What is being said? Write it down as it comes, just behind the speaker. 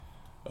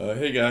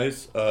Hey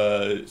guys,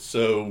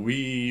 so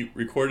we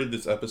recorded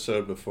this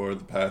episode before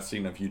the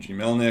passing of Eugene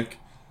Melnick.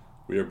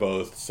 We are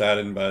both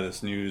saddened by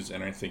this news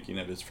and are thinking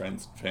of his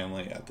friends and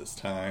family at this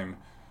time.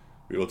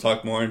 We will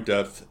talk more in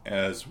depth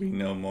as we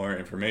know more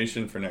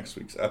information for next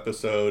week's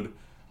episode.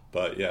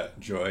 But yeah,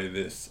 enjoy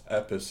this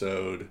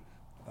episode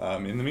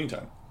in the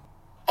meantime.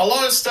 A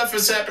lot of stuff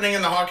is happening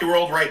in the hockey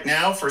world right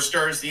now. For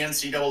starters, the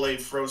NCAA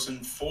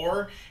Frozen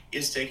Four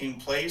is taking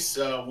place.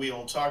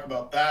 We'll talk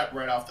about that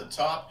right off the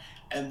top.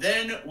 And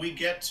then we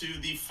get to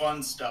the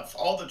fun stuff.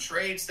 All the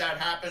trades that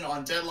happened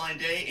on deadline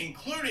day,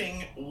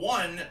 including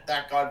one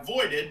that got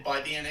voided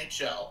by the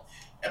NHL.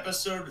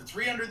 Episode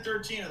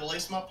 313 of the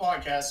Lace 'Em Up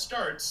podcast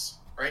starts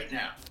right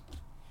now.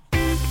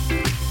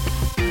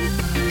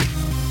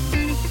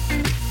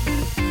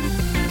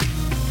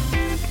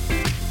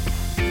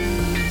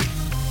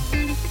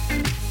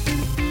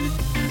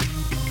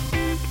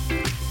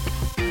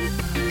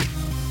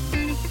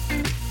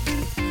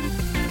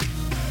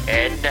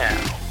 And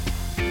now,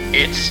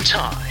 it's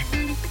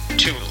time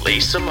to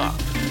lace 'em up.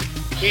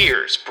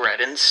 Here's Brett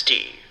and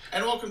Steve.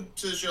 And welcome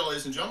to the show,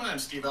 ladies and gentlemen. I'm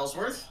Steve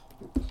Ellsworth.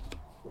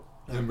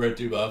 I'm Brett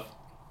Dubuff.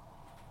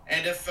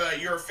 And if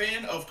you're a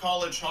fan of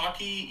college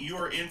hockey, you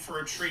are in for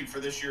a treat for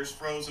this year's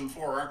Frozen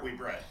Four, aren't we,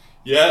 Brett?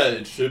 Yeah,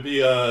 it should be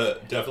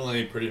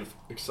definitely pretty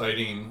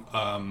exciting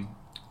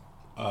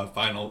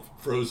final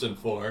Frozen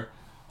Four.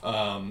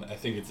 I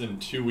think it's in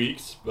 2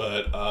 weeks,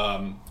 but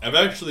I've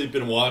actually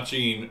been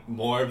watching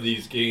more of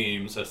these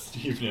games, as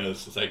Steve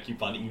knows, because I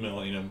keep on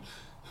emailing him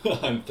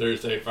on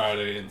Thursday,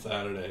 Friday, and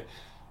Saturday,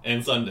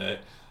 and Sunday.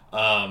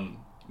 The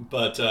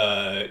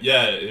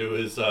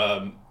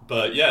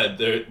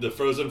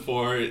Frozen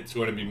Four, it's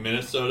going to be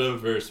Minnesota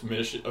versus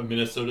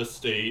Minnesota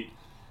State,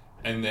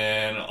 and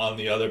then on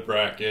the other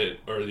bracket,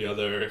 or the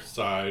other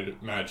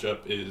side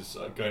matchup, is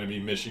going to be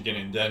Michigan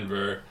and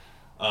Denver.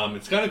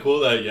 It's kind of cool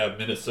that you have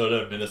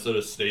Minnesota and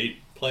Minnesota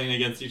State playing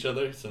against each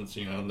other, since,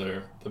 you know,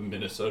 they're the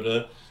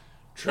Minnesota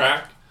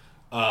track.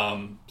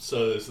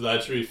 So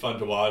that should be fun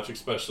to watch,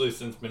 especially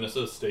since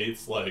Minnesota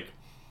State's, like,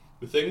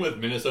 the thing with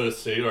Minnesota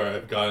State, or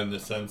I've gotten the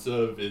sense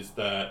of, is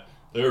that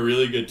they're a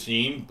really good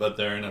team, but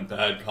they're in a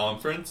bad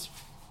conference.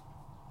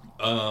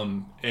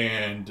 So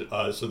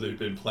they've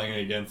been playing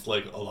against,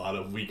 like, a lot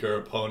of weaker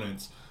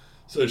opponents.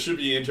 So it should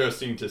be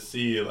interesting to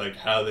see, like,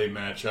 how they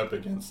match up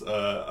against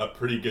a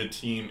pretty good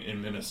team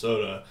in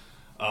Minnesota,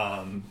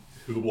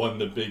 who won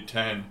the Big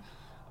Ten,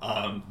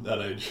 that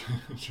I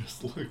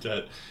just looked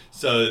at.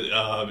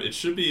 So it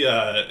should be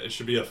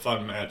a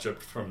fun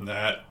matchup from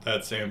that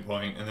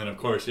standpoint. And then of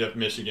course you have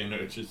Michigan,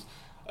 which is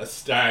a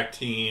stacked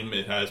team.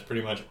 It has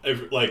pretty much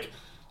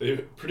they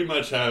pretty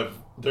much have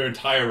their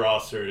entire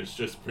roster is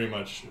just pretty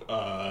much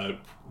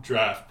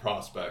draft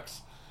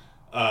prospects.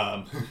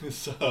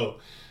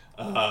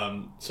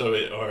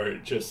 Or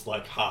just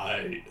like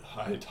high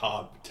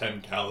top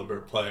 10 caliber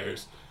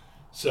players.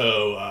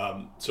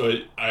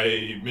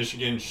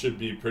 Michigan should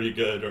be pretty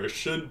good, or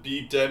should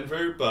beat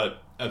Denver,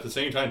 but at the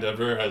same time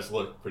Denver has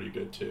looked pretty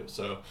good too.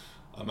 So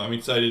I'm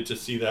excited to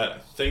see that. I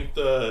think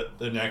the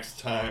next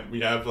time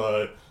we have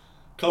a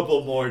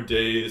couple more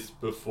days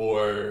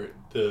before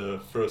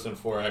the Frozen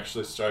Four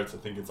actually starts. I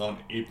think it's on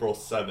April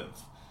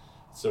 7th.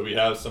 So we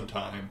have some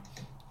time.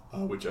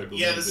 Which I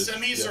believe the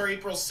semis are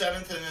April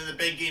 7th, and then the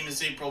big game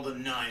is April the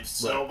 9th.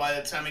 So by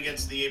the time it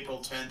gets to the April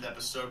 10th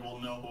episode, we'll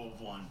know who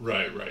won.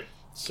 Right.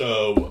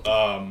 So,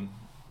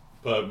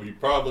 but we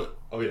probably...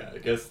 Oh, yeah, I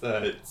guess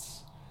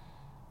that's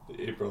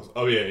April...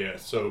 Oh, yeah.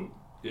 So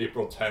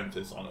April 10th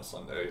is on a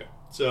Sunday, yeah.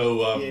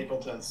 So, April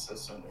 10th is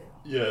Sunday.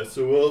 Yeah,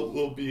 so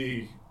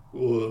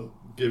we'll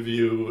give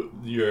you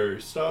your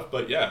stuff,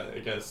 but yeah, I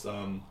guess...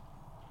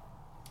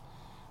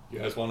 You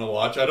guys want to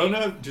watch? I don't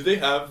know. Do they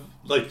have,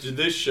 like, did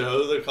they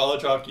show the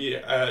college hockey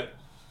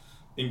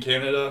in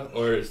Canada,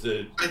 or is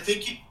it? I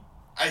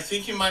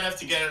think you might have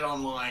to get it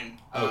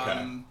online.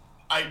 Okay.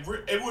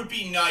 It would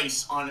be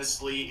nice,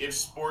 honestly, if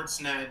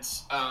Sportsnet,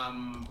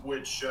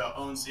 which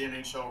owns the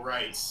NHL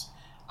rights,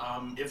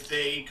 if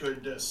they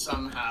could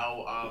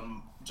somehow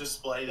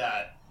display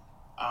that,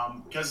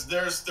 because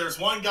there's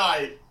one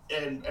guy.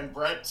 And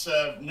Brett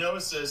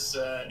knows this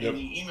in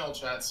the email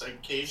chats. I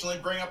occasionally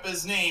bring up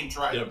his name,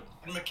 Dryden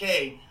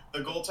McKay,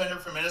 the goaltender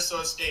for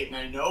Minnesota State. And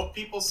I know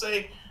people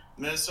say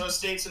Minnesota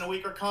State's in a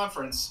weaker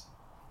conference.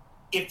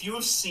 If you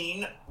have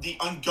seen the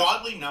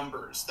ungodly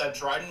numbers that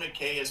Dryden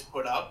McKay has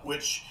put up,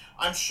 which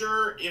I'm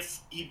sure if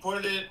he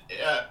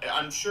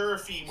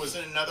if he was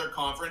in another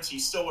conference, he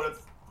still would have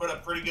put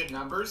up pretty good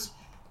numbers.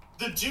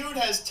 The dude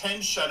has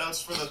 10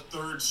 shutouts for the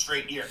third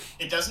straight year.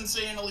 It doesn't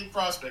say in Elite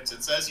Prospects.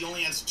 It says he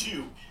only has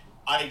 2.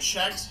 I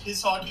checked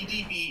his hockey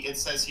DB. It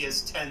says he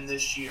has 10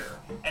 this year,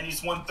 and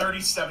he's won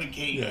 37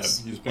 games.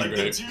 Yeah, he's been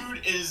great. The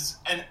dude is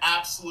an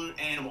absolute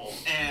animal,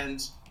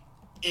 and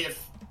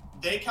if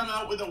they come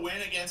out with a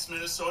win against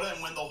Minnesota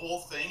and win the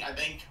whole thing, I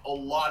think a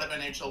lot of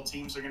NHL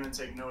teams are going to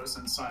take notice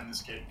and sign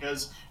this kid,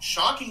 because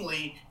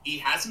shockingly, he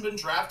hasn't been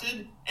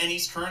drafted and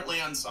he's currently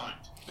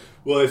unsigned.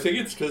 Well, I think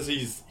it's because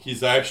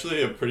he's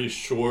actually a pretty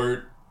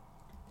short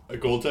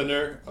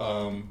goaltender.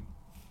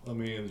 Let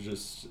me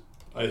just.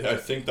 I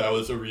think that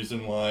was a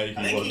reason why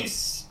he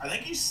wasn't. I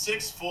think he's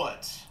 6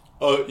 foot.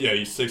 Oh yeah,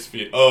 he's 6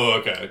 feet. Oh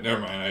okay,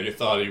 never mind. I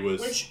thought he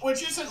was.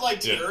 Which isn't like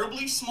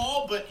terribly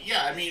small, but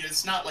yeah, I mean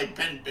it's not like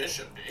Ben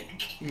Bishop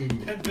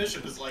big. Ben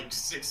Bishop is like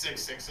 6'6",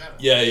 6'7".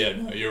 Yeah,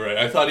 no, you're right.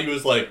 I thought he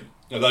was like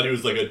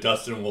a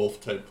Dustin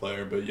Wolf type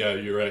player, but yeah,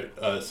 you're right.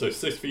 So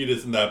 6 feet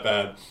isn't that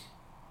bad.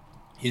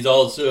 He's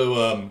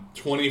also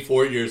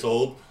 24 years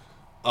old,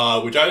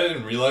 which I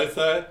didn't realize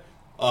that.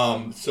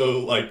 So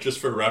like just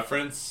for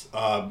reference,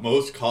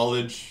 most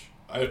college.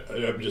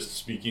 I'm just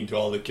speaking to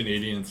all the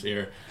Canadians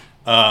here.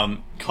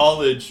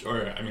 College,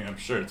 or I mean, I'm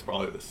sure it's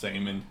probably the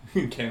same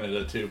in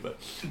Canada too, but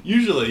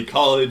usually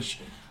college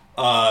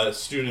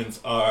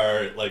students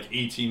are like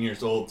 18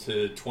 years old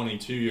to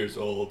 22 years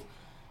old.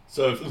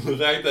 So the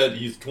fact that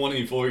he's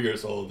 24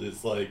 years old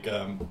is like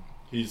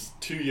he's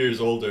 2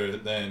 years older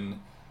than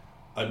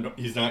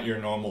he's not your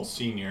normal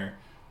senior.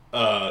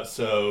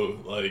 So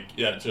like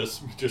yeah,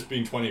 just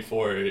being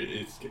 24,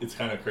 it's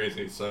kind of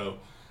crazy. So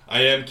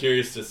I am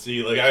curious to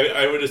see. Like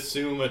I would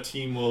assume a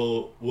team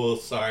will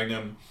sign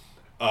him.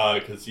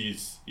 Because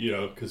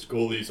because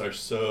goalies are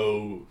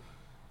so,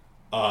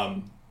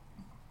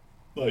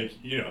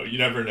 you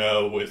never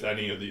know with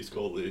any of these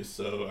goalies.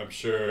 So I'm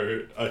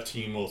sure a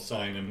team will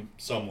sign him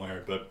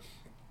somewhere. But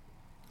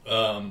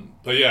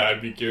yeah,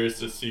 I'd be curious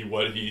to see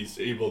what he's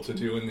able to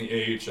do in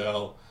the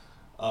AHL.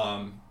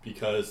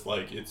 Because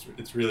like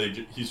it's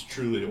really he's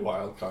truly a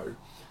wild card,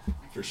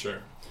 for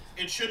sure.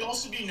 It should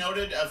also be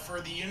noted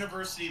for the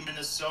University of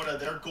Minnesota,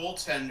 their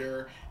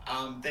goaltender,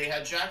 they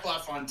had Jack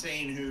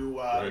LaFontaine, who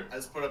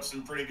has put up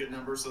some pretty good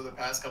numbers over the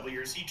past couple of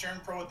years. He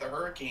turned pro with the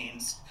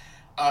Hurricanes.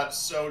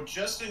 So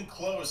Justin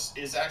Close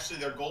is actually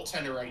their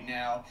goaltender right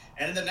now.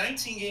 And in the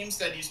 19 games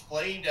that he's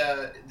played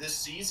this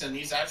season,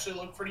 he's actually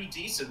looked pretty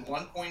decent.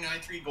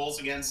 1.93 goals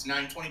against,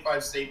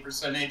 .925 save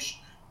percentage,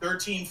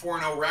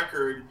 13-4-0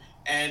 record.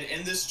 And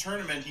in this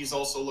tournament, he's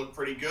also looked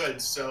pretty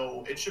good.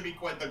 So it should be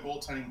quite the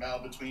goaltending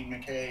battle between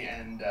McKay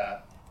and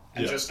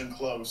Justin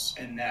Close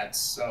in nets.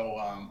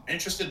 So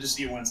interested to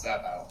see who wins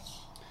that battle.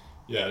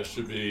 Yeah, it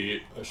should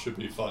be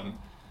fun.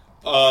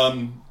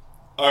 All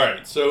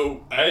right,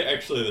 so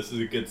this is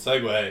a good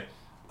segue.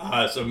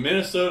 So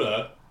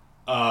Minnesota,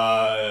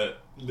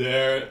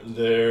 they're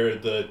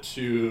the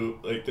two,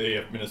 like they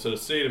have Minnesota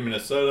State and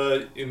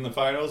Minnesota in the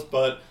finals,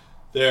 but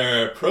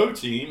their pro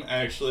team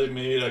actually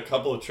made a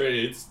couple of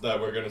trades that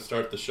we're going to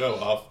start the show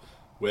off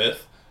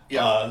with.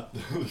 Yeah.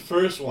 The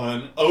first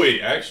one,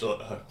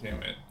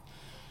 damn it.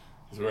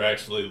 Because we're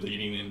actually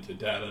leading into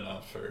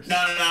Dadonov first.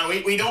 No.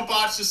 We don't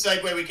botch the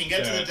segue. We can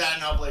get to the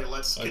Dadonov later.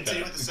 Let's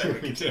continue with the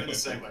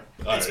segue.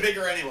 It's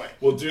bigger anyway.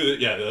 We'll do that.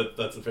 Yeah,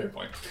 that's a fair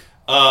point.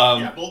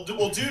 We'll do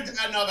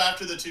Dadonov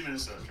after the 2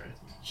 Minnesota trades.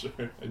 Sure.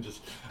 I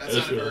just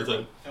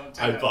realized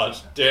I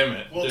botched. Damn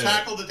it. We'll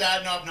tackle the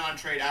Dadonov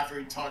non-trade after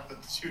we talk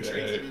about the 2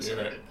 trades.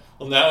 Right.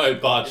 Well, now I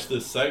botched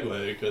this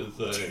segue because.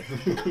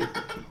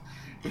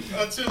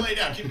 It's too late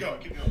now. Keep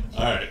going.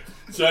 All right.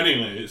 So,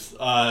 anyways,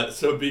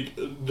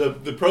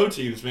 the pro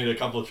teams made a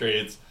couple of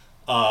trades,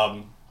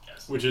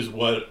 which is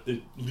what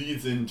it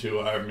leads into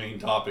our main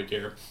topic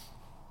here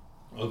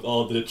of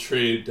all the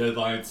trade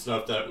deadline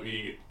stuff that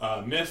we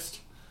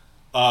missed,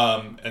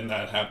 and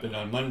that happened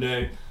on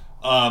Monday.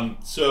 The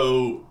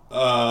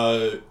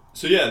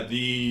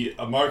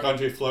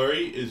Marc-Andre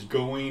Fleury is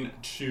going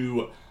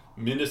to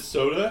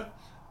Minnesota,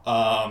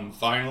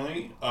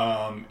 finally,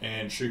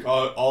 and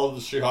Chicago, all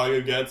the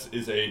Chicago gets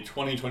is a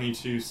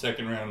 2022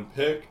 second round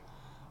pick.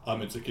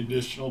 It's a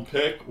conditional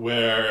pick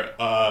where,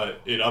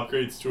 it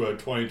upgrades to a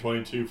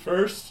 2022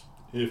 first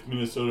if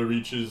Minnesota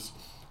reaches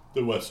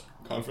the West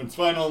Conference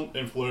Final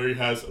and Fleury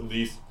has at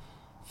least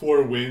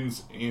 4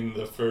 wins in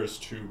the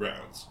first 2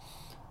 rounds.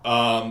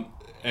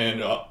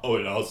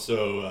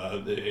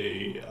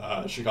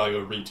 Chicago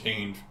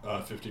retained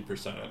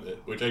 50% of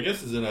it, which I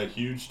guess isn't a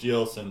huge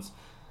deal since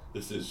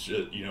this is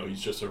just,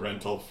 he's just a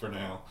rental for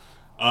now.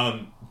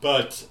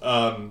 But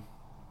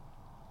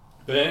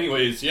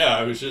anyways, yeah,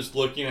 I was just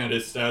looking at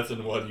his stats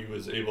and what he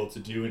was able to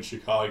do in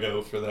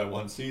Chicago for that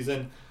one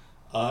season.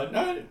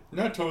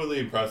 Not totally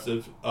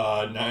impressive.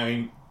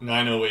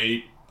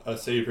 908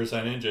 save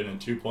percentage and a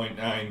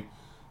 2.95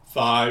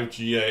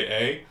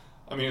 GAA.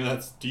 I mean,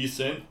 that's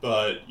decent,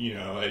 but,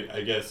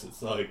 I guess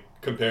it's like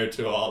compared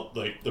to all,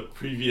 like, the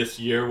previous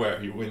year where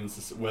he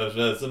wins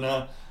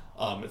Vezina,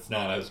 it's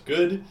not as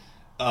good.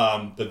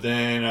 But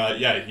then,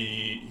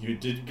 he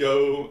did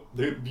go.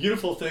 The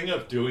beautiful thing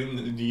of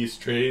doing these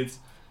trades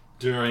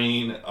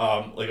during,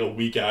 like, a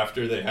week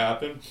after they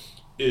happen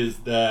is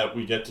that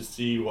we get to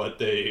see what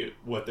they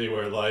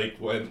were like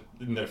when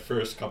in their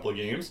first couple of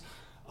games.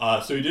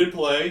 So he did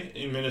play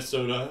in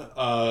Minnesota,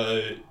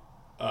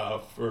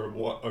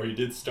 he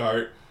did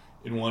start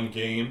in one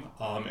game,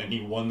 and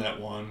he won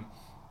that one,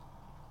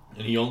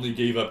 and he only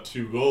gave up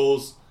 2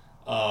 goals.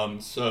 He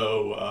has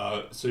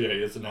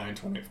a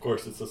 920. Of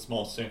course, it's a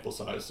small sample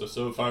size,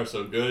 so far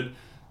so good.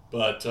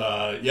 But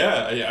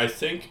I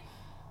think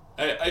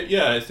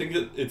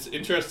it's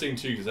interesting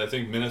too because I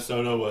think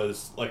Minnesota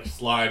was like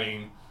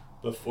sliding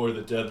before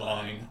the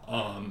deadline.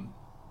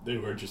 They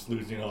were just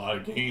losing a lot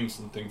of games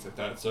and things like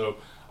that. So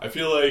I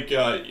feel like,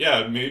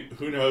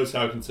 who knows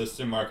how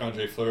consistent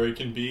Marc-Andre Fleury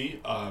can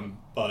be.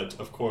 But,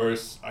 of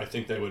course, I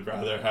think they would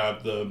rather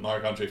have the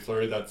Marc-Andre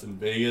Fleury that's in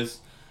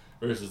Vegas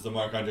versus the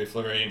Marc-Andre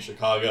Fleury in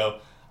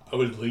Chicago. I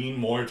would lean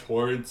more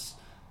towards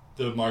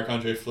the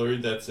Marc-Andre Fleury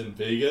that's in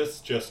Vegas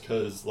just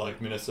because, like,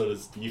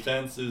 Minnesota's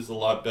defense is a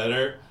lot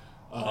better.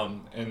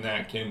 And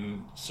that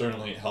can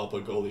certainly help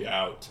a goalie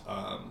out.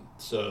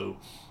 So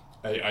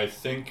I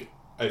think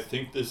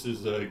this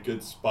is a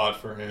good spot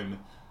for him,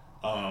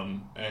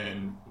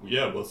 and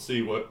we'll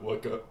see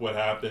what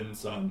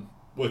happens.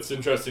 What's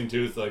interesting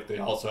too is like they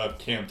also have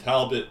Cam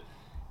Talbot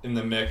in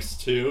the mix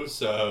too.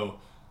 So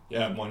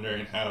I'm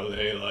wondering how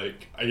they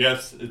like. I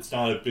guess it's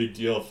not a big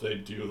deal if they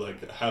do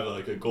like have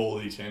like a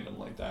goalie tandem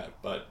like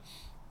that, but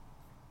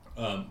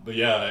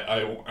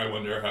I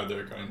wonder how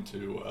they're going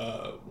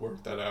to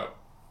work that out.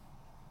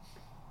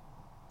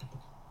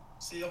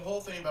 See, the whole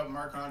thing about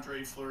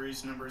Marc-Andre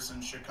Fleury's numbers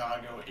in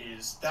Chicago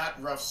is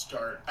that rough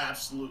start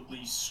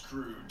absolutely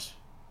screwed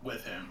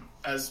with him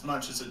as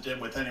much as it did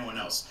with anyone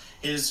else.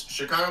 His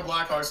Chicago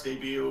Blackhawks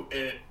debut,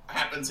 it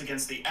happens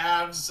against the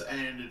Avs,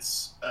 and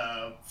it's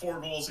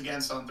 4 goals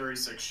against on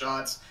 36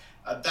 shots.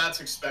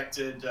 That's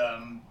expected.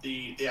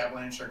 The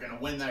Avalanche are going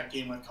to win that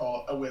game with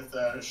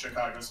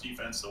Chicago's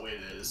defense the way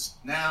it is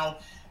now.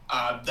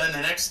 Then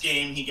the next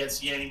game, he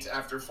gets yanked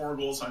after 4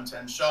 goals on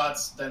 10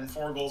 shots, then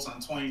 4 goals on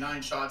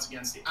 29 shots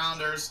against the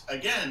Islanders.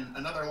 Again,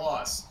 another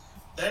loss.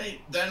 Then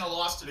a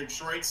loss to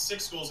Detroit,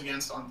 6 goals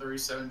against on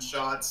 37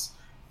 shots.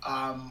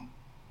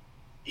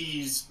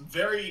 He's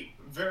very,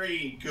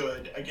 very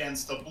good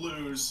against the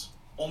Blues.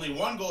 Only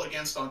 1 goal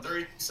against on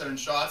 37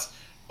 shots.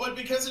 But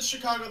because it's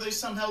Chicago, they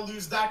somehow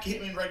lose that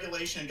game in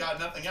regulation and got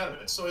nothing out of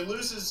it. So he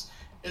loses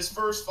his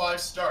first 5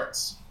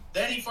 starts.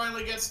 Then he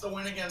finally gets the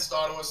win against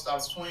Ottawa,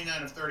 stops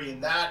 29 of 30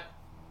 in that.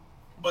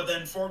 But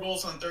then 4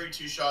 goals on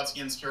 32 shots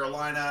against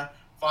Carolina,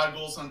 5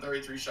 goals on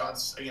 33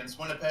 shots against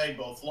Winnipeg,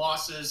 both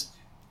losses.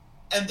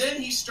 And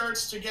then he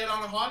starts to get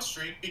on a hot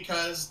streak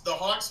because the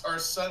Hawks are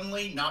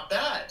suddenly not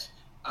bad.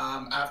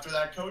 After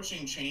that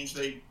coaching change,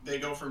 they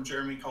go from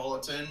Jeremy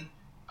Colleton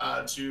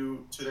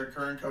to their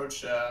current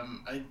coach,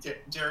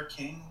 Derek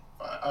King.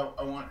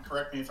 I want,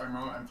 correct me if I'm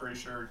wrong, I'm pretty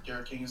sure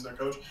Derek King is their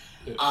coach.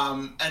 Yeah.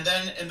 And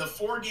then in the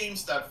 4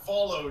 games that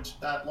followed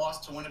that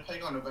loss to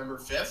Winnipeg on November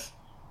 5th,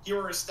 here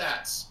were his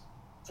stats.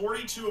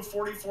 42 of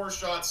 44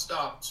 shots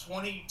stopped,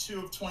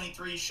 22 of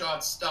 23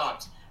 shots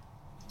stopped,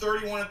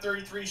 31 of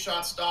 33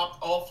 shots stopped,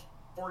 all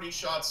 40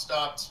 shots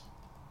stopped.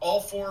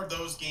 All 4 of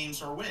those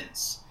games are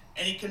wins.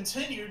 And he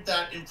continued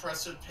that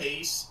impressive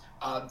pace.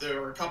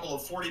 There were a couple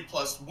of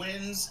 40-plus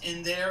wins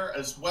in there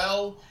as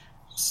well.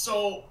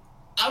 So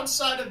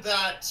outside of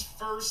that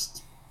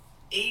first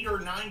 8 or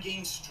 9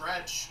 game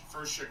stretch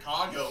for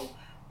Chicago,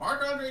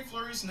 Marc-Andre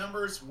Fleury's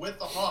numbers with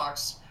the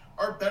Hawks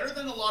are better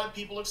than a lot of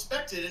people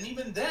expected. And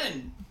even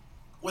then,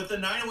 with the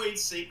 .908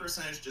 save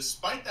percentage,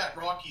 despite that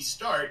rocky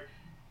start,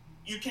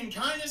 you can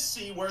kind of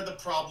see where the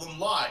problem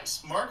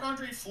lies.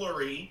 Marc-Andre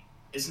Fleury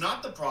is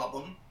not the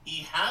problem.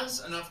 He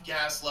has enough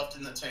gas left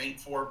in the tank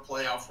for a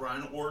playoff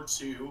run or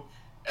 2.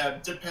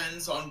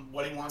 Depends on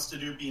what he wants to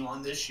do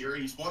beyond this year.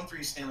 He's won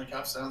 3 Stanley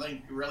Cups. I don't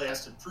think he really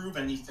has to prove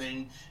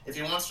anything. If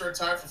he wants to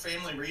retire for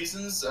family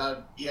reasons,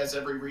 he has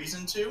every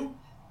reason to,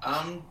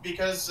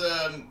 because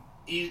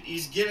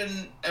he's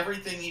given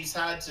everything he's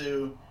had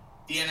to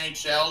the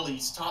NHL.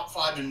 He's top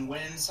 5 in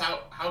wins.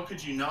 How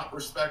could you not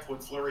respect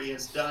what Fleury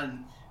has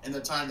done in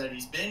the time that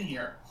he's been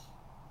here?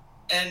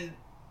 And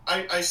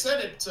I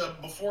said it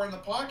before in the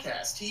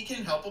podcast. He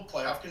can help a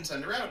playoff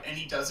contender out, and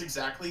he does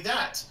exactly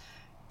that.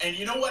 And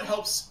you know what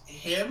helps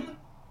him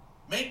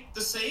make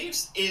the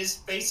saves is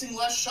facing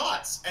less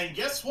shots. And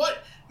guess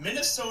what?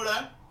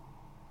 Minnesota,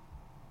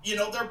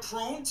 they're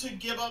prone to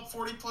give up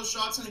 40-plus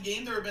shots in a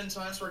game. There have been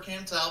times where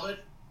Cam Talbot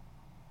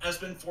has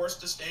been forced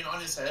to stand on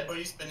his head, but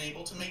he's been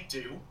able to make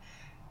do.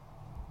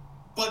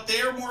 But they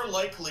are more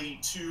likely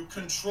to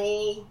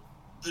control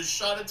the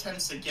shot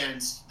attempts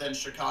against than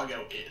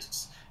Chicago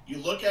is. You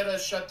look at a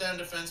shutdown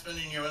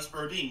defenseman in Jonas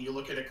Brodin. You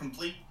look at a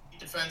complete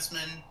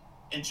defenseman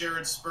in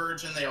Jared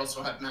Spurgeon. They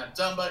also have Matt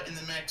Dumba in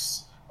the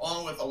mix,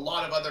 along with a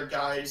lot of other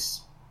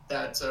guys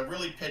that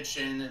really pitch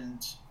in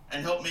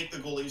and help make the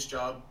goalie's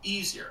job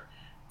easier.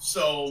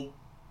 So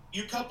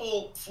you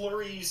couple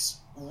Fleury's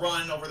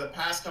run over the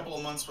past couple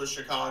of months with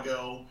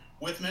Chicago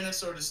with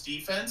Minnesota's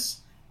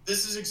defense,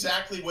 this is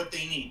exactly what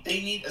they need. They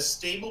need a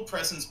stable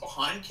presence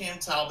behind Cam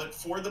Talbot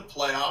for the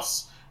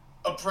playoffs,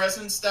 a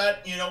presence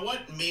that,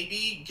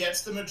 maybe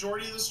gets the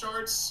majority of the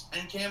starts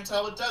and Cam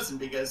Talbot doesn't,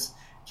 because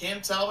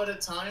Cam Talbot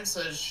at times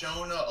has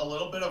shown a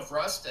little bit of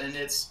rust, and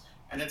it's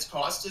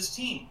cost his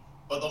team.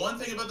 But the one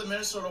thing about the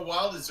Minnesota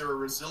Wild is they're a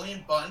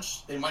resilient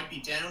bunch. They might be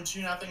down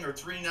 2-0 or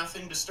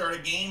 3-0 to start a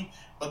game,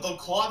 but they'll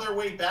claw their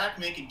way back,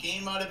 make a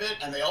game out of it.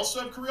 And they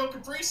also have Kirill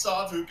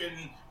Kaprizov, who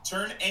can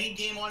turn any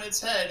game on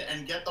its head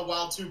and get the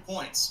Wild 2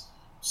 points.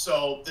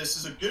 So this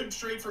is a good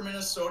trade for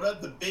Minnesota.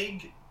 The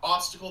big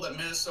obstacle that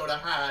Minnesota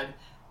had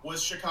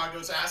was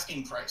Chicago's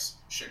asking price.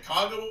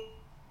 Chicago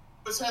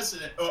was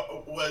hesitant,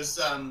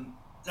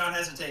 not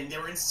hesitating. They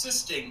were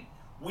insisting,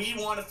 we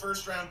want a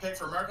first-round pick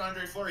for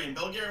Marc-Andre Fleury, and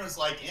Bill Guerin was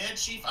like,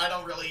 Chief, I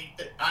don't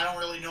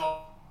really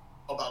know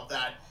about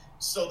that.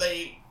 So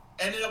they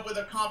ended up with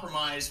a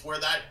compromise where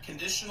that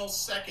conditional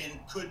second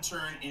could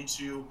turn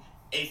into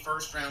a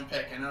first-round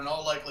pick, and in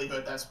all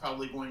likelihood, that's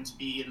probably going to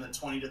be in the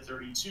 20 to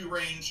 32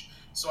 range.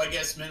 So I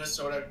guess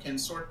Minnesota can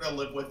sort of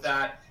live with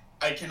that.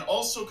 I can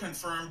also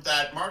confirm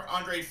that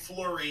Marc-Andre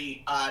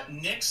Fleury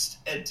nixed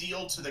a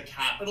deal to the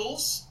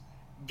Capitals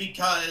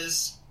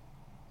because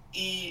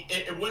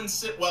it wouldn't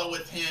sit well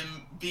with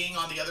him being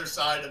on the other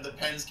side of the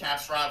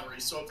Pens-Caps rivalry.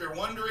 So if you're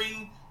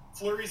wondering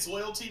Fleury's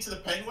loyalty to the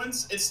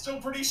Penguins, it's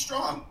still pretty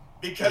strong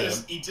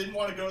because he didn't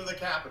want to go to the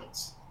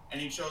Capitals, and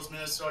he chose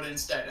Minnesota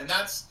instead. And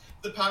that's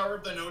the power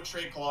of the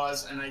no-trade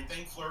clause, and I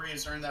think Fleury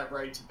has earned that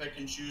right to pick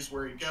and choose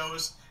where he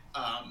goes.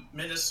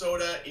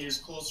 Minnesota is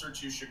closer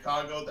to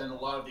Chicago than a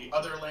lot of the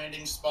other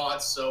landing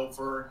spots, so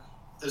for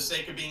the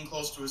sake of being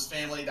close to his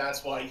family,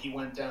 that's why he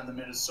went down the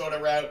Minnesota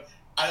route.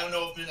 I don't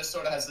know if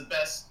Minnesota has the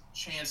best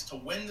chance to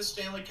win the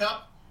Stanley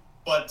Cup,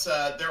 but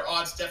their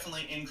odds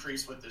definitely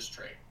increase with this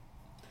trade.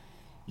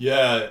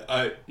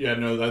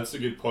 No, that's a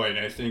good point.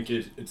 I think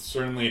it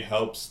certainly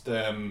helps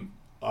them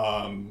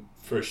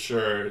for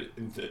sure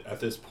at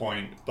this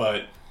point,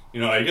 but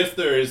I guess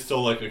there is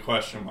still like a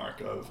question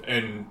mark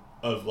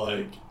of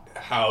like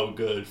how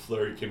good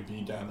Fleury can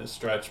be down this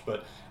stretch,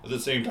 but at the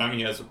same time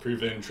he has a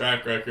proven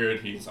track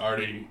record. He's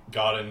already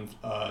gotten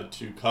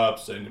 2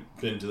 cups and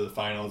been to the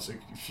finals a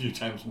few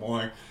times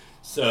more,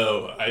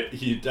 so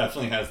he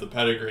definitely has the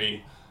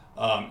pedigree,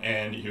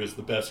 and he was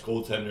the best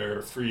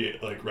goaltender free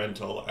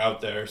rental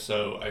out there,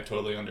 so I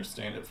totally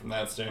understand it from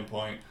that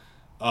standpoint.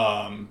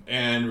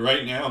 And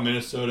right now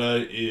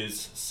Minnesota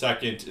is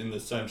second in the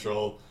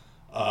Central,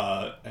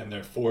 and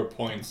they're 4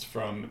 points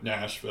from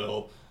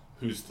Nashville,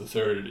 who's the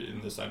third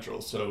in the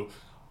Central. So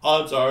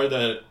odds are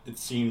that it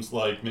seems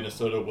like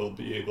Minnesota will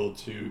be able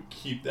to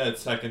keep that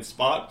second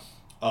spot,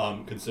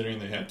 considering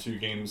they had 2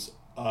 games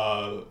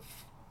in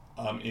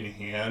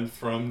hand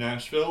from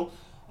Nashville.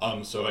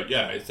 I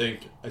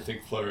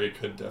think Fleury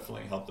could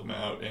definitely help them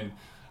out, and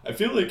I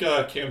feel like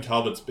Cam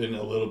Talbot's been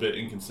a little bit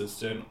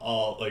inconsistent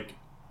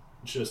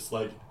just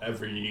like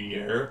every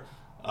year.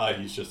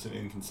 He's just an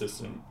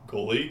inconsistent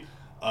goalie.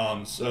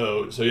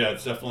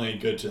 It's definitely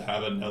good to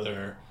have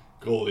another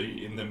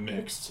goalie in the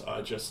mix,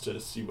 just to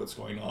see what's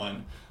going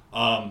on.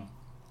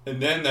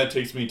 And then that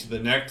takes me to the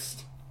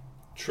next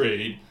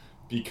trade,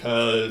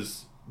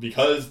 because they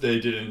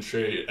didn't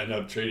end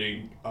up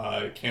trading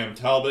Cam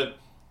Talbot,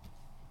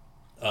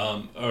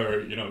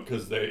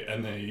 because they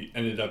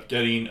ended up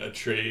getting a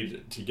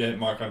trade to get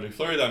Marc-Andre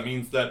Fleury. That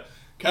means that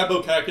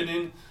Kaapo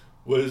Kähkönen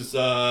was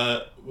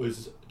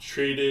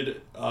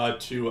traded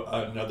to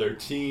another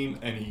team,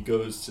 and he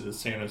goes to the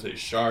San Jose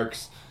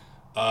Sharks,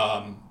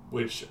 so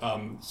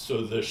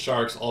the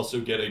Sharks also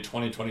get a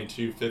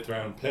 2022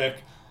 5th-round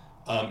pick,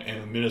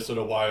 and the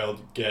Minnesota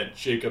Wild get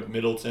Jacob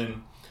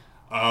Middleton.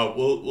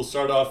 We'll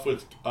start off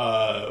with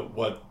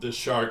what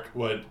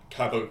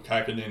Kaapo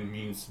Kähkönen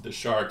means to the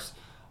Sharks.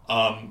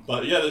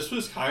 This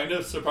was kind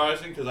of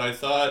surprising, because I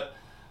thought,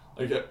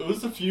 it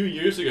was a few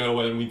years ago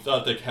when we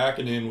thought that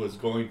Kähkönen was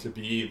going to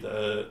be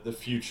the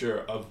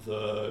future of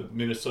the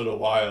Minnesota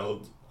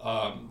Wild,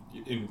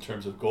 in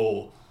terms of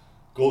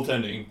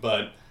goaltending.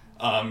 But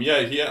he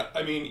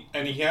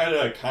had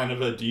a kind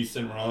of a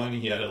decent run.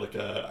 He had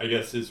I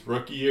guess his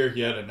rookie year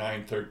he had a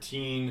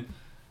 .913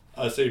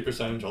 save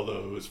percentage,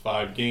 although it was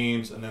 5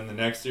 games, and then the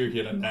next year he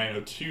had a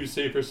 .902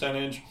 save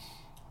percentage.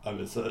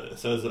 It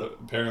says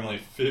apparently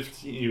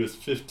he was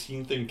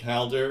 15th in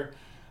Calder,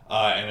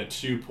 and a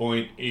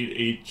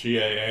 2.88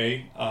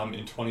 GAA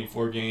in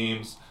 24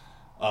 games.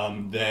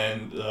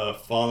 Then the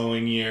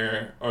following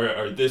year,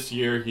 or this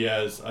year, he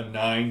has a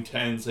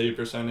 .910 save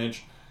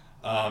percentage,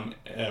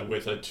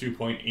 with a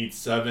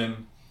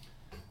 2.87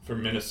 for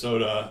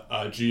Minnesota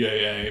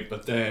GAA.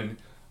 But then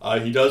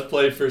he does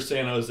play for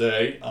San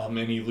Jose, and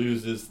he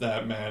loses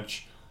that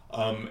match.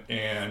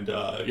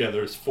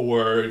 There's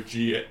 4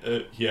 he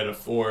had a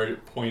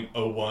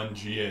 4.01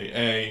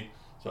 GAA,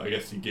 so I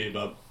guess he gave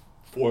up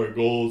 4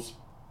 goals,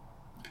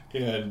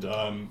 and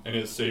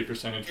his save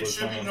percentage was. It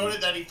should be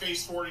noted that he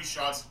faced 40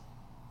 shots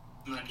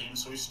in that game,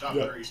 so he stopped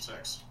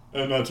 36.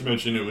 And not to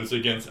mention it was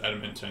against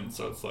Edmonton,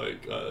 so it's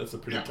it's a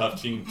pretty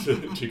tough team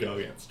to go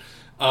against.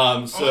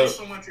 Only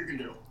so much you can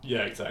do.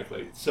 Yeah,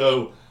 exactly.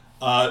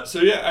 I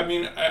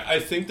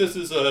think this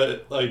is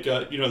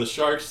the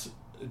Sharks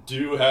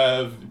do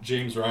have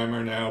James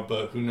Reimer now,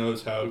 but who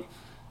knows how.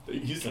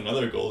 He's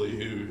another goalie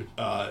who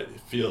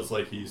feels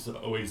like he's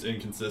always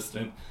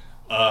inconsistent.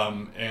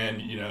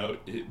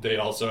 They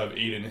also have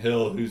Adin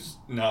Hill, who's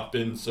not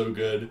been so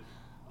good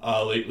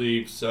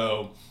lately.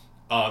 There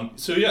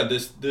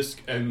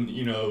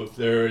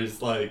is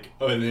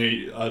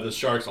the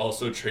Sharks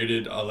also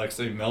traded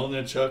Alexei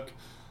Melnichuk,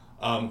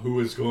 who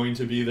is going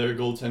to be their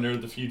goaltender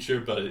of the future,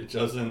 but it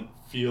doesn't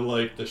feel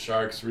like the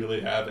Sharks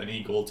really have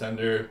any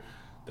goaltender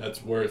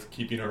that's worth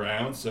keeping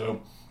around.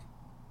 So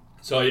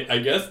So I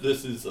guess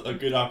this is a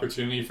good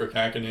opportunity for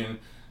Kakkonen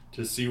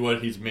to see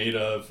what he's made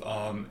of,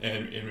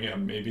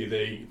 and maybe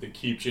they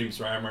keep James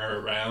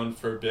Reimer around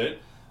for a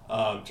bit,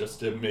 just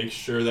to make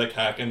sure that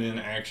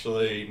Kakkonen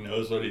actually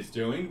knows what he's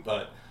doing.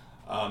 But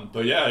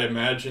yeah, I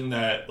imagine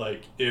that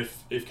like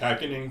if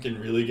Kakkonen can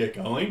really get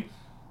going,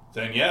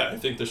 then yeah, I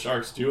think the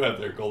Sharks do have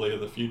their goalie of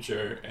the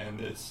future, and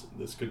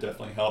this could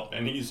definitely help.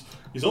 And he's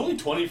only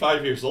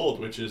 25 years old,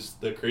 which is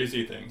the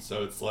crazy thing.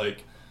 So it's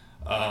like,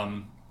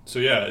 so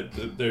yeah,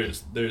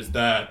 there's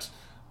that.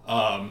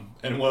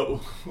 And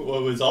what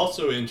was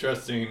also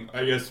interesting,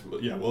 I guess,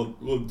 yeah,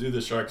 we'll do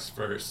the Sharks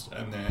first,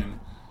 and then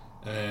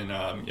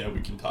yeah, we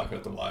can talk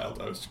about the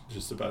Wild. I was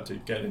just about to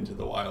get into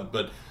the Wild,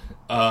 but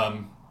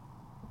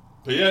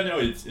yeah, no,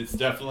 it's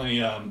definitely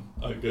a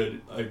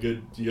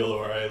good deal.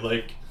 Or I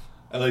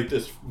like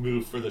this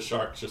move for the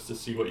Sharks just to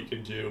see what you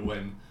can do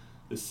when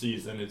this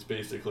season is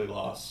basically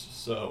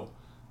lost. So,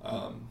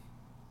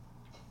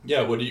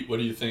 yeah, what do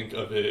you think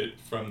of it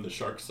from the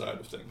Sharks side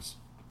of things?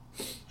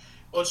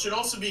 Well, it should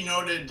also be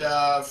noted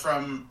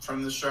from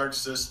the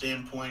Sharks'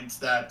 standpoint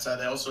that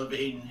they also have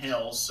Adin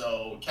Hill.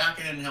 So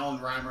Kakkonen, Hill, and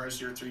Reimer as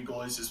your three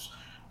goalies is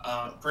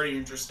pretty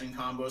interesting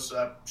combo. So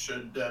that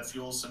should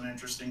fuel some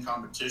interesting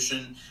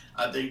competition.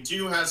 They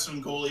do have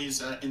some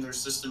goalies in their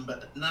system,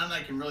 but none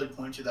I can really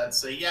point to that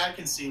say, yeah, I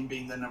can see him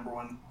being the number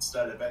one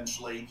stud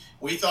eventually.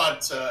 We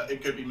thought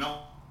it could be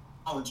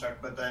Malinchuk,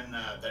 but then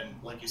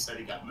like you said,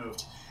 he got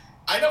moved.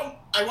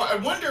 I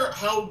wonder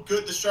how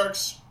good the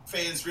Sharks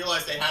fans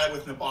realized they had it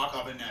with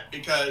Nabokov in net,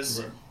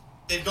 because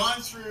they've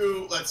gone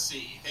through, let's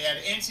see, they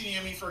had Antti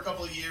Niemi for a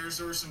couple of years.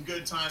 There were some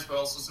good times, but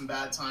also some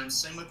bad times.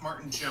 Same with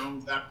Martin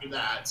Jones after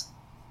that.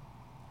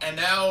 And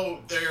now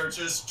they're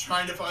just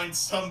trying to find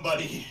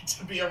somebody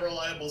to be a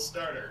reliable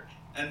starter.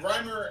 And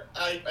Reimer,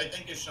 I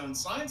think, has shown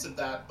signs of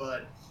that,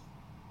 but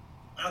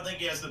I don't think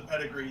he has the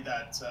pedigree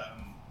that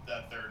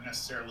they're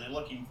necessarily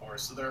looking for.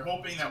 So they're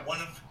hoping that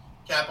one of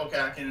Kaapo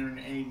Kähkönen and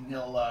Adin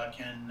Hill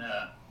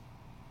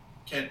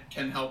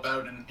can help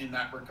out in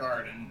that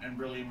regard and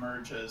really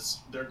emerge as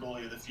their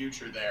goalie of the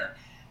future there.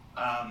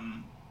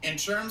 In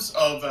terms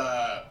of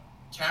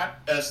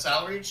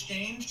salary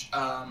exchange,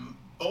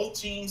 both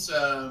teams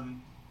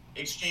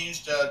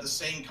exchanged the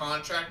same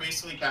contract.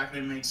 Basically,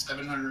 Kähkönen makes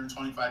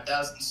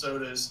 $725,000. So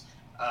does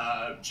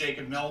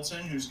Jacob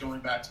Middleton, who's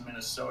going back to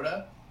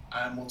Minnesota.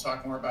 We'll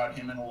talk more about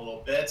him in a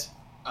little bit.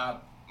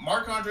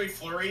 Marc-Andre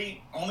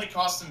Fleury only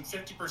cost him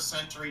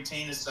 50% to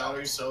retain his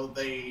salary, so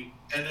they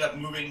ended up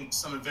moving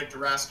some of Victor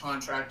Rask's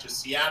contract to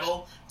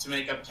Seattle to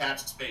make up cap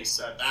space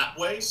that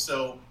way.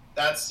 So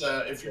that's,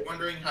 if you're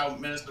wondering how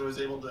Minnesota was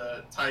able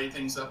to tidy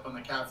things up on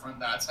the cap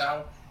front, that's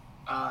how.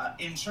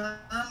 In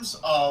terms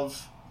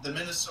of the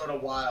Minnesota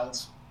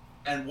Wild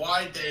and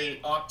why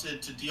they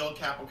opted to deal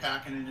Kaapo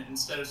Kähkönen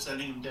instead of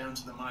sending him down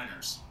to the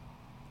minors.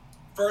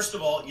 First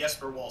of all,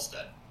 Jesper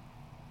Wallstedt.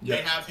 Yep.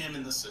 They have him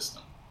in the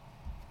system.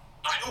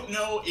 I don't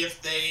know if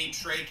they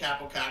trade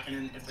Kaapo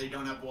Kähkönen if they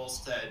don't have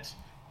Wallstedt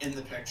in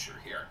the picture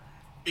here.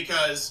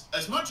 Because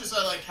as much as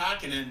I like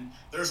Kähkönen,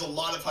 there's a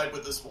lot of hype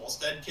with this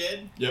Wallstedt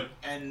kid. Yep.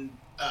 And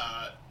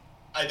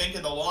I think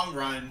in the long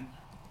run,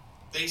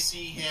 they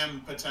see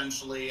him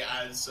potentially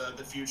as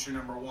the future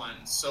number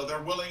one. So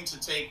they're willing to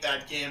take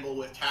that gamble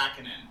with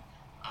Kähkönen.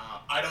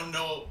 I don't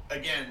know,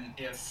 again,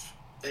 if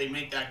they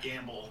make that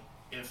gamble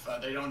if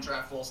they don't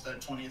draft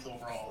Wallstedt 20th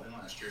overall in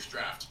last year's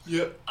draft.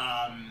 Yep.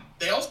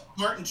 They also have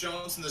Martin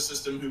Jones in the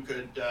system who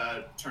could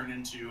turn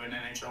into an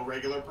NHL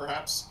regular,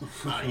 perhaps.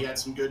 He had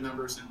some good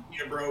numbers in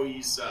Peterborough.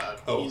 He's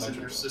in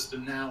their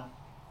system now.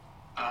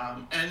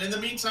 And in the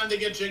meantime, they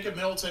get Jacob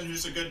Middleton,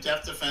 who's a good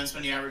depth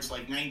defenseman. He averaged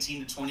like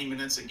 19 to 20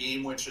 minutes a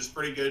game, which is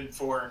pretty good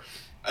for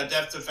a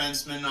depth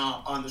defenseman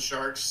on the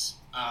Sharks.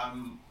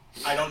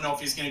 I don't know if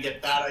he's going to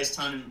get that ice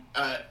time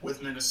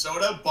with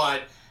Minnesota,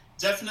 but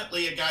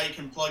definitely a guy you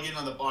can plug in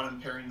on the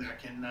bottom pairing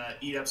that can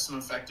eat up some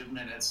effective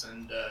minutes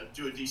and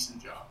do a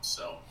decent job.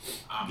 So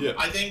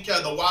I think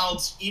the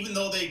Wilds, even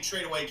though they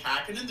trade away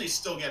Kähkönen, they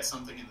still get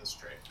something in this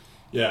trade.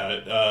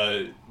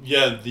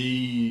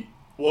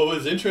 What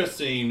was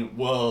interesting,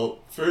 well,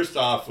 first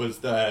off, was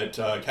that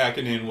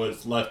Kähkönen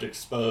was left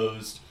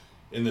exposed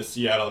in the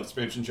Seattle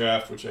expansion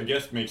draft, which I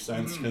guess makes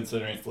sense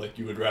considering like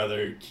you would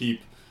rather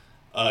keep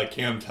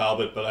Cam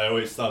Talbot, but I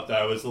always thought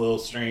that was a little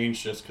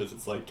strange just because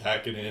it's like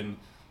Kähkönen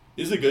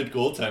is a good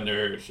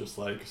goaltender. It's just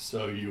like,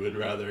 so you would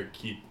rather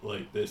keep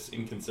like this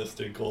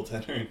inconsistent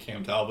goaltender in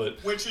Cam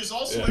Talbot. Which is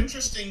also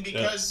interesting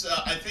because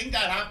I think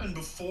that happened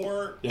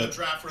before the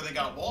draft where they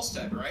got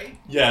Wallstedt, right?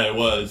 Yeah, it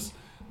was.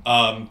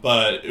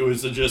 But it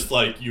was just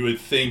like, you would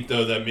think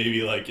though that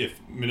maybe like if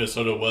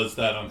Minnesota was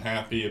that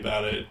unhappy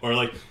about it, or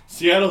like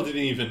Seattle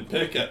didn't even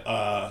pick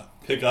up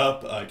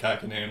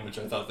Kähkönen, which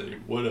I thought they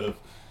would have,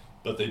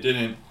 but they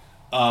didn't.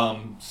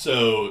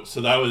 So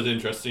that was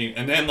interesting.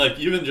 And then like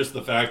even just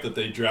the fact that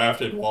they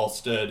drafted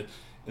Wallstedt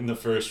in the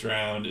first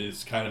round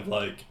is kind of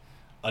like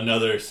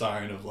another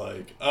sign of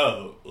like,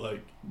 oh,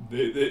 like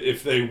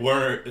if they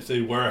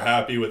were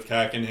happy with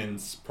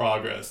Kähkönen's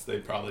progress, they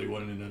probably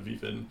wouldn't have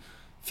even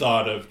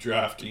thought of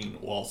drafting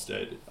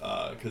Wallstead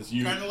because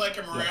you kind of like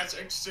a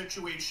Mrazek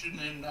situation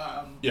in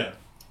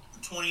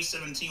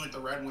 2017 with the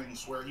Red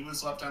Wings, where he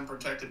was left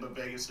unprotected, but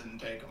Vegas didn't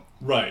take him.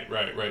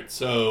 Right.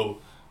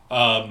 So,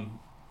 there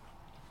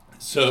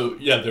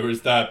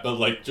was that, but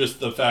like just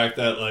the fact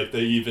that like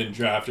they even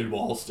drafted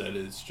Wallstead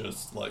is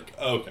just like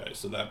okay,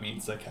 so that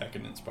means that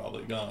Käkkänen's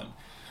probably gone.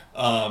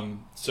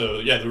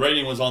 The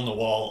writing was on the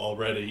wall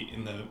already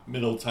in the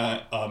middle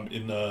time,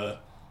 in the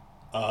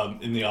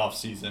off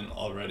season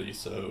already.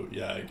 So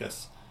yeah, I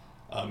guess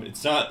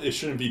it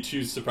shouldn't be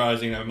too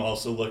surprising. I'm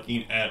also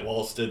looking at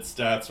Wallstead's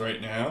stats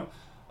right now.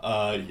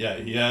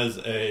 He has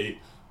a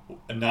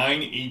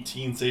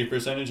 9.18 save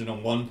percentage and a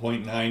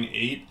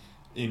 1.98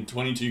 in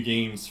 22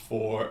 games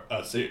for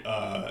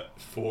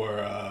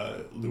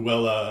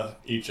Luella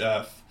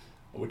HF,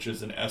 which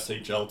is an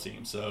SHL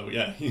team. So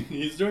yeah,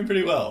 he's doing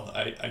pretty well,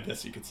 I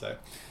guess you could say.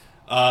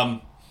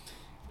 I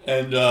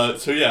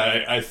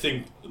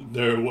think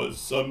there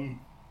was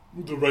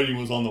the writing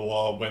was on the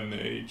wall when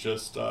they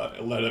just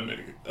let him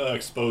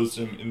exposed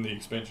him in the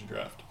expansion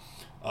draft.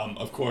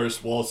 Of course,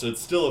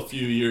 Wallstead's still a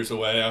few years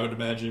away, I would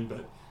imagine,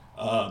 but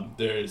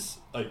there's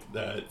like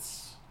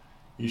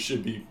he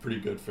should be pretty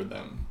good for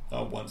them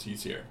once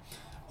he's here.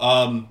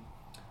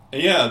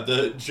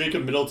 The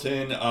Jacob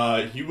Middleton,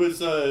 he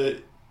was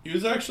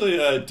actually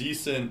a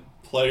decent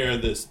player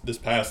this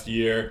past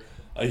year.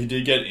 He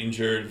did get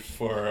injured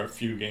for a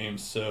few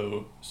games,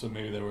 so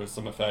maybe there was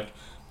some effect.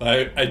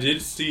 But I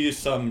did see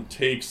some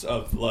takes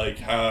of like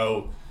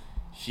how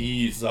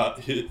his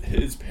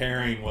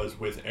pairing was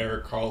with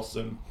Erik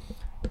Karlsson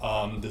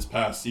this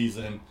past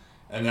season,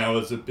 and that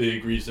was a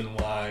big reason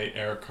why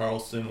Erik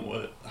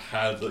Karlsson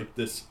had like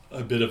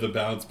a bit of a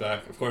bounce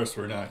back. Of course,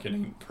 we're not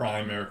getting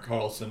prime Erik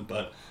Karlsson,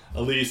 but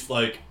at least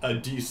like a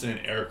decent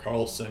Erik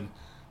Karlsson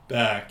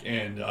back.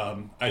 And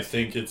I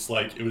think it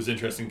was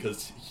interesting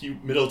because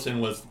Middleton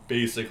was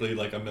basically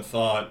like a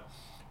Method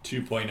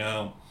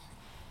 2.0.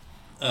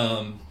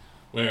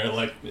 Where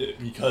like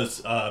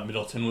because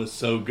Middleton was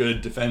so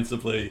good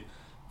defensively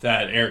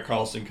that Erik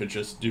Karlsson could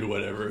just do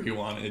whatever he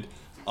wanted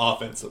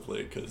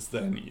offensively, because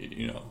then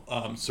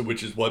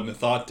which is what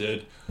Method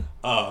did,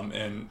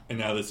 and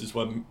now this is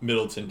what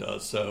Middleton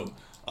does. So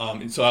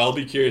I'll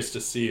be curious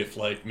to see if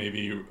like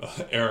maybe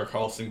Erik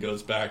Karlsson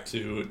goes back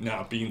to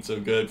not being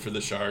so good for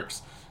the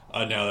Sharks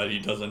now that he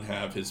doesn't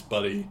have his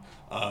buddy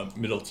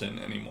Middleton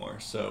anymore.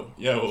 So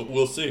yeah,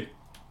 we'll see.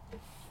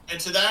 And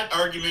to that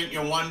argument,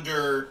 you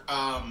wonder,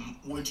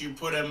 would you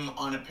put him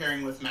on a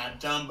pairing with Matt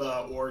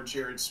Dumba or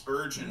Jared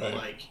Spurgeon?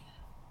 Right.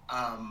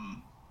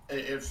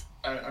 If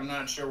I'm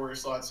not sure where he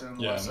slots in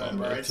the left side,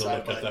 right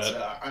side, but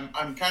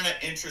I'm kind of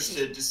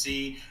interested to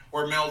see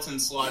where Middleton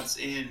slots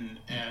in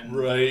and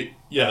right.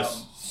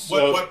 Yes.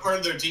 What part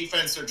of their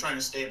defense they're trying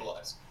to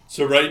stabilize.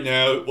 So right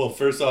now, well,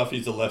 first off,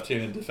 he's a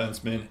left-handed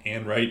defenseman,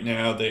 and right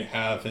now they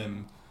have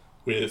him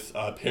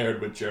paired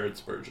with Jared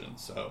Spurgeon.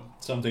 So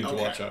something to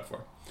watch out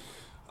for.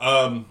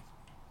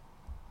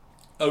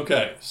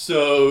 Okay,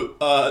 so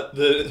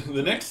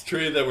the next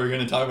trade that we're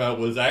going to talk about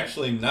was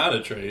actually not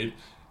a trade,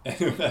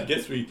 and I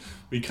guess we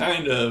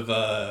kind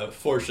of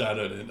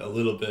foreshadowed it a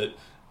little bit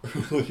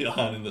early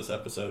on in this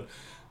episode.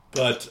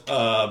 But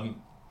so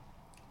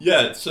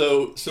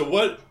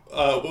what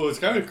was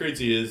kind of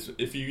crazy is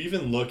if you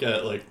even look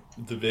at like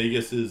the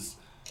Vegas's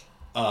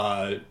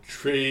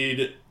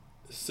trade,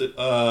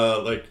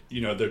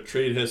 their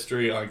trade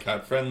history on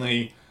Cap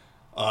Friendly.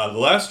 The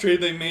last trade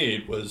they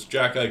made was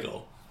Jack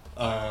Eichel.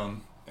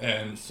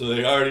 And so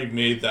they already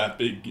made that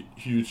big,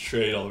 huge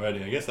trade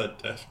already. I guess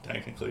that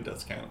technically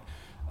does count.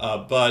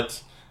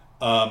 But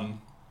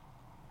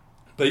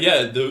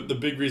yeah, the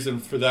big reason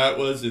for that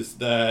is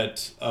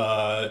that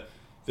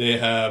they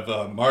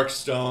have Mark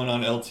Stone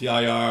on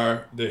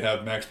LTIR. They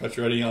have Max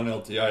Pacioretty on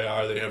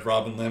LTIR. They have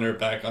Robin Leonard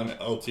back on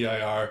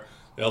LTIR.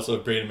 They also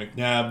have Brayden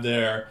McNabb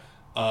there.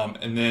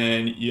 And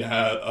then you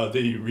have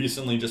they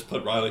recently just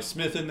put Riley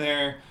Smith in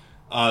there.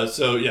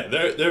 So yeah,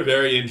 they're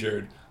very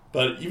injured.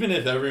 But even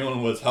if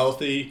everyone was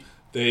healthy,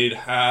 they'd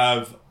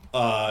have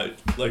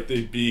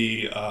they'd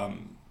be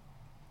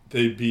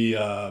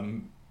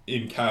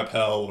in cap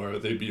hell, or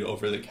they'd be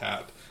over the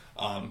cap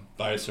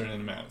by a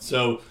certain amount.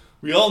 So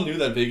we all knew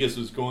that Vegas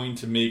was going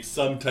to make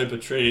some type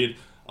of trade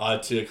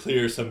to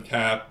clear some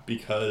cap,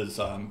 because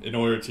in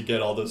order to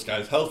get all those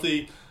guys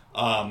healthy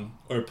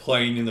or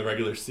playing in the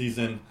regular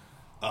season,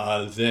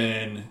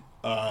 then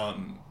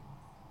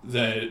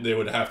they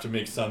would have to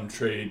make some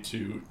trade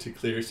to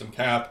clear some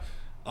cap.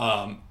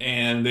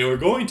 And they were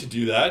going to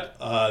do that.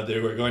 They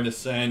were going to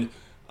send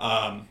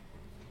Evgeny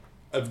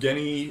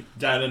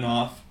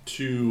Dadonov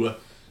to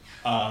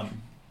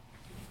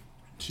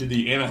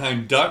the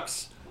Anaheim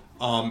Ducks,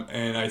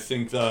 and I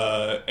think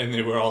and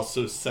they were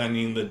also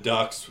sending the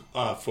Ducks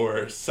for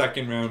a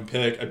second round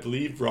pick. I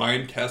believe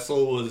Ryan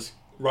Kessler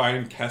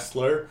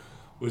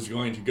was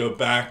going to go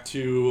back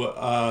to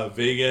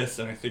Vegas,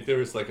 and I think there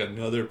was like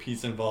another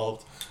piece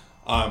involved.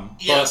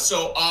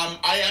 So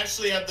I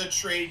actually have the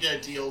trade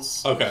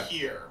deals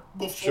here.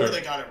 before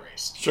they got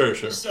erased. Sure.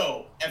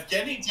 So,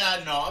 Evgeny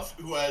Dadonov,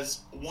 who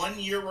has 1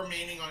 year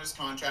remaining on his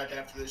contract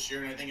after this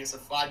year, and I think it's a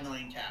 $5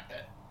 million cap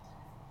hit,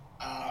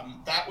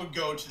 that would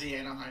go to the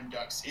Anaheim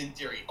Ducks in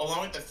theory.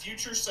 Along with the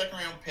future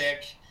second-round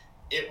pick,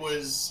 it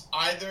was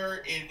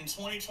either in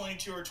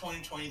 2022 or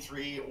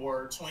 2023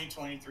 or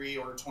 2023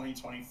 or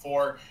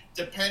 2024,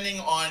 depending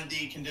on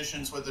the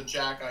conditions with the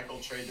Jack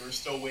Eichel trade. They were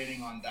still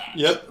waiting on that.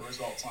 Yep. The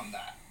results on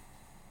that.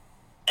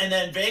 And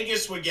then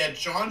Vegas would get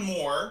John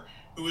Moore,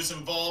 who was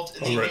involved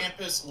in the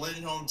Hampus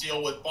Lindholm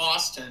deal with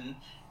Boston,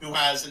 who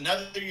has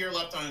another year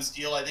left on his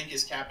deal. I think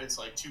his cap is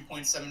like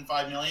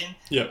 $2.75 million.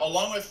 Yep.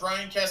 Along with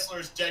Ryan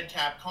Kessler's dead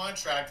cap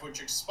contract,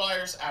 which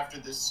expires after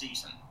this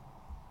season.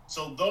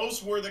 So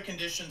those were the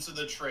conditions of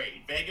the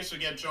trade. Vegas would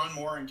get John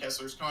Moore and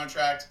Kessler's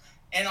contract.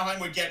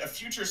 Anaheim would get a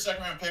future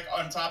second-round pick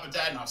on top of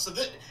Dadonov. So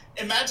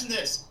imagine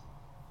this.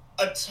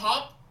 A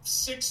top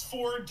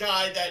 6'4"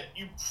 guy that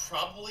you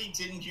probably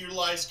didn't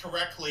utilize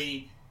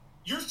correctly,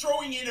 you're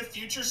throwing in a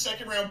future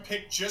second-round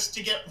pick just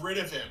to get rid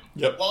of him.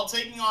 Yep. While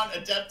taking on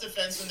a depth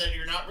defenseman that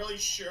you're not really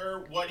sure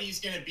what he's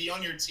going to be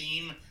on your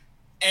team,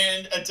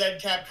 and a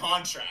dead cap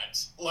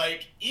contract.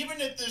 Like,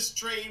 even if this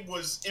trade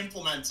was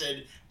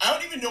implemented, I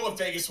don't even know if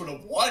Vegas would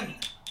have won.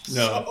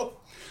 No.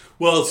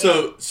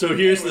 So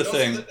here's the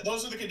thing.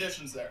 Those are the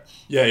conditions there.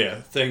 Yeah.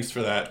 Thanks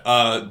for that.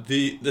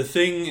 The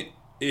thing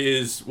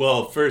is,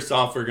 well, first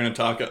off, we're going to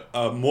talk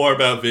more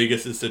about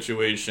Vegas'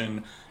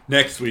 situation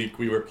next week.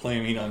 We were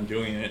planning on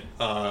doing it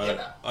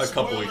a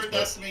couple weeks ago.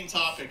 That's the main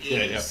topic.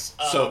 Is,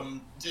 So,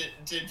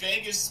 did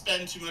Vegas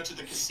spend too much at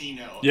the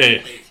casino to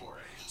pay for it?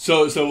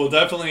 So we'll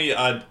definitely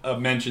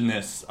mention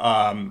this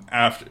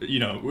after.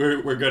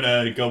 We're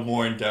gonna go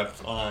more in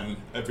depth on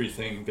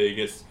everything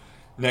Vegas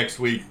next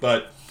week,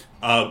 but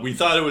we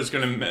thought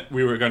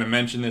we were gonna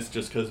mention this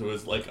just because it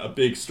was like a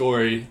big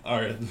story,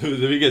 or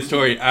the biggest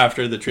story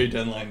after the trade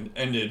deadline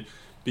ended,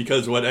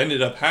 because what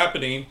ended up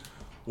happening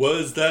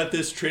was that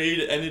this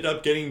trade ended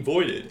up getting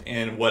voided,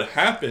 and what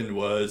happened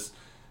was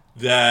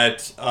that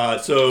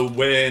so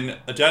when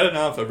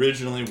Dadonov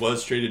originally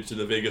was traded to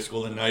the Vegas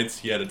Golden Knights,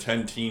 he had a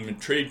 10-team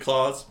trade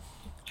clause,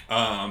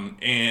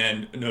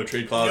 and no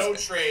trade clause. No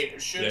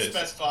trade. Should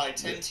specify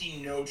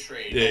 10-team no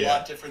trade. A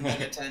lot different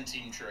than a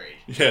 10-team trade.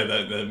 Yeah,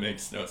 that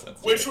makes no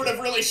sense. Which would have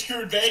really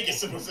screwed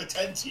Vegas if it was a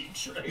 10-team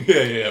trade.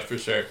 Yeah, for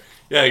sure.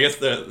 Yeah, I guess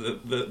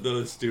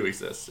those do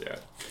exist. Yeah.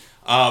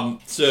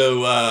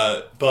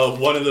 But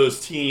one of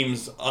those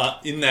teams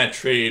in that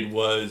trade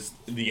was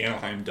the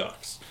Anaheim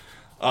Ducks.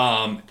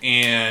 So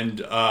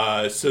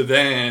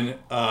then,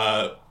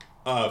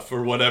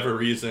 for whatever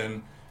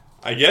reason,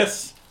 I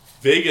guess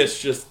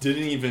Vegas just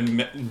didn't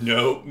even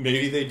know.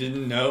 Maybe they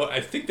didn't know.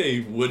 I think they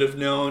would have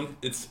known.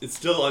 It's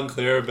still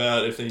unclear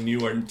about if they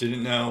knew or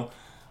didn't know.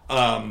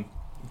 So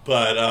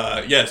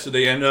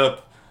they end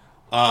up.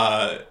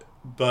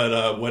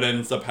 What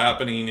ends up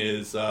happening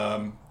is,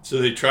 so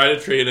they try to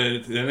trade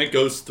it, then it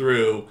goes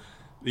through.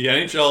 The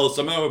NHL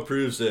somehow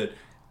approves it,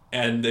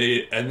 and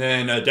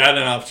then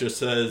Dadonov just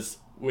says,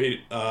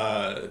 wait,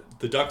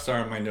 the Ducks are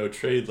on my no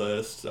trade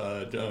list.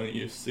 Don't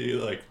you see,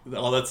 like,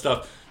 all that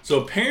stuff? So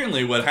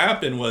apparently what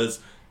happened was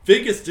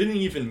Vegas didn't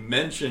even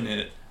mention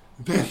it.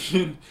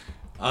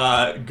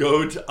 Up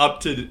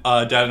to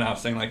Dadonov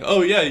saying, like,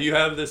 oh yeah, you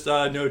have this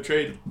no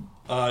trade,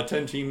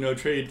 10-team no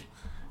trade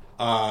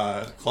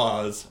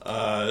clause.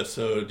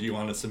 So do you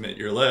want to submit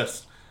your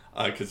list?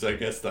 Because I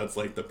guess that's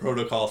like the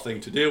protocol thing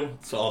to do.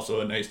 It's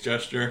also a nice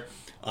gesture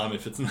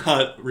if it's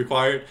not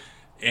required.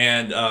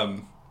 And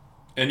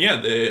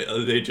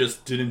they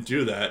just didn't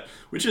do that,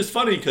 which is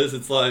funny because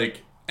it's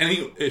like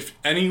if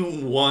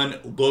anyone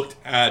looked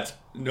at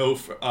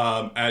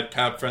at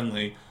Cap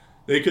Friendly,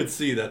 they could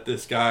see that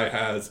this guy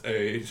has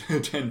a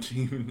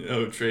 10-team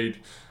no trade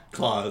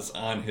clause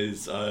on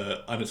his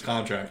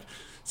contract.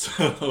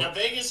 So now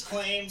Vegas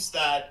claims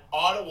that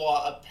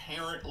Ottawa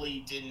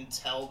apparently didn't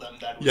tell them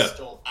that it was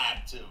still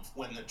active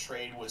when the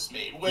trade was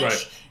made,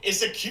 which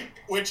is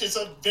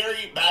a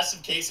very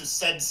massive case of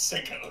said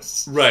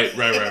sickos. Right.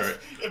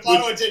 If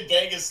Ottawa did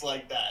Vegas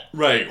like that.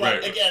 Right.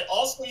 Again,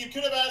 also you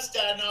could have asked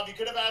Dadonov, you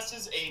could have asked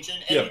his agent,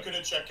 and you could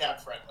have checked Cap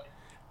Friendly.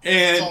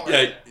 And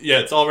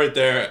it's all right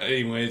there.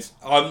 Anyways,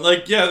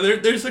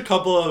 there's a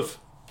couple of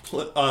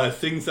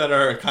things that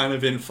are kind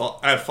of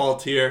at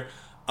fault here.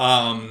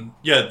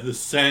 The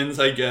Sens,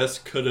 I guess,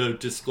 could have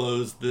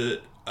disclosed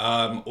it,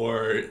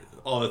 or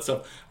all that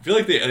stuff. I feel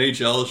like the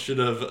NHL should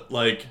have,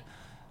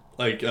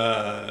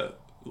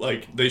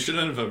 they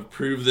shouldn't have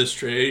approved this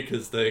trade,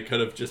 because they could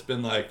have just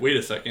been like, wait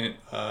a second,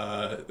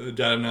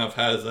 Dadonov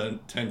has a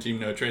 10-team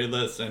no-trade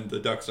list, and the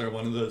Ducks are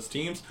one of those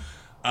teams.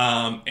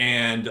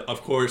 And,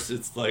 of course,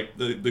 it's like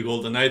the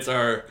Golden Knights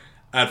are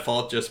at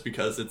fault just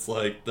because it's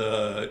like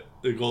the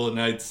Golden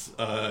Knights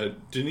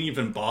didn't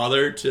even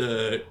bother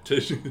to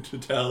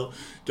tell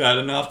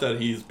Dadonov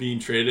that he's being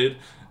traded,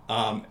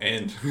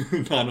 and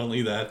not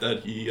only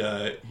that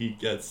he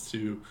gets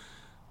to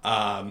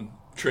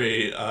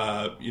trade,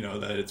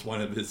 that it's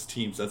one of his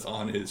teams that's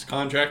on his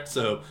contract.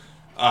 So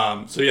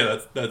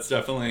that's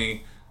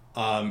definitely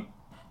a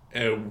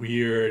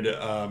weird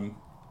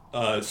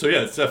So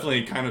yeah, it's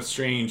definitely kind of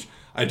strange.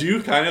 I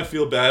do kind of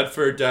feel bad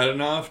for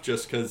Dadonov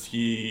just because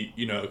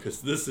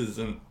because this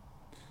isn't,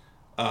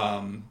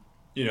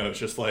 it's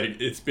just like,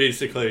 it's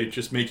basically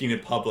just making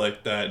it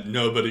public that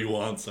nobody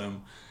wants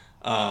him,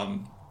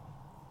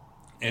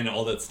 and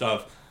all that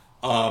stuff.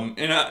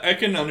 And I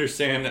can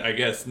understand, I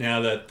guess, now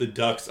that the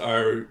Ducks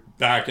are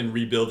back in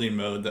rebuilding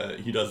mode,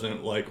 that he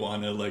doesn't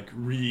want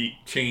to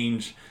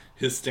change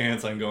his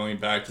stance on going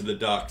back to the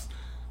Ducks.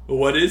 But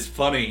what is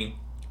funny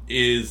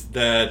is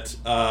that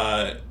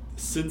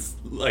since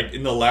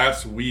in the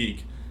last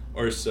week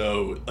or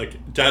so,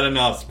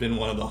 Dadonov's been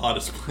one of the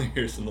hottest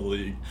players in the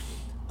league.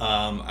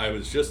 I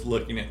was just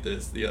looking at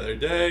this the other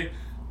day.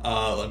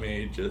 Let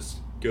me just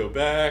go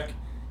back.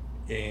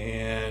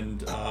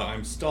 And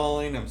I'm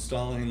stalling.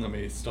 Let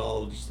me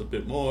stall just a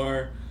bit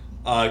more.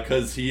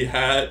 Because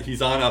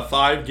he's on a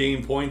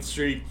 5-game point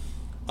streak.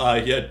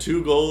 He had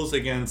 2 goals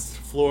against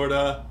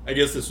Florida. I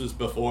guess this was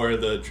before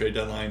the trade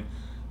deadline.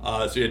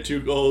 So he had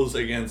 2 goals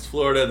against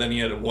Florida. Then he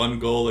had 1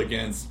 goal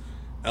against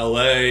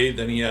LA.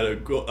 Then he had a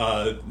goal.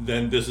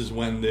 Then this is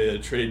when the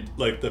trade,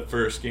 the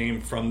first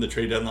game from the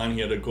trade deadline,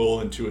 he had a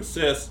goal and 2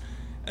 assists.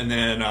 And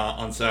then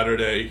on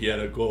Saturday, he had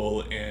a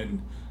goal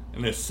and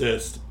an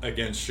assist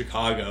against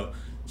Chicago.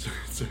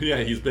 So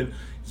yeah, he's been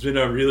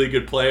a really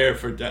good player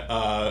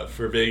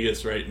for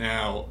Vegas right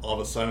now. All of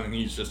a sudden,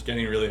 he's just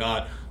getting really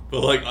hot.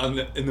 But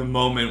in the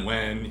moment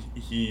when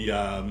he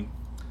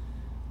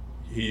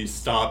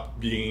stopped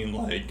being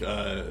when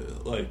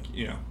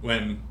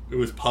it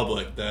was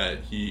public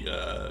that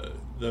the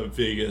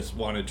Vegas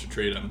wanted to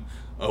trade him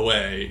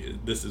away,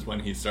 this is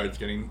when he starts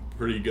getting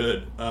pretty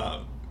good,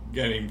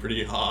 getting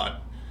pretty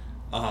hot.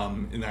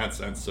 In that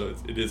sense, so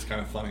it is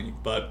kind of funny,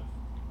 but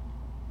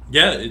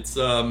yeah, it's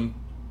I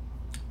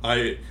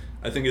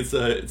think it's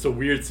a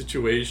weird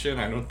situation.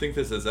 I don't think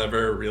this has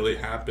ever really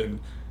happened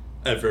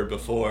ever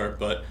before,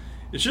 but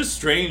it's just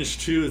strange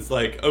too. It's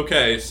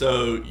okay,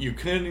 so you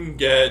couldn't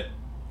get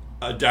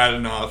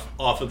Dadonov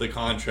off of the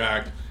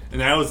contract, and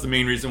that was the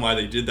main reason why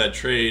they did that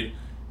trade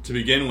to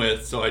begin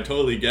with. So I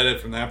totally get it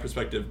from that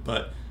perspective,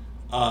 but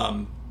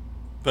at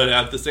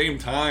the same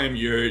time,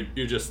 you're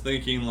just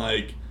thinking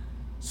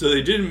so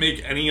they didn't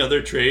make any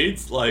other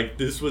trades.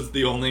 This was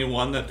the only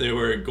one that they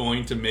were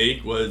going to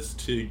make, was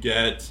to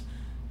get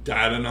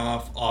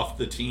Dadonov off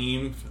the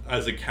team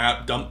as a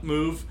cap dump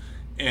move,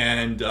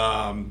 and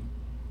nothing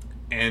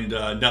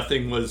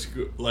was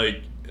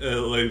they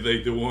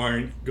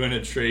weren't going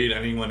to trade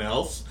anyone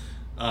else.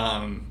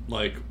 What's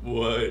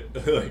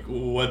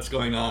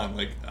going on?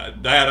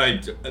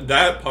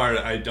 That part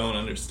I don't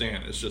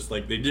understand. It's just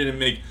they didn't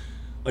make.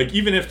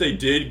 Even if they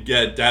did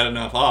get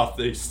Dadonov off,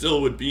 they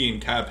still would be in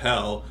cap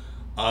hell,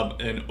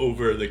 and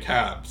over the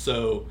cap.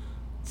 So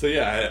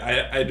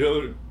yeah, I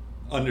don't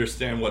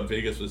understand what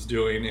Vegas was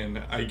doing, and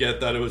I get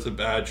that it was a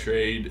bad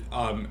trade,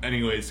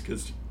 anyways,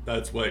 because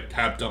that's what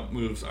cap dump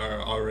moves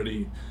are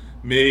already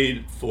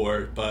made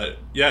for. But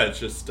yeah, it's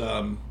just,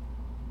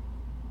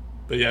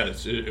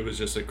 it was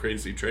just a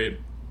crazy trade.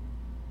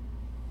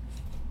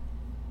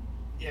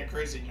 Yeah,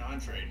 crazy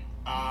non-trade.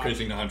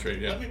 Crazy non-trade,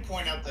 yeah. Let me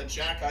point out that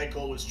Jack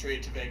Eichel was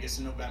traded to Vegas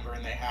in November,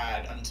 and they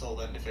had until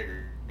then to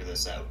figure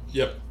this out.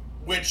 Yep.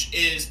 Which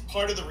is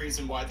part of the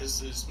reason why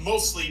this is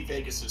mostly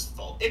Vegas's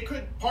fault.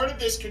 Part of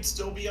this could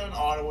still be on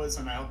Ottawa's,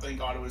 and I don't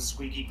think Ottawa's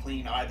squeaky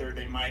clean either.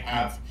 They might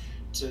have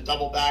to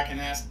double back and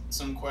ask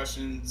some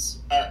questions,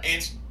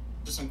 answer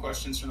some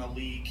questions from the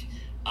league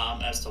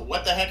as to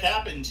what the heck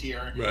happened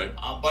here. Right.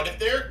 But if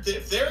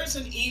there is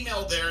an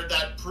email there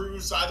that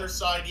proves either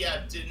side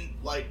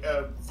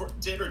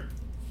did or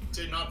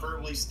did not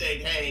verbally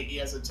state, hey, he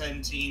has a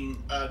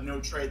 10-team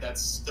no trade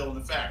that's still in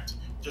effect,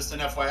 just an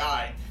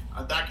FYI,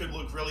 that could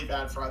look really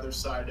bad for either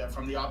side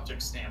from the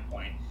optics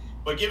standpoint.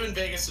 But given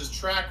Vegas's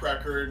track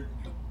record,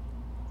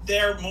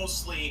 they're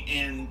mostly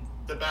in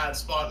the bad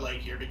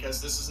spotlight here,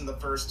 because this isn't the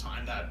first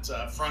time that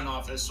front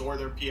office or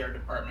their PR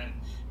department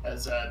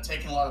has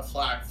taken a lot of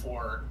flack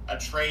for a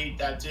trade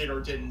that did or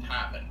didn't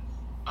happen.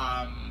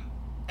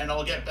 And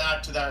I'll get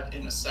back to that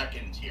in a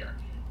second here.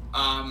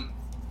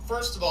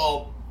 First of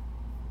all,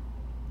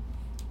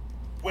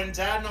 when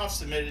Dadonov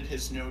submitted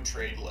his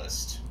no-trade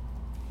list,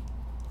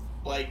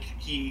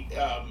 he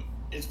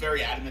is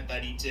very adamant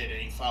that he did,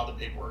 and he filed the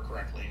paperwork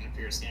correctly, and it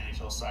appears the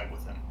NHL side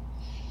with him.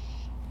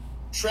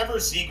 Trevor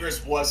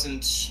Zegras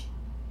wasn't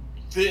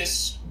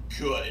this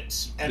good.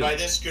 And by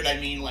this good, I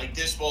mean,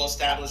 this well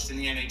established in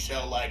the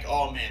NHL,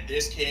 oh man,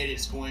 this kid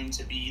is going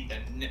to be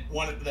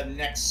one of the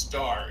next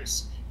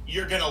stars.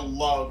 You're going to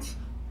love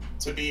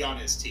to be on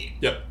his team.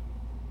 Yep.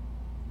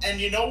 And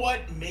you know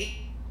what?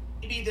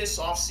 Maybe this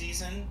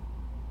offseason,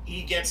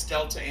 he gets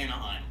dealt to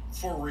Anaheim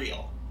for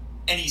real,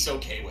 and he's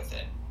okay with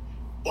it.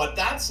 But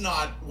that's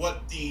not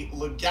what the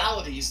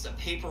legalities, the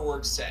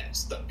paperwork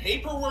says. The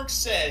paperwork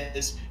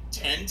says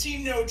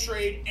 10-team no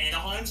trade,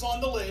 Anaheim's on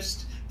the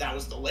list. That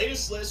was the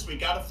latest list. We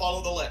got to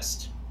follow the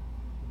list.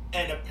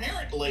 And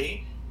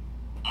apparently,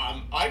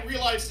 I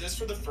realized this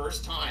for the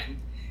first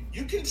time.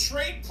 You can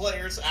trade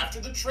players after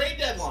the trade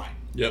deadline.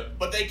 Yep.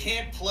 But they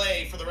can't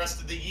play for the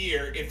rest of the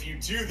year if you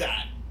do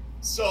that.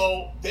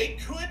 So they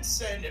could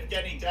send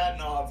Evgeny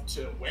Dadonov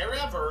to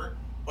wherever,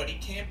 but he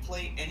can't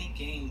play any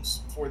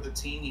games for the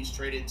team he's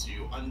traded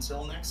to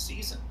until next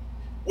season,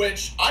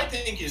 which I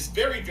think is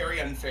very, very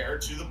unfair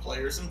to the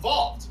players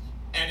involved.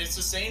 And it's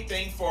the same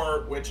thing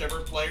for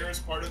whichever player is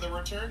part of the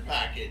return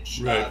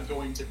package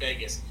going to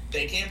Vegas.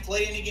 They can't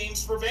play any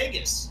games for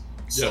Vegas.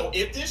 So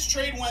if this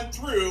trade went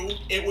through,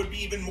 it would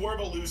be even more of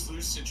a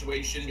lose-lose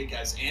situation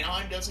because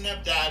Anaheim doesn't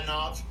have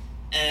Dadonov,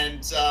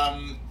 and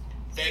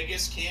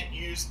Vegas can't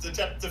use the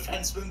depth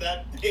defenseman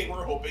that they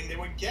were hoping they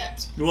would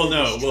get. Well,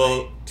 no.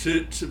 Well,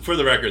 for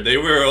the record, they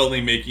were only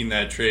making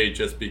that trade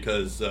just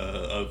because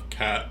of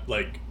cap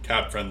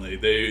friendly.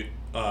 They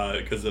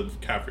because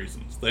of cap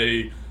reasons.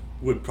 They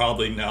would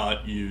probably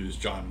not use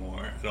John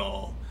Moore at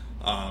all.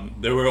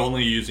 They were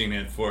only using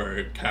it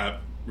for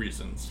cap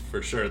reasons,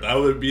 for sure. That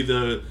would be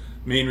the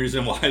main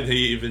reason why they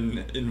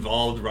even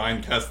involved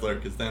Ryan Kessler,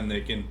 because then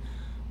they can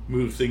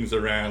move things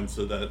around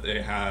so that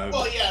they have...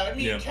 Well, yeah, I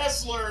mean,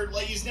 Kessler,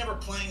 he's never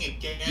playing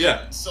again.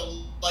 Yeah.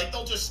 So,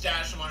 they'll just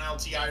stash him on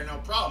LTI, no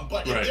problem.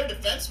 But if their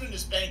defenseman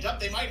is banged up,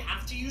 they might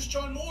have to use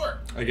John Moore.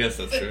 I guess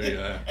that's true,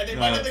 yeah. And they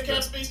might have the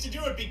cap space to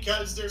do it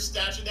because they're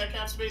stashing that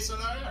cap space on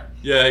IR.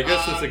 Yeah, I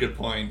guess that's a good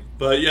point.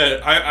 But, yeah,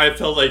 I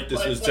felt like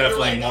this was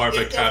definitely more of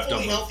a cap dump. If they're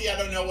fully healthy, I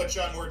don't know what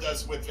John Moore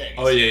does with Vegas.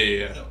 Oh,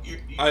 yeah.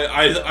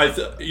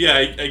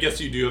 I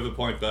guess you do have a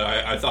point, but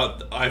I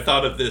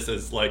thought of this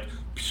as,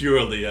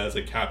 purely as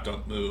a cap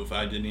dump move.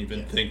 I didn't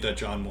even think that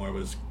John Moore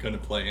was going to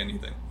play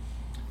anything.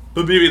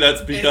 But maybe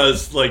that's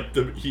because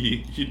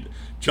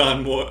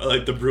John Moore,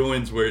 the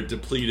Bruins were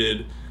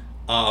depleted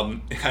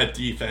at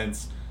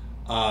defense,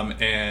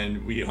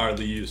 and we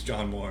hardly used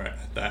John Moore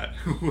at that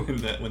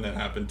when that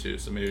happened too.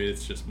 So maybe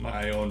it's just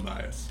my own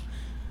bias.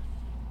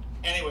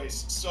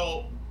 Anyways,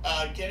 so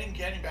getting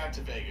back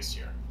to Vegas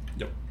here.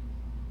 Yep.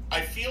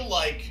 I feel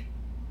like,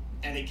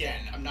 and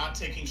again, I'm not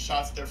taking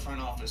shots at their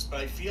front office, but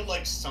I feel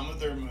like some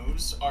of their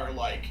moves are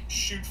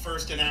shoot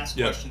first and ask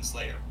questions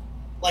later.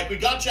 We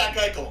got Jack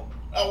Eichel.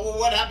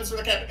 What happens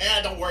with the cap?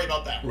 Don't worry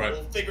about that. Right.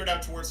 We'll figure it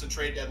out towards the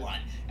trade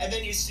deadline. And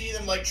then you see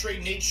them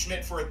trade Nate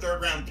Schmidt for a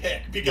third-round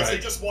pick because they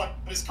just want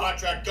his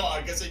contract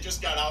gone because they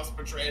just got Alex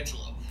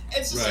Pietrangelo.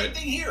 It's the same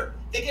thing here.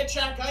 They get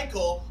Jack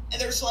Eichel,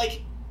 and there's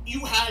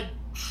you had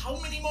how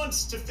many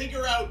months to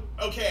figure out,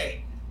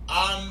 okay,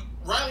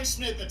 Riley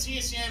Smith, the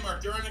TSN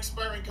mark, they're on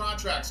expiring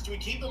contracts. Do we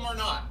keep them or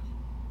not?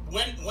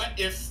 When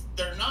if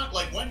they're not,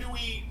 when do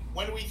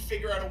we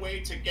figure out a way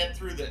to get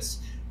through this?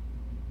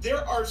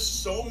 There are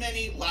so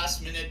many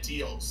last-minute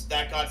deals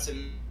that got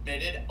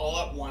submitted all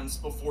at once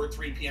before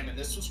 3 p.m., and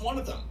this was one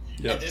of them.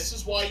 Yep. And this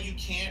is why you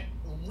can't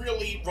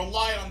really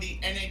rely on the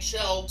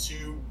NHL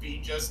to be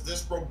just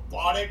this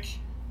robotic,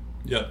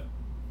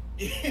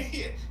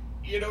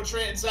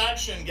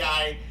 transaction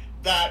guy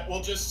that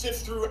will just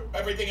sift through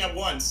everything at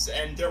once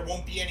and there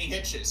won't be any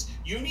hitches.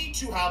 You need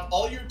to have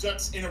all your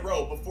ducks in a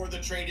row before the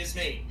trade is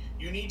made.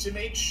 You need to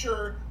make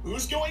sure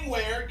who's going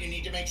where. You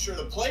need to make sure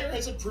the player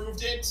has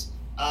approved it.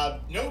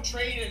 No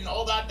trade and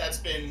all that's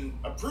been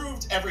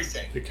approved,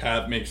 everything. The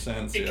cap makes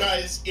sense.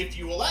 Because if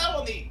you rely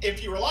on the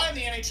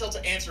NHL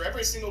to answer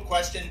every single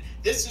question,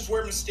 this is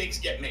where mistakes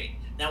get made.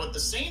 Now, at the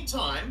same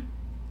time,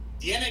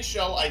 the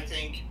NHL, I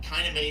think,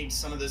 kind of made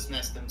some of this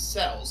mess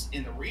themselves,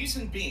 and the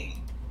reason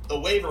being the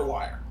waiver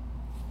wire.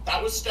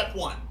 That was step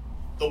one.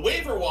 The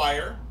waiver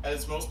wire,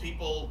 as most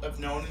people have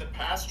known in the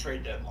past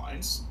trade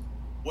deadlines,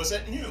 was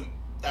at noon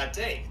that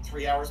day,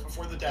 3 hours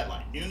before the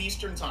deadline. Noon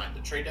Eastern time.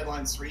 The trade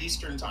deadline's 3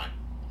 Eastern time.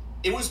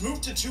 It was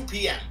moved to 2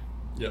 p.m.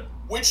 Yep.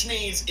 Which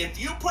means if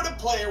you put a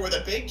player with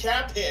a big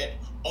cap hit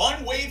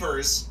on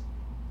waivers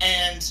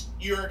and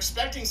you're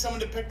expecting someone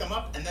to pick them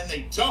up and then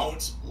they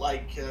don't,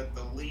 like the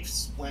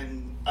Leafs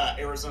when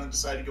Arizona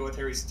decided to go with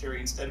Harry Sateri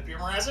instead of Pierre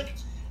Mrazek,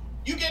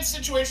 you get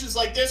situations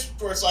like this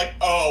where it's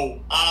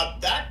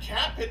that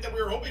cap hit that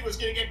we were hoping was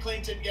going to get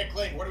claimed didn't get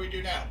claimed. What do we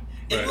do now?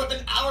 And you have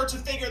an hour to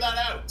figure that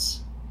out.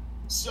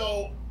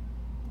 So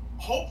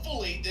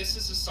hopefully this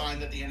is a sign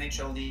that the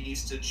NHL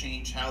needs to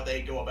change how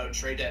they go about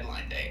trade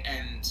deadline day.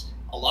 And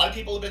a lot of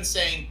people have been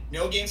saying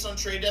no games on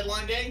trade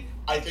deadline day.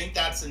 I think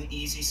that's an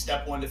easy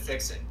step one to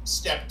fix it.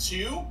 Step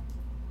two,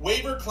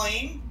 waiver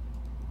claim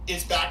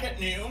is back at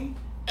noon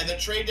and the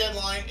trade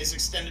deadline is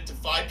extended to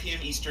 5 p.m.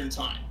 Eastern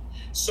time.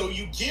 So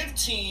you give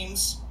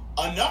teams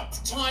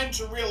enough time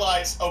to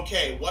realize,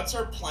 okay, what's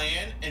our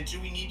plan and do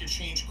we need to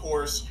change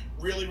course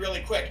really,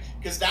 really quick?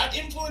 Because that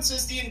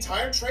influences the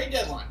entire trade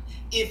deadline.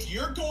 If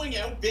you're going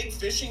out big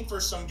fishing for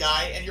some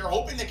guy and you're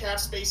hoping the cap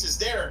space is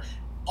there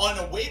on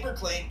a waiver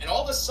claim and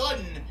all of a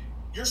sudden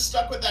you're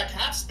stuck with that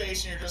cap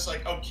space and you're just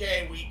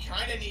okay, we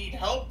kind of need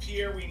help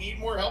here. We need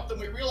more help than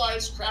we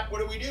realize. Crap, what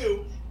do we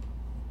do?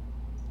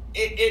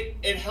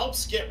 It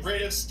helps get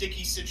rid of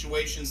sticky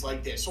situations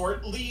like this, or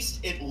at least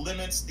it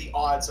limits the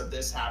odds of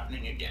this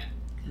happening again.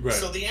 Right.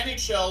 So the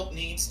NHL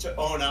needs to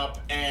own up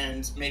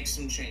and make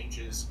some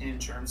changes in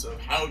terms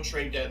of how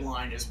trade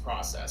deadline is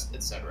processed,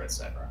 et cetera,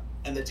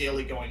 and the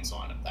daily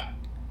goings-on of that.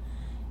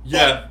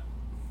 Yeah.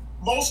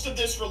 most of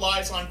this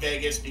relies on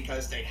Vegas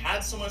because they had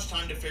so much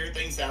time to figure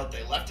things out.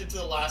 They left it to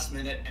the last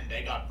minute, and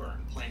they got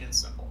burned, plain and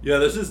simple. Yeah,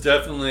 this is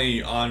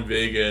definitely on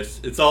Vegas.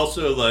 It's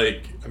also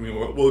like, I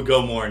mean, we'll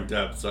go more in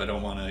depth, so I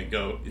don't want to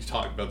go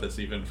talk about this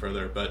even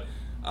further. But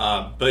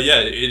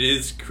yeah, it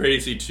is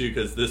crazy too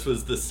because this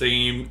was the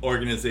same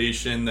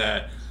organization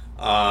that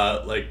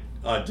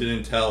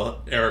didn't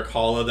tell Eric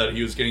Holla that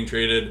he was getting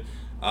traded.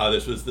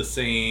 This was the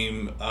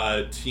same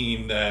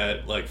team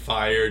that like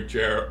fired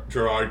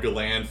Gerard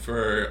Gallant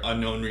for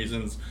unknown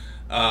reasons.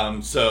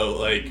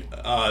 So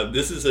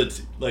this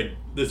is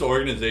this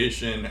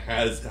organization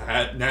has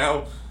had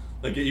now,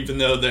 like, even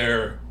though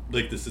they're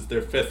like, this is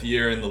their 5th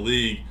year in the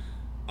league,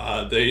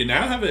 they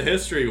now have a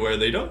history where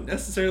they don't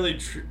necessarily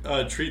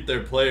treat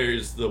their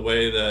players the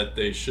way that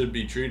they should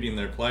be treating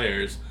their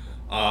players.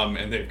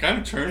 And they've kind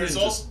of turned There's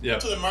into...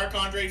 also the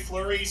Marc-Andre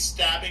Fleury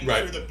stabbing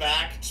right. through the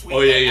back. Oh,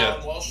 yeah.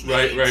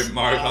 Right.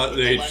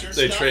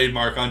 They trade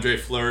Marc-Andre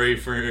Fleury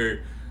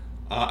for...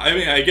 I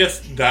mean, I guess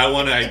that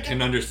one I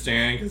can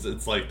understand because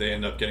it's like they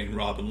end up getting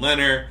Robin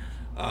Leonard.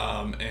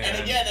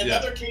 And again,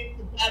 another case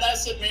of bad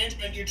asset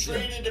management. You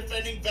trade a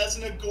defending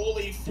Vezina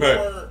goalie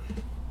for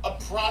a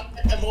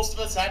prospect that most of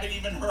us haven't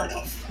even heard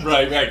of.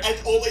 Right.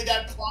 And only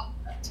that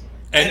prospect.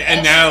 And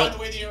also, now... by the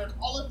way,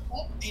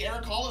 the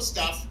Eric Holla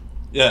stuff...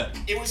 Yeah.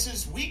 It was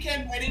his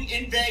weekend wedding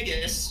in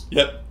Vegas.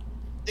 Yep.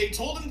 They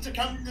told him to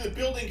come to the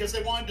building because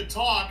they wanted to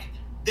talk.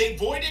 They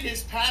voided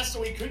his pass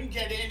so he couldn't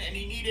get in, and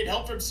he needed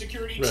help from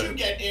security to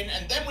get in.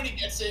 And then when he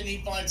gets in,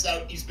 he finds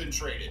out he's been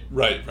traded.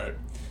 Right.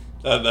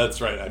 That's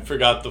right. I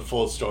forgot the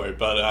full story,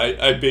 but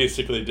I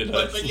basically did.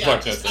 But yeah,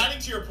 just adding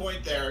to your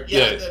point there.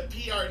 Yeah, the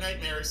PR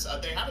nightmares,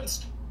 they haven't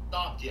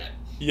stopped yet.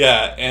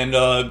 Yeah, and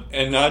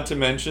not to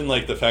mention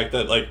like the fact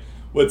that like.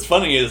 What's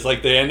funny is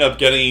like they end up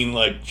getting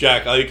like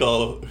Jack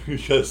Eichel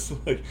because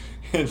like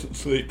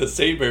the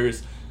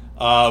Sabres,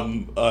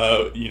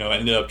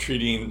 ended up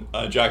treating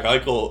Jack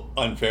Eichel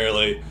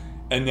unfairly,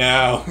 and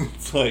now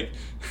it's like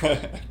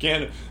I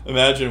can't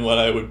imagine what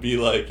I would be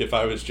like if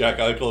I was Jack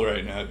Eichel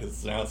right now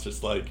because now it's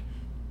just like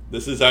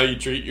this is how you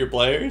treat your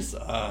players.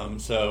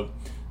 So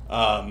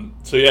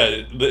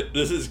yeah,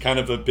 this is kind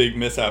of a big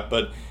mishap,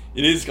 but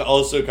it is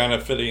also kind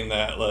of fitting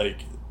that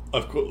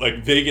of course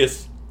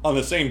Vegas. On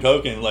the same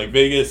token, like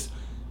Vegas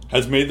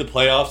has made the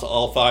playoffs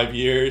all 5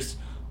 years,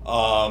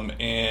 and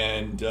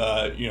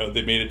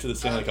they made it to the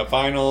Stanley Cup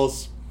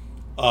Finals.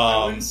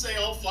 I wouldn't say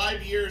all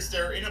 5 years.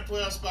 They're in a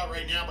playoff spot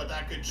right now, but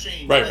that could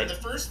change. Right. The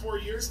first 4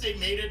 years they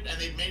made it,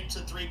 and they've made it to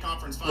 3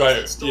 conference finals. Right.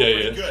 That's still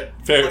pretty good.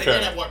 Fair.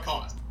 At what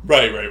cost?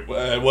 Right.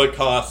 At what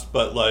cost?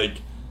 But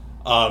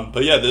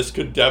but yeah, this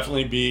could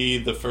definitely be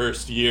the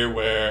first year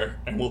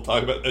where, and we'll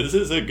talk about. This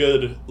is a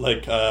good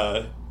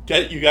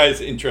get you guys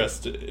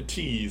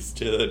tease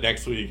to the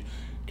next week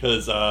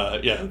because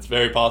it's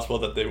very possible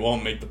that they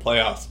won't make the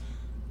playoffs.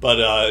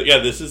 But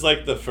this is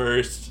like the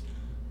first.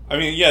 I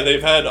mean,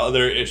 they've had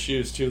other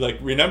issues too. Like,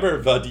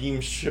 remember Vadim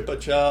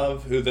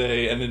Shipachyov, who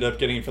they ended up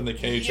getting from the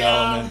KHL,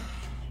 and then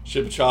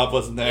Shipachyov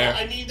wasn't there. Yeah,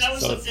 I mean, that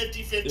was a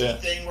 50-50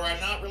 thing where I'm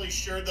not really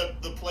sure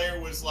the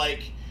player was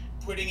like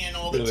putting in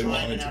all the really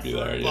time and effort.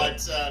 There,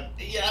 but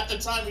at the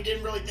time we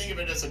didn't really think of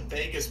it as a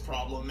Vegas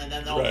problem, and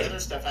then all the other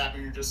stuff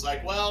happened. You're just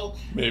like, well,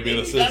 maybe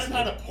this is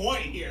had a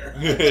point here.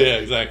 Yeah,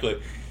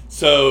 exactly.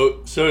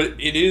 So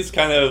it is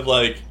kind of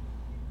like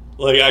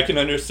I can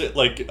understand.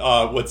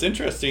 What's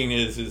interesting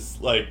is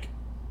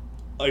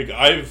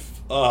I've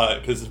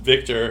because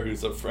Victor,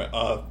 who's a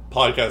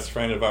podcast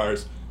friend of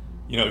ours,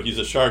 he's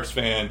a Sharks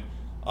fan.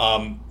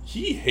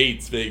 He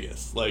hates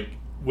Vegas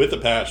with a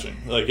passion.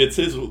 It's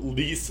his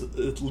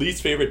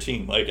least favorite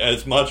team.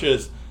 As much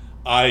as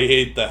I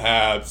hate the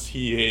Habs,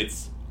 he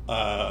hates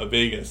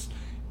Vegas,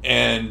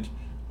 and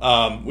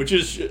which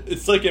is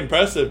it's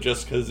impressive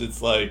just because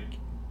it's like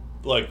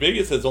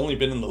Vegas has only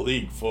been in the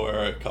league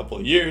for a couple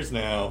of years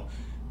now,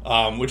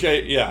 which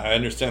I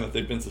understand that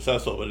they've been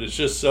successful, but it's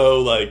just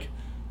so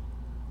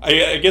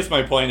I guess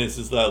my point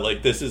is that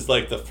this is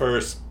the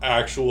first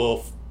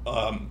actual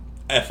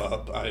F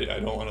up. I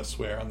don't want to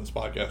swear on this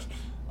podcast.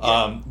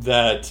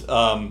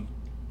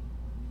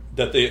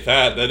 That they've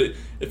had, that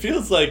it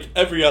feels like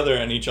every other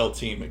NHL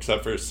team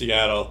except for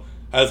Seattle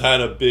has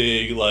had a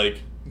big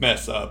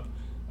mess up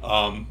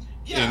in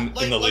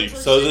the league.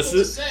 So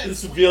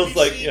this feels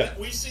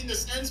we've seen the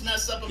Sens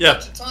mess up a Yeah.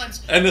 bunch of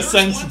times. And the There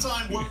Sens- was one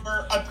time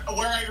where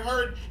I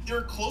heard they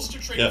were close to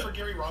trading for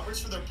Gary Roberts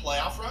for their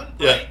playoff run.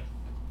 Yeah. Right?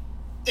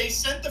 They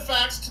sent the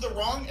fax to the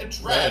wrong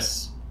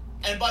address,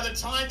 and by the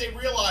time they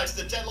realized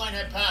the deadline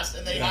had passed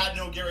and they had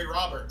no Gary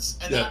Roberts,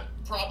 and that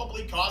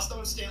probably cost them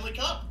a Stanley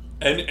Cup.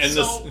 And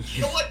So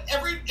you know what?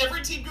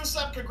 Every team goes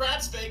up.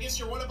 Congrats, Vegas!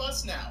 You're one of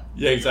us now.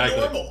 Yeah, exactly.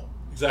 You're normal.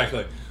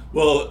 Exactly.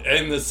 Well,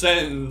 and the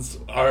Sens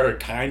are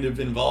kind of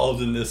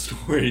involved in this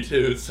story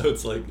too, so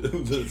it's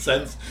the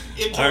Sens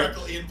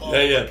Indirectly involved.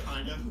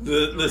 Kind of.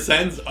 The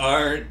Sens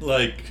aren't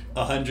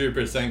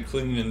 100%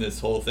 clean in this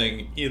whole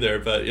thing either,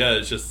 but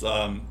it's just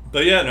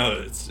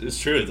it's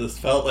true. This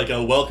felt like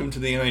a welcome to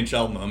the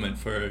NHL moment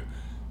for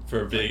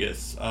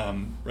Vegas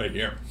right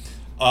here.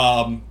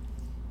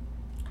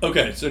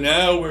 Okay, so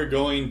now we're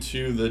going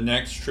to the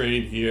next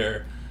trade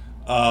here.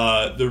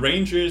 The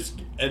Rangers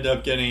end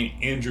up getting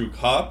Andrew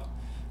Kopp.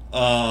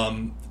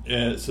 And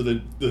so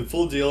the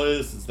full deal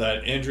is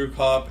that Andrew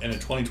Kopp and a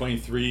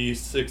 2023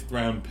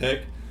 6th-round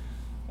pick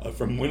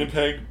from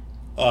Winnipeg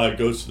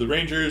goes to the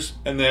Rangers.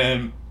 And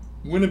then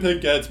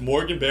Winnipeg gets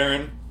Morgan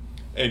Barron,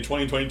 a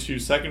 2022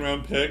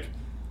 2nd-round pick,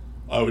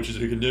 which is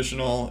a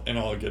conditional, and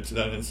I'll get to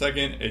that in a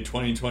second. A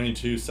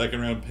 2022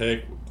 2nd-round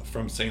pick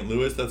from St.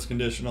 Louis, that's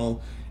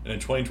conditional, and a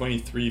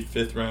 2023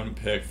 5th-round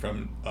pick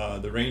from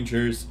the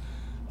Rangers.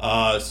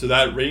 So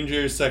that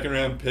Rangers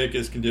 2nd-round pick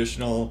is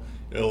conditional.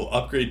 It'll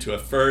upgrade to a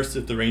first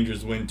if the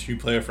Rangers win 2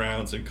 playoff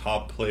rounds and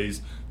Kopp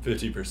plays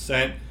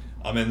 50%.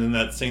 And then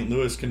that St.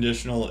 Louis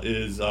conditional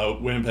is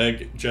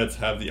Winnipeg Jets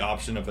have the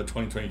option of a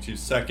 2022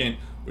 second,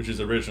 which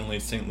is originally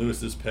St.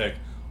 Louis's pick,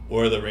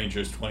 or the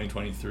Rangers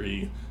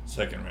 2023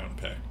 2nd-round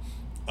pick.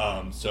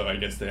 So I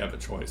guess they have a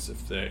choice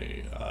if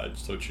they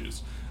so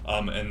choose.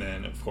 And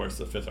then, of course,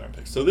 the 5th-round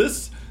pick. So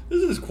this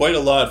is quite a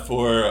lot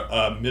for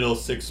a middle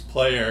six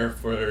player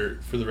for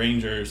the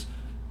Rangers.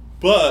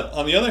 But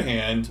on the other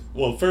hand,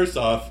 well, first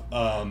off,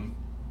 Andrew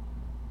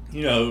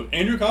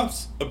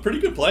Kopp's a pretty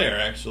good player,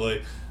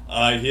 actually.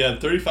 He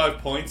had 35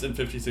 points in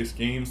 56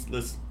 games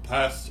this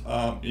past,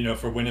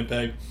 for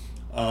Winnipeg.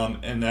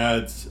 And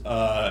that's,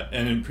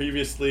 and then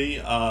previously,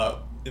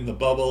 in the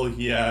bubble,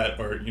 he had,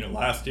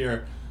 last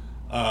year,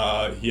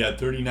 he had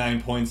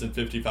 39 points in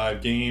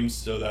 55 games.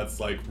 So that's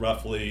like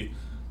roughly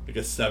like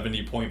a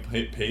 70-point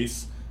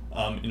pace,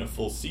 in a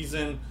full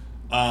season.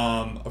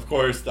 Of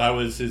course, that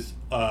was his,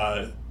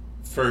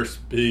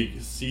 first big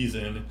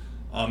season,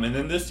 and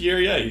then this year,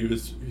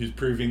 he's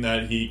proving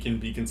that he can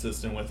be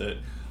consistent with it.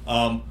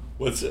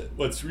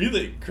 What's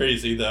really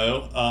crazy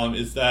though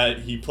is that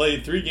he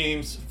played 3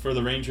 games for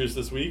the Rangers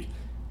this week,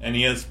 and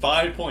he has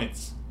 5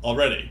 points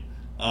already.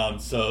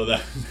 So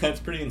that's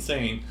pretty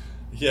insane.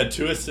 He had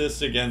 2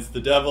 assists against the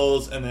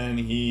Devils, and then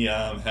he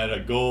had a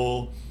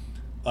goal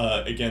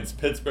against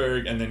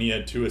Pittsburgh, and then he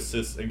had 2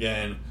 assists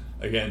again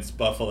against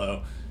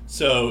Buffalo.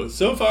 So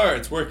far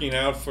it's working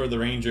out for the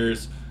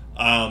Rangers.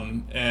 I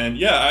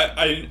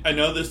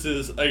know this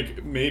is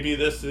like, maybe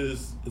it's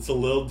a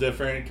little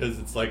different because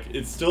it's like,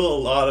 it's still a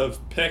lot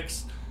of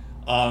picks.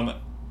 And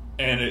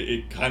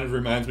it kind of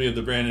reminds me of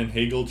the Brandon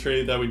Hagel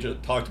trade that we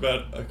just talked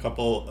about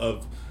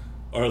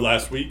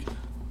last week.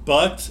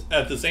 But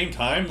at the same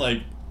time,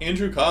 like,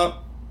 Andrew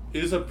Kopp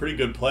is a pretty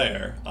good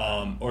player.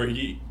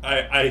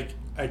 I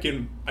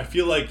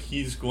feel like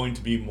he's going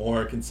to be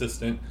more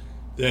consistent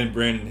than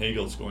Brandon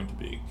Hagel's going to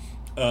be,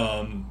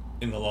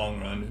 in the long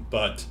run.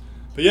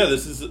 But yeah,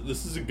 this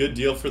is a good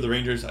deal for the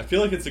Rangers. I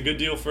feel like it's a good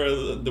deal for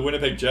the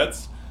Winnipeg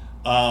Jets.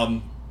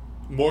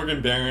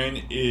 Morgan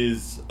Barron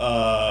is,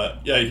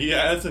 he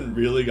hasn't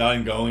really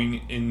gotten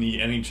going in the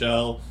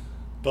NHL,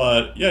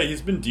 but yeah,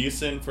 he's been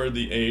decent for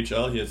the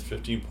AHL. He has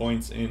 15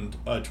 points in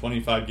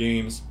 25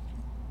 games.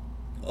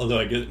 Although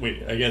I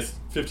guess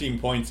 15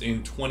 points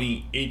in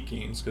 28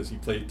 games because he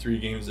played 3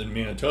 games in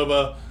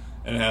Manitoba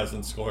and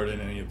hasn't scored in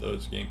any of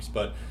those games.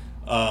 But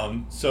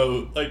we'll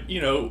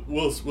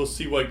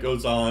see what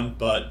goes on.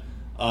 But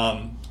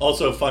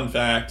also, fun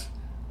fact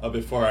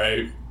before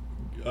I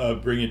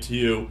bring it to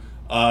you.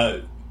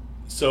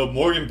 So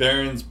Morgan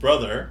Barron's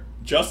brother,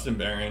 Justin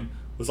Barron,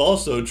 was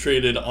also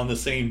traded on the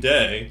same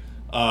day.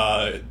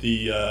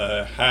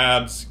 The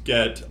Habs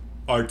get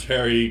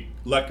Arturi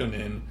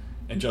Lehkonen,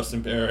 and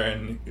Justin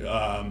Barron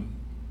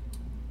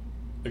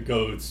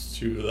goes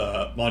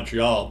to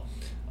Montreal.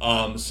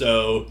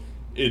 So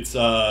it's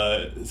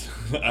I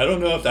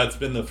don't know if that's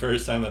been the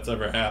first time that's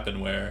ever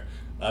happened where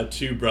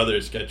 2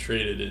 brothers get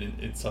traded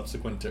in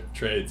subsequent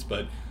trades,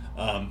 but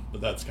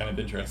that's kind of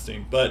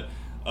interesting. But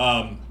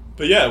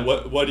yeah,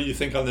 what do you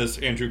think on this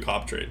Andrew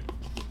Kopp trade?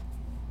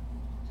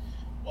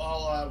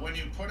 Well, when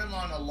you put him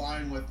on a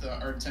line with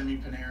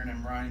Artemi Panarin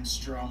and Ryan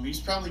Strome, he's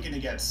probably going to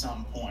get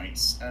some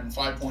points. And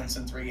 5 points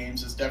in 3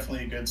 games is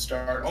definitely a good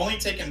start. Only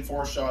taking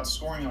 4 shots,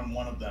 scoring on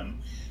 1 of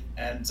them.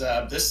 And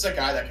this is a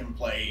guy that can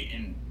play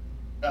in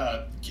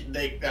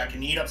that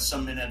can eat up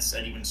some minutes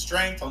at even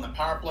strength on the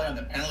power play, on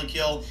the penalty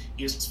kill.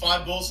 He has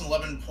 5 goals and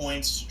 11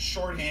 points,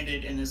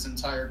 shorthanded in his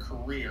entire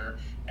career.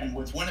 And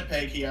with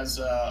Winnipeg, he has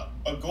a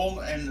goal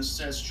and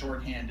assist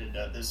shorthanded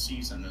this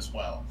season as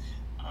well.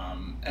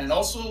 And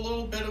also a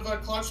little bit of a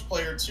clutch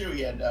player, too.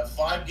 He had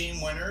 5 game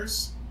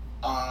winners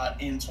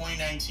in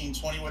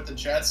 2019-20 with the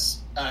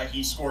Jets.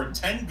 He scored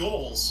 10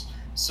 goals.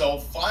 So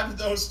 5 of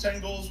those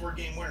 10 goals were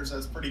game winners.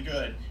 That's pretty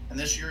good. And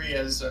this year he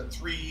has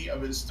 3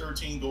 of his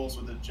 13 goals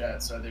with the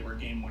Jets. They were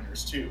game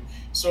winners, too.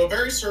 So a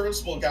very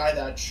serviceable guy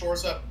that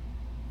shores up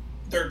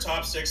their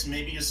top 6.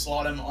 Maybe you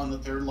slot him on the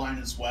 3rd line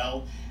as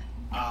well.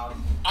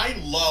 I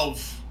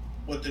love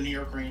what the New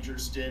York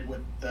Rangers did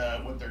with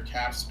their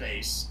cap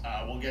space.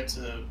 We'll get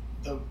to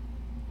the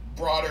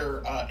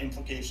broader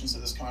implications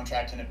of this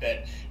contract in a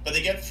bit. But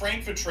they get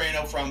Frank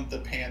Vatrano from the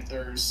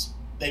Panthers.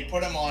 They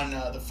put him on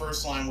the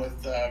first line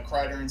with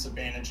Kreider and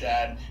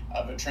Zibanejad.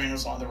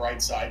 Vatrano's on the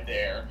right side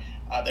there.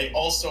 They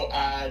also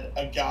add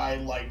a guy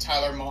like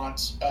Tyler Mott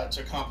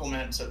to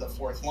complement the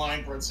fourth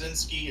line.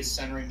 Brodzinski is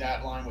centering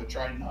that line with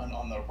Dryden Hunt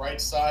on the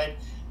right side.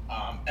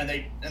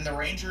 And the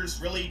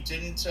Rangers really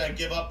didn't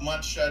give up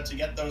much to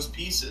get those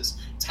pieces.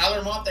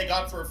 Tyler Mott they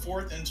got for a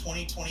fourth in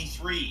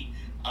 2023.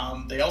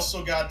 They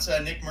also got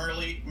Nick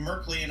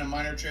Merkley in a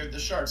minor trade with the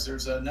Sharks.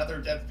 There's another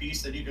depth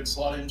piece that you could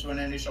slot into an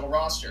NHL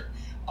roster.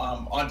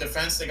 On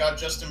defense, they got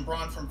Justin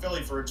Braun from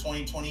Philly for a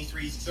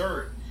 2023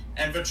 third.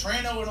 And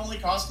Vetrano, it only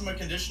cost him a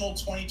conditional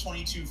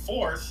 2022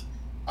 fourth,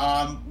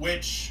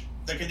 which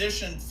the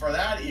condition for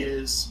that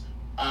is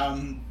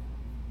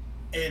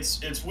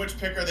it's which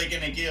pick are they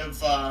going to give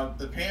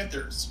the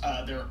Panthers,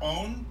 their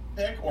own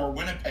pick or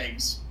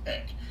Winnipeg's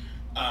pick.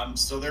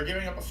 So they're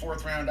giving up a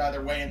fourth round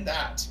either way in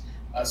that.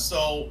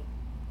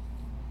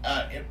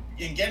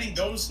 In getting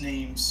those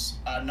names,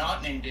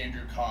 not named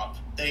Andrew Kopp,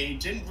 they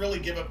didn't really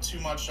give up too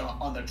much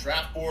on the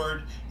draft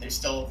board. They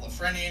still have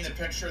Lafreniere in the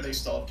picture. They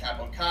still have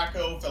Capo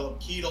Caco, Philip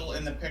Keetle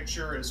in the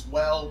picture as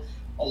well.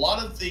 A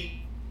lot of the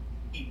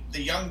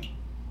young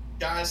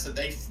guys that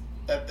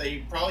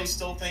they probably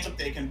still think that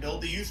they can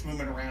build the youth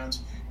movement around,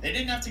 they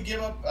didn't have to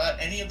give up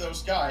any of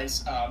those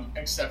guys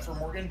except for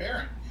Morgan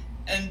Barron.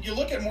 And you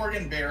look at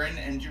Morgan Barron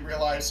and you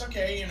realize,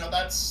 okay,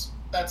 that's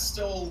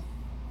still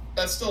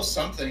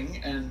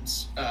something, and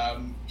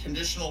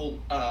conditional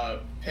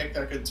pick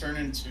that could turn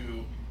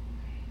into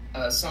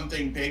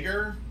something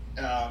bigger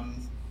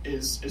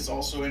is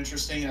also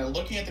interesting.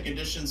 Looking at the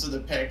conditions of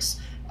the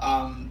picks,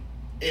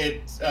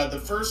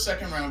 the first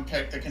second round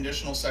pick, the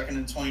conditional second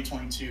in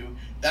 2022,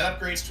 that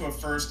upgrades to a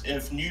first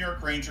if New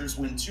York Rangers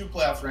win 2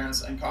 playoff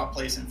rounds and Kopp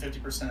plays in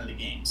 50% of the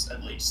games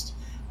at least.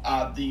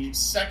 The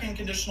second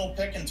conditional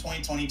pick in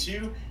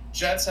 2022,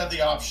 Jets have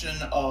the option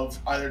of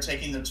either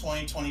taking the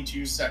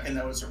 2022 second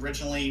that was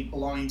originally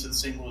belonging to the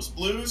St. Louis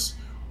Blues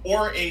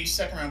or a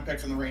second-round pick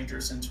from the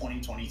Rangers in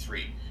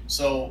 2023.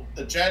 So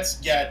the Jets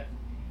get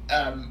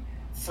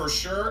for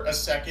sure a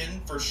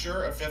second, for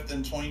sure a fifth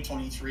in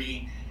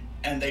 2023,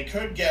 and they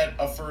could get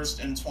a first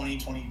in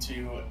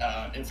 2022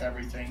 if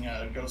everything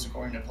goes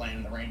according to plan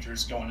and the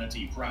Rangers go on a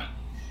deep run.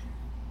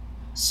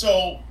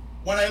 So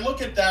when I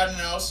look at that, and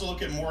I also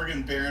look at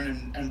Morgan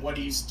Barron and what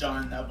he's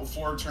done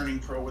before turning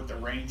pro with the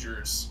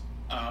Rangers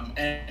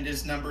and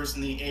his numbers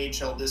in the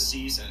AHL this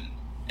season,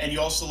 and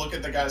you also look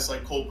at the guys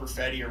like Cole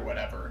Perfetti or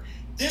whatever,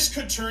 this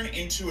could turn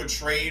into a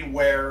trade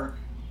where,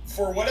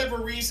 for whatever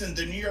reason,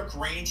 the New York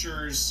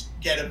Rangers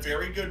get a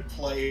very good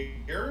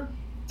player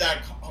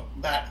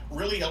that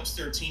really helps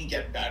their team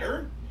get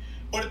better.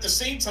 But at the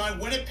same time,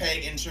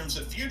 Winnipeg, in terms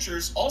of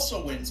futures,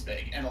 also wins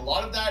big. And a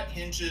lot of that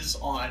hinges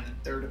on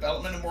their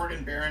development of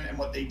Morgan Barron and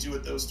what they do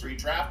with those 3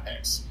 draft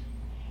picks.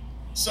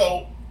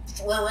 So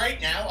for right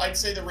now, I'd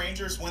say the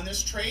Rangers win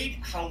this trade.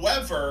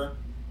 However,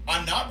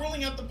 I'm not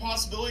ruling out the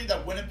possibility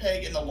that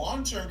Winnipeg in the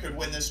long term could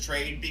win this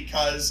trade,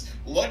 because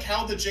look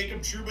how the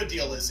Jacob Trouba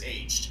deal is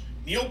aged.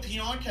 Neil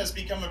Pionk has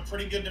become a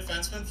pretty good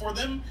defenseman for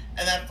them,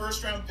 and that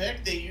first-round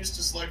pick they used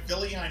to select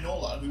Ville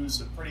Heinola,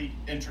 who's a pretty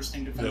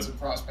interesting defensive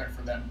prospect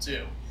for them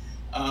too.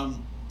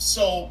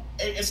 So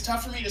it's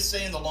tough for me to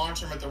say in the long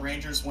term if the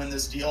Rangers win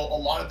this deal. A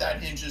lot of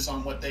that hinges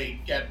on what they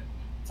get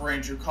for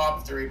Andrew Kopp,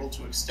 if they're able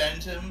to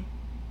extend him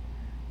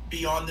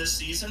beyond this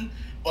season.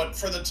 But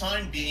for the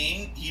time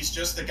being, he's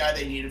just the guy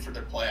they needed for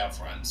their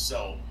playoff run.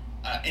 So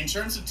in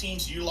terms of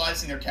teams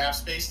utilizing their cap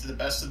space to the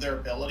best of their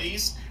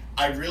abilities,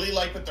 I really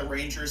like what the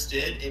Rangers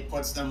did. It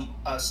puts them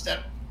a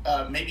step,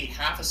 maybe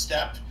half a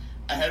step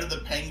ahead of the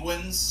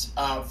Penguins,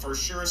 for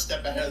sure a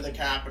step ahead of the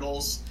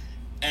Capitals.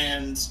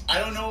 And I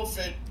don't know if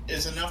it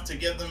is enough to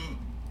give them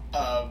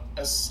a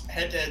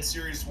head-to-head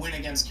series win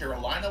against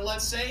Carolina,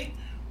 let's say,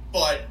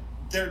 but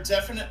they're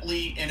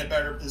definitely in a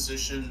better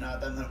position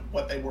than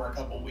what they were a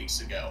couple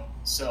weeks ago.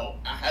 So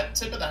I had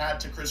tip of the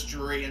hat to Chris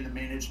Drury and the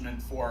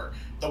management for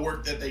the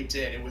work that they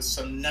did. It was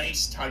some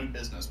nice, tidy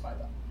business by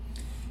them.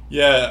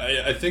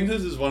 Yeah, I think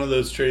this is one of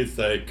those trades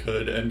that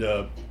could end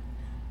up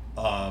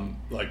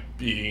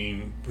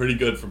being pretty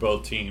good for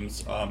both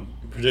teams,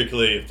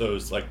 particularly if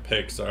those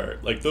picks are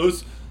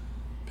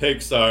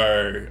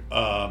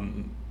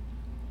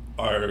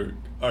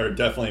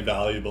definitely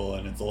valuable,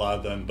 and it's a lot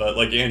of them. But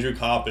Andrew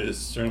Kopp is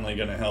certainly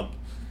going to help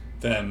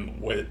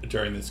them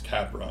during this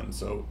cap run.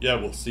 So yeah,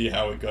 we'll see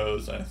how it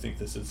goes. I think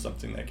this is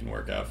something that can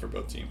work out for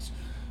both teams.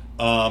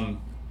 And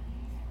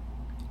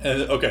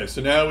okay,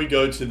 so now we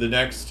go to the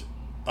next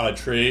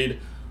trade,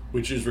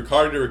 which is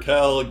Ricardo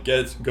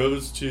Rakell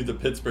goes to the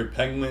Pittsburgh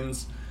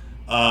Penguins.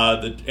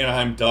 The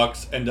Anaheim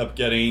Ducks end up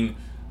getting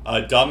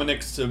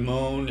Dominic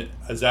Simone,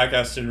 Zach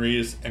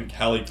Aston-Reese, and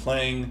Callie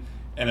Klang,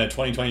 and a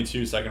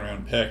 2022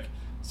 second-round pick.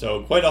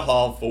 So quite a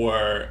haul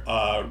for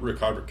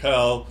Ricardo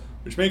Rakell,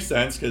 which makes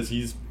sense because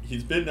he's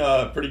been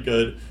pretty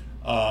good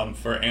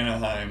for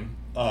Anaheim.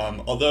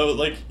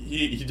 Although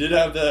he did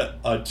have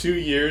the 2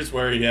 years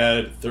where he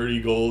had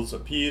 30 goals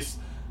apiece.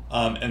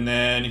 And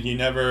then he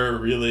never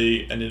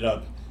really ended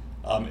up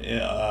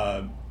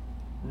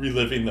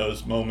reliving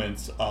those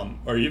moments,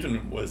 or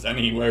even was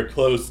anywhere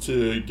close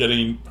to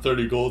getting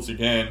 30 goals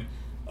again.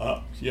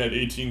 He had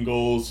 18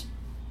 goals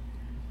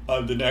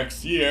the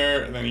next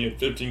year, and then he had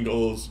 15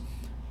 goals.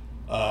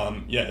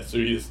 So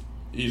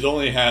he's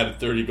only had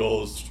 30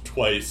 goals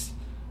twice,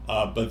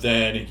 but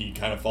then he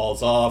kind of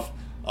falls off.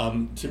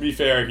 To be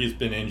fair, he's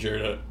been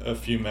injured a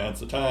few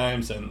amounts of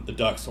times, and the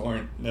Ducks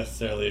weren't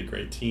necessarily a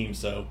great team.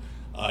 So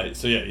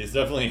he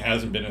definitely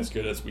hasn't been as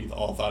good as we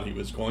all thought he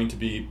was going to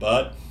be.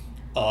 But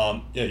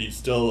he's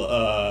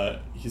still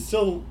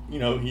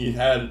he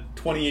had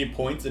 28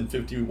 points in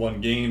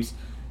 51 games,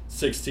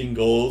 16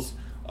 goals,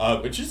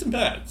 which isn't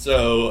bad.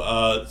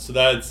 So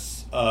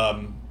that's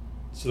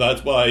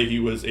why he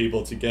was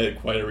able to get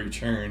quite a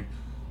return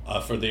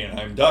for the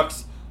Anaheim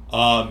Ducks.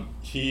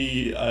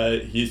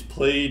 He's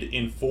played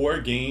in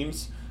 4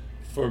 games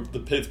for the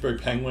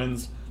Pittsburgh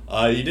Penguins.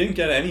 He didn't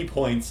get any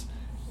points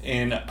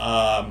in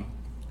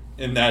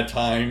that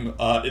time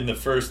in the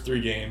first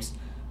 3 games,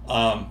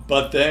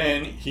 but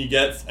then he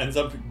ends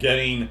up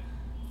getting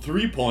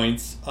 3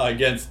 points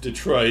against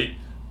Detroit,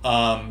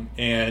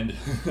 and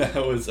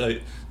that was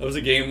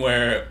a game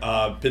where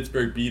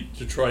Pittsburgh beat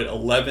Detroit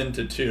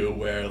 11-2,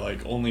 where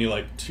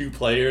only 2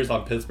 players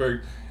on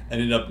Pittsburgh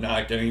ended up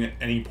not getting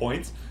any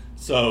points.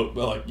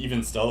 So,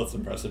 even still, it's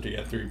impressive to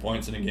get 3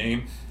 points in a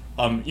game.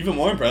 Even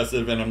more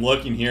impressive, and I'm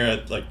looking here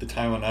at the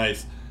time on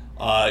ice.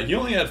 He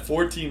only had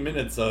 14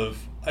 minutes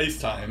of ice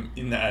time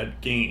in that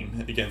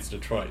game against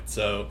Detroit.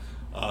 So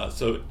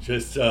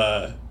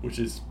which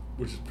is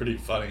pretty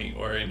funny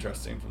or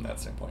interesting from that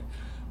standpoint.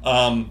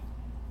 So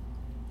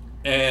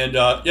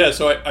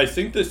I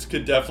think this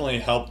could definitely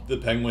help the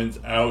Penguins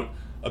out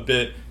a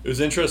bit. It was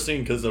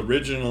interesting because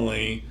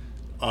originally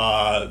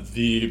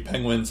the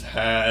Penguins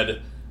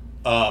had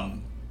Rakell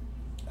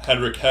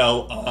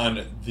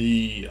on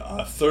the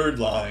third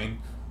line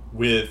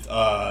with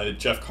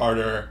Jeff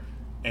Carter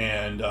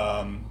and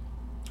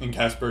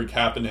Kasper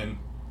Kapanen,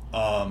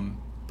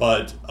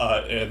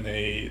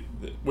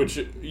 which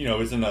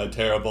isn't a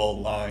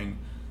terrible line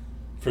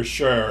for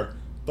sure.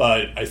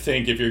 But I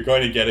think if you're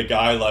going to get a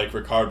guy like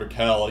Rickard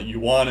Rakell, you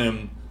want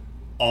him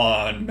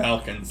on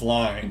Malkin's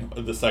line,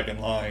 the second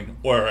line,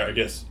 or I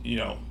guess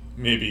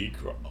maybe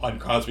on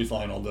Crosby's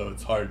line, although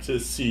it's hard to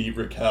see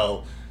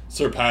Rakell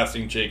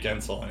surpassing Jake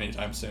Guentzel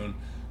anytime soon.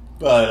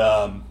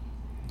 But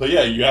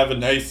you have a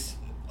nice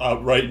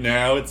right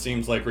now. It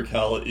seems like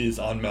Rakell is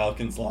on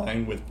Malkin's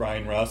line with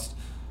Brian Rust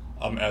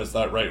as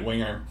that right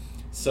winger.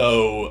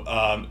 So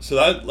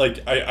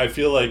that I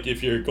feel like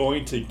if you're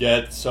going to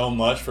get so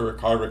much for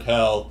Rickard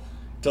Rakell,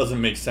 it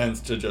doesn't make sense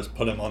to just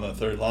put him on the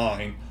third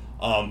line.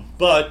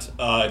 But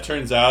it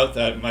turns out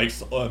that Mike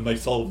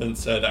Sullivan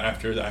said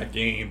after that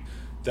game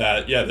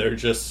that they're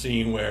just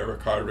seeing where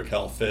Rickard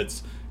Rakell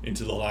fits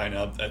into the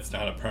lineup. That's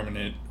not a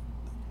permanent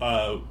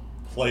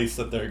place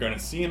that they're going to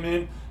see him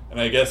in.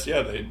 And I guess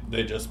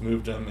they just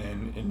moved him,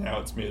 and now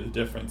it's made a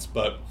difference.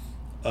 But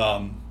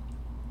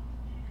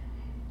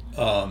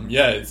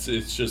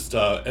it's just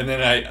and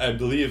then I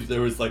believe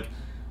there was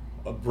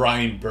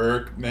Brian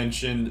Burke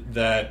mentioned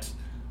that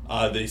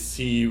they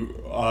see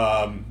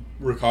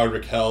Rickard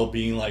Rakell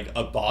being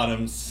a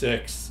bottom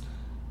 6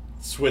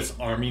 Swiss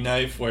Army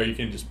knife, where you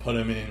can just put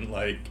him in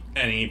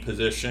any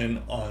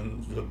position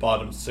on the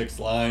bottom 6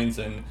 lines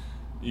and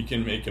you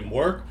can make him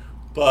work.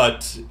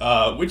 But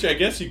which I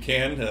guess you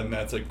can, and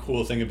that's a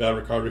cool thing about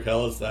Rickard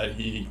Rakell, is that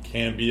he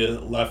can be a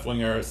left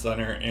winger, a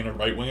center, and a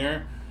right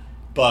winger.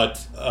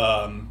 But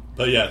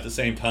at the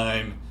same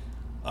time,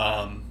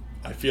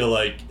 I feel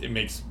like it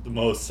makes the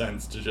most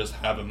sense to just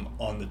have him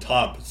on the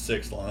top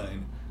 6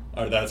 line,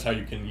 or that's how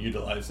you can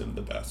utilize him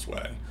the best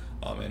way,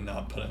 and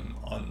not put him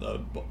on the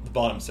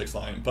bottom 6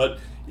 line. But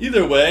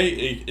either way,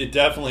 it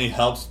definitely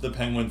helps the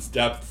Penguins'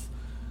 depth.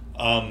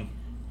 I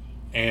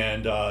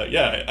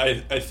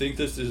think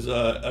this is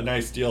a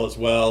nice deal as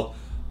well.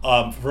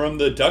 From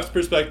the Ducks'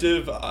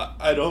 perspective,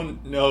 I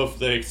don't know if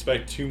they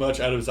expect too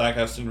much out of Zach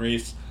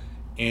Aston-Reese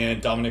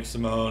and Dominic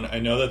Simone. I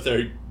know that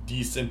they're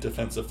decent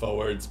defensive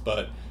forwards,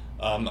 but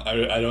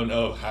I don't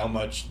know how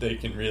much they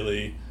can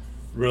really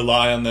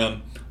rely on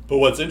them. But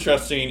what's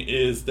interesting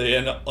is they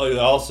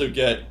also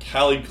get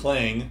Calle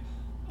Kling,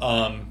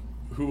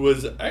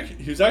 who's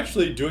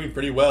actually doing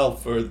pretty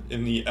well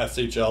in the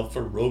SHL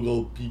for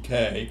Rögle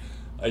PK.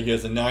 He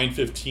has a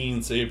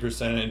 .915 save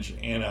percentage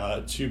and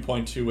a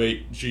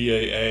 2.28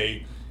 GAA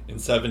in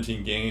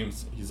 17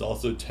 games. He's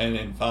also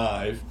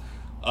 10-5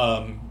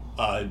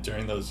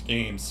 during those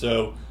games.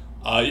 So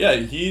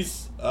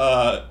he's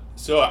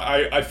so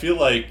I feel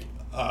like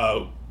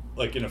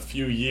in a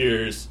few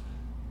years,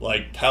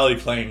 Calle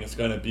Kling is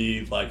going to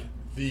be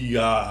the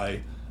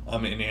guy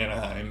in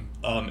Anaheim,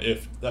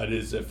 if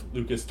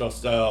Lucas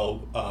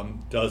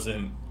Dostal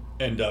doesn't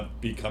end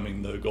up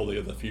becoming the goalie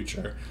of the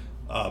future.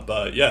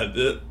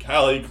 The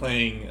Calle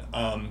Kling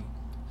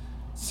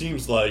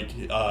seems like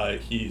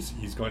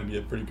he's going to be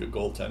a pretty good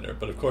goaltender.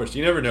 But of course,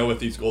 you never know with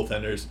these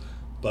goaltenders.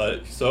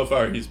 But so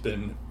far, he's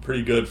been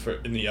pretty good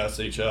in the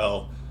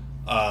SHL,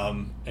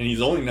 and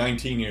he's only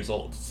 19 years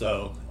old.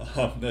 So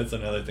that's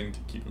another thing to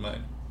keep in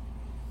mind.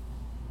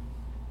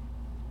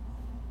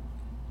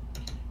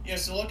 Yeah,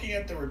 so looking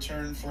at the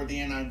return for the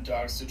Anaheim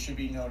Ducks, it should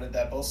be noted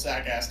that both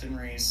Zach Aston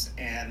Reese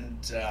and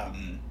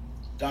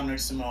Dominic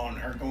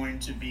Simone are going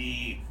to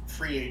be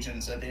free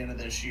agents at the end of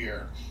this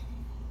year.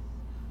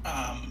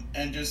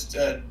 And just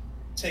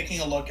taking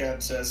a look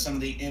at some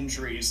of the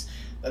injuries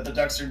that the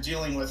Ducks are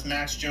dealing with,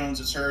 Max Jones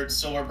is hurt,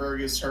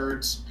 Silverberg is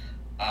hurt,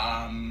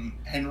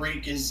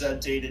 Henrique is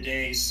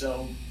day-to-day,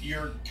 so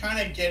you're kind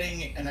of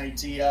getting an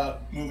idea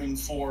moving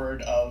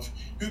forward of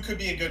who could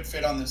be a good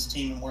fit on this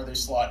team and where they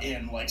slot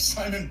in. Like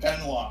Simon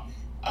Benoit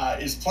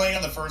is playing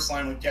on the first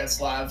line with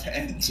Getzlaf,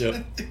 and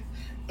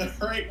the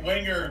right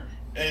winger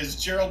is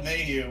Gerald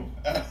Mayhew,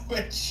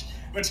 which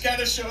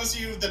kind of shows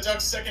you the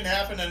Ducks' second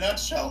half in a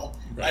nutshell.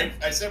 Right.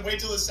 I said wait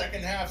till the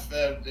second half.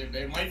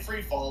 They might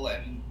free fall,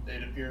 and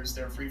it appears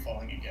they're free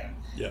falling again.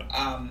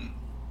 Yeah.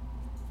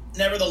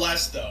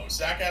 Nevertheless, though,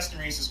 Zach Aston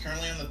Reese is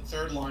currently on the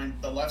third line,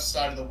 the left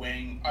side of the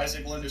wing.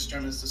 Isaac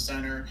Lindstrom is the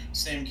center.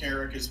 Sam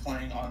Carrick is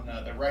playing on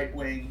the right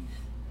wing.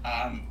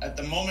 At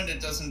the moment, it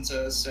doesn't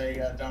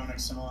say Dominic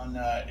Simon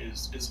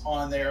is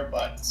on there,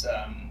 but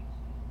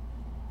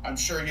I'm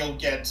sure he'll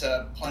get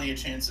plenty of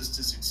chances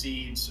to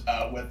succeed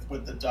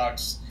with the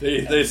Ducks.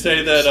 They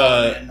say that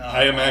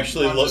I am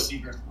actually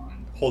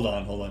Hold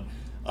on.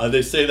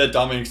 They say that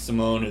Dominic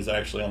Simone is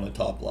actually on the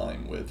top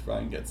line with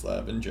Ryan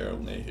Getzlaf and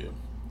Gerald Mayhew,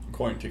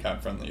 according to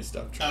Cap Friendly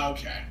stuff.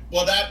 Okay.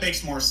 Well, that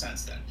makes more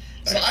sense then.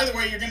 So either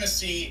way, you're going to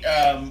see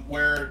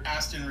where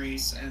Aston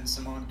Reese and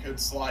Simone could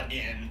slot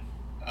in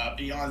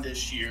beyond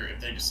this year if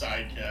they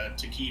decide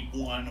to keep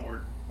one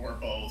or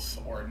both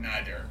or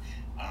neither.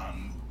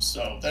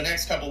 So the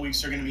next couple of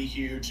weeks are going to be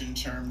huge in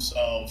terms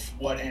of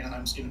what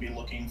Anaheim's going to be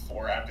looking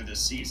for after this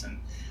season.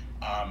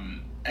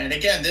 And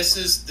again, this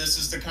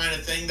is the kind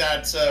of thing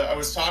that I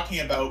was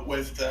talking about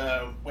with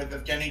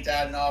Evgeny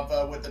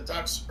Dadonov with the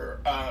Ducks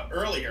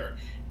earlier.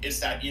 Is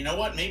that, you know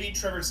what, maybe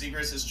Trevor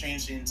Zegras has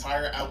changed the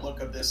entire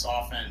outlook of this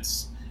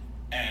offense,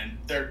 and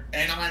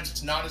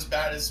Anaheim's not as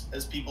bad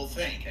as people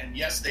think. And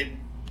yes, they've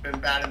been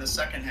bad in the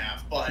second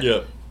half, but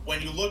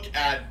when you look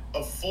at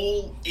a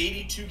full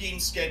 82-game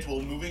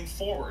schedule moving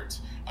forward,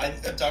 I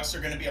think the Ducks are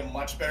going to be a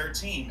much better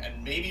team.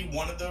 And maybe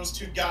one of those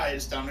two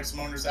guys, Dominic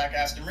Simone or Zach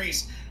Aston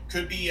Reese,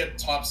 could be a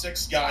top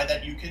six guy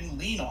that you can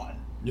lean on,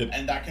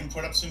 and that can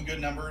put up some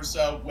good numbers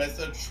with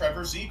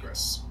Trevor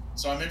Zegras.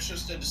 So I'm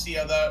interested to see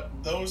how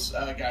those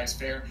guys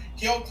fare.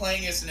 Kale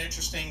Klang is an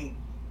interesting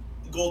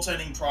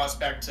goaltending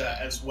prospect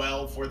as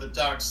well for the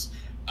Ducks.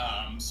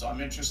 So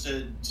I'm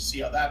interested to see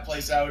how that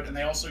plays out. And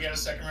they also get a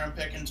second-round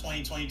pick in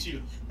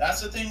 2022.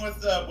 That's the thing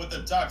with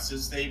the Ducks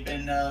is they've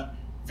been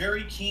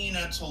very keen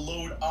to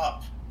load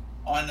up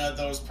on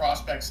those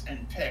prospects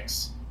and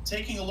picks.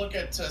 Taking a look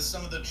at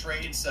some of the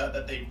trades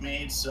that they've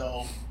made.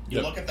 So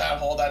you look at that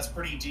haul, that's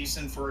pretty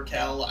decent for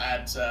Raquel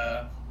at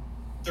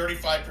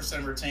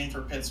 35% retained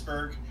for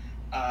Pittsburgh.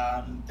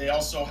 They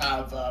also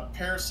have a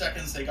pair of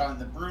seconds they got in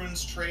the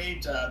Bruins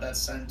trade that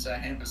sent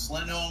Hampus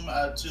Lindholm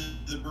to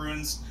the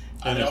Bruins.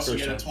 They also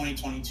get a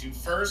 2022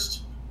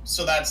 first.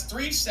 So that's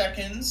 3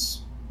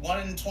 seconds, one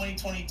in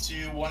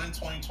 2022, one in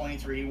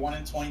 2023, one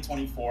in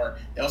 2024.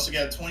 They also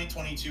get a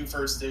 2022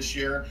 first this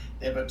year.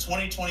 They have a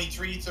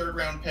 2023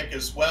 third-round pick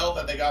as well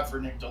that they got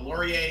for Nick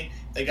Delorier.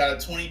 They got a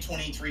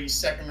 2023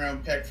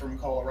 second-round pick from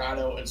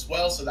Colorado as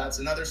well, so that's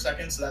another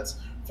second. So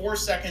that's 4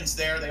 seconds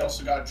there. They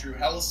also got Drew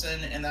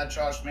Hellison in that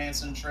Josh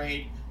Manson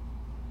trade.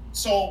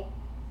 So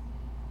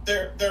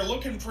they're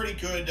looking pretty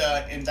good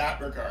in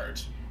that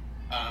regard.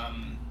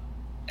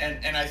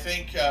 And I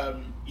think,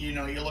 you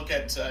look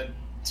at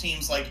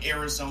teams like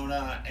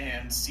Arizona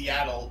and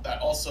Seattle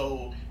that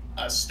also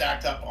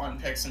stacked up on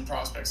picks and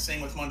prospects.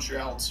 Same with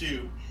Montreal,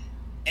 too.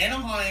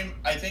 Anaheim,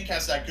 I think,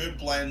 has that good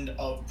blend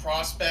of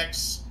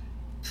prospects,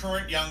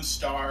 current young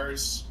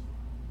stars,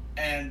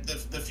 and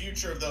the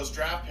future of those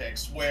draft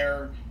picks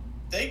where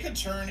they could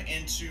turn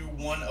into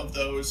one of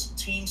those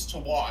teams to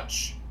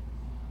watch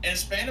in a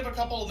span of a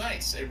couple of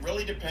nights. It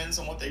really depends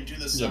on what they do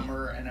this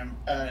summer and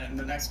in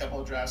the next couple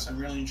of drafts. I'm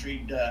really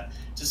intrigued to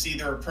see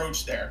their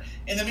approach there.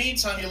 In the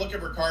meantime, you look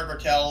at Ricard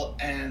Raquel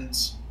and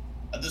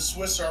the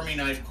Swiss Army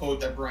knife quote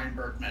that Brian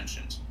Burke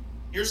mentioned.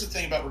 Here's the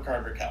thing about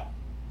Ricard Raquel.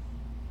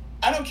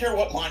 I don't care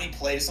what line he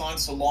plays on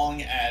so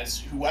long as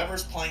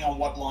whoever's playing on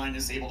what line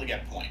is able to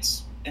get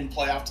points in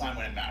playoff time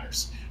when it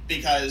matters.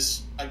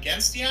 Because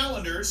against the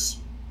Islanders,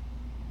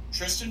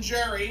 Tristan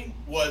Jarry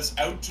was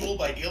out-dueled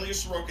by Ilya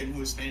Sorokin,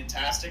 who was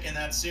fantastic in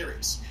that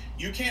series.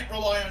 You can't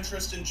rely on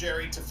Tristan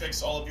Jarry to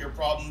fix all of your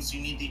problems.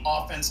 You need the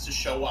offense to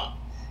show up.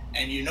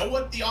 And you know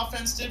what the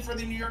offense did for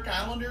the New York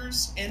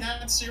Islanders in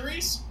that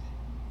series?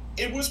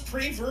 It was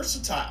pretty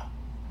versatile.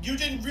 You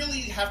didn't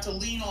really have to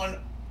lean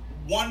on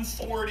one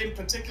forward in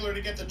particular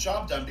to get the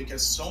job done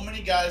because so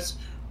many guys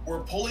were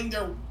pulling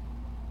their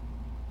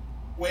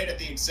weight at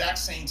the exact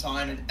same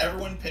time, and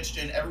everyone pitched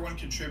in, everyone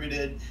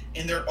contributed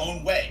in their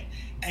own way.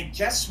 And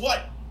guess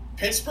what?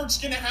 Pittsburgh's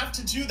going to have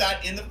to do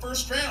that in the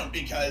first round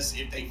because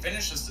if they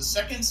finish as the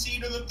second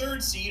seed or the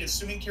third seed,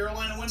 assuming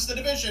Carolina wins the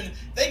division,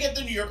 they get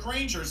the New York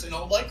Rangers in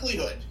all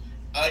likelihood.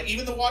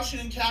 Even the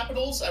Washington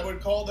Capitals, I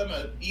would call them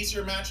an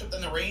easier matchup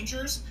than the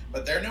Rangers,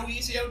 but they're no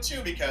easy out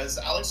too because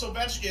Alex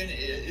Ovechkin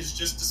is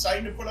just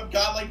deciding to put up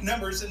godlike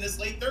numbers in his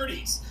late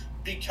 30s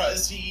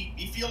because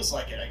he feels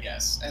like it, I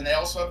guess. And they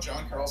also have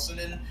John Carlson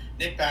and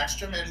Nick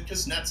Backstrom and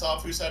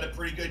Kuznetsov, who's had a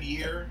pretty good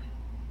year.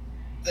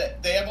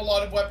 They have a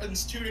lot of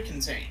weapons too to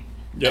contain.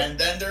 Yep. And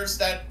then there's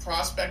that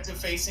prospect of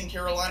facing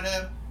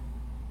Carolina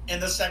in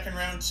the second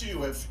round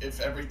too,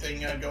 if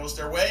everything goes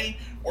their way,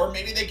 or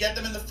maybe they get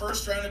them in the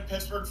first round and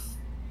Pittsburgh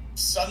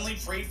suddenly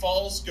free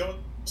falls, goes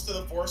to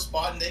the fourth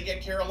spot, and they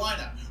get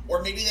Carolina,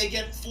 or maybe they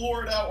get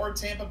Florida or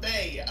Tampa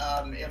Bay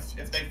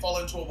if they fall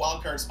into a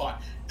wild card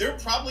spot. They're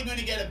probably going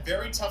to get a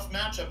very tough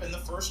matchup in the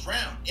first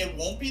round. It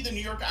won't be the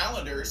New York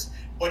Islanders,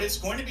 but it's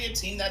going to be a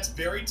team that's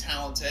very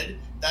talented,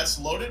 that's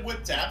loaded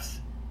with depth,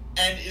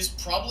 and is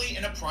probably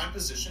in a prime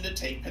position to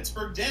take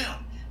Pittsburgh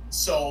down.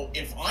 So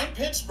if I'm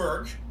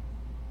Pittsburgh,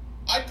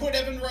 I put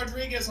Evan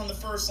Rodriguez on the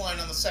first line,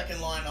 on the second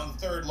line, on the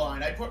third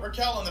line. I put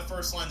Raquel on the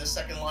first line, the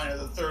second line, or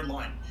the third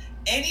line.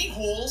 Any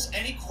holes,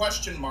 any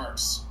question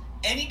marks,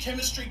 any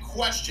chemistry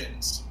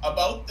questions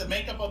about the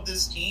makeup of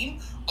this team,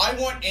 I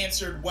want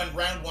answered when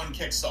round one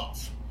kicks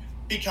off.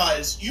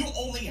 Because you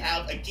only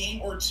have a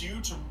game or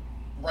two to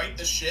right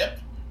the ship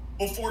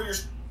before your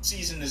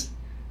season is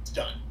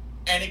done.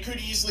 And it could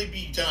easily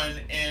be done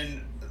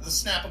in the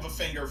snap of a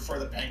finger for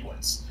the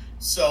Penguins.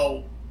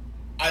 So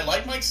I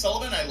like Mike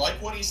Sullivan. I like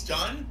what he's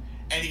done,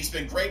 and he's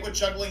been great with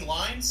juggling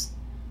lines.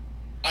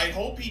 I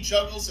hope he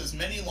juggles as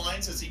many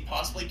lines as he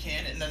possibly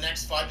can in the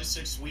next 5 to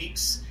 6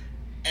 weeks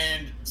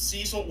and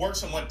sees what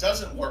works and what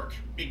doesn't work,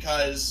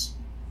 because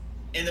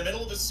in the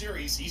middle of the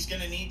series, he's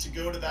going to need to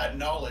go to that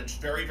knowledge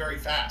very, very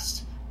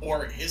fast,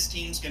 or his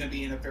team's going to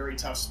be in a very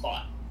tough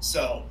spot.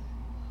 So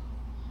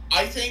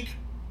I think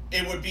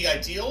it would be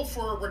ideal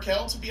for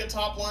Raquel to be a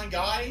top-line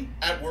guy,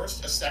 at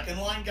worst a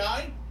second-line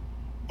guy.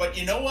 But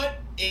you know what?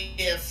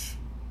 If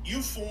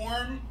you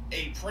form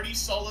a pretty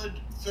solid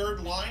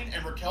third line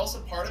and Raquel's a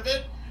part of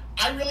it,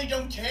 I really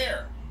don't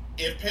care.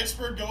 If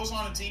Pittsburgh goes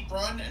on a deep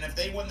run and if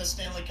they win the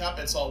Stanley Cup,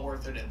 it's all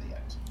worth it in the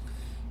end.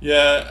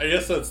 Yeah, I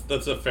guess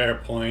that's a fair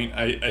point.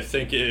 I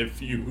think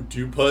if you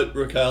do put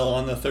Raquel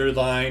on the third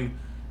line,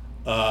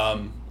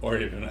 or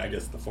even I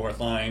guess the fourth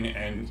line,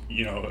 and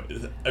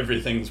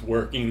everything's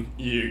working,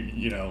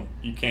 you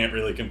can't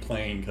really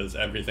complain because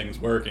everything's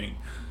working.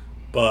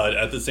 But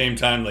at the same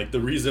time, like, the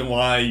reason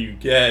why you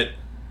get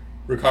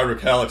Rickard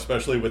Raquel,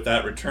 especially with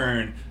that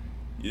return,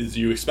 is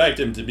you expect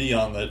him to be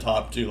on the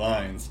top two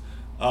lines.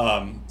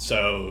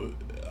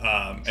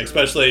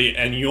 Especially,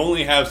 and you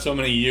only have so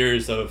many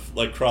years of,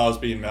 like,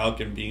 Crosby and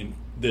Malkin being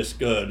this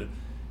good.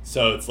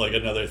 So it's, like,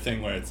 another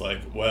thing where it's like,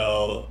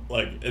 well,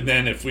 like, and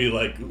then if we,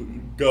 like,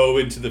 go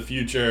into the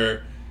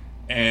future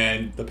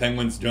and the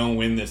Penguins don't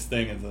win this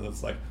thing, and then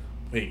it's like,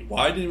 wait,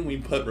 why didn't we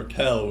put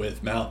Raquel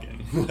with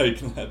Malkin? Like,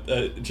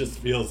 that just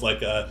feels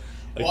like a...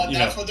 Like, well,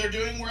 that's what they're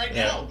doing right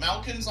now.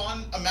 Malkin's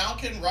on a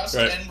Malkin, Rust,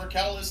 right. And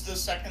Raquel is the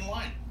second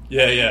line.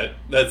 Yeah,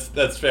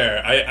 that's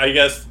fair. I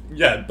guess,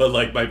 yeah, but,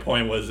 like, my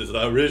point was is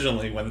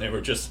originally when they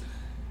were just...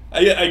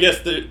 I guess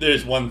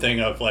there's one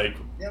thing of, like,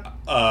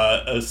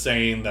 a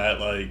saying that,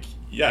 like,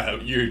 yeah,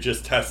 you're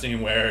just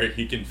testing where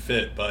he can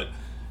fit, but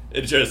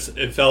it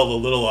felt a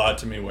little odd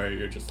to me where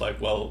you're just like,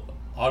 well,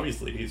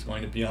 obviously he's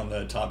going to be on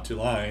the top two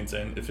lines,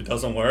 and if it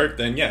doesn't work,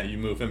 then yeah, you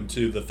move him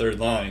to the third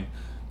line.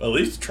 But at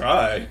least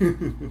try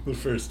the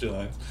first two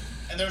lines.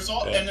 And there's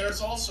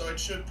also, it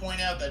should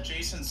point out that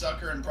Jason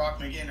Zucker and Brock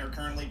McGinn are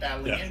currently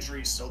battling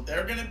injuries, so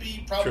they're going to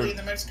be probably in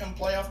the mix come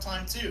playoff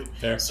time too.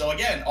 Fair. So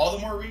again, all the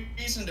more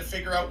reason to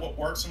figure out what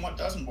works and what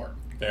doesn't work.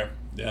 Fair.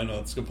 Yeah, no,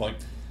 that's a good point.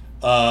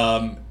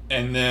 And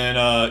then,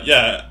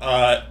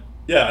 I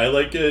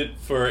like it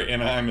for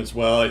Anaheim as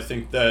well. I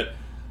think that,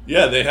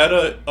 they had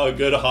a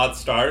good hot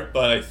start,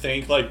 but I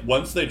think, like,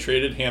 once they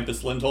traded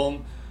Hampus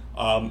Lindholm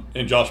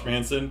and Josh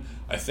Manson,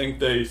 I think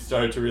they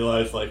started to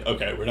realize, like,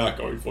 okay, we're not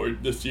going for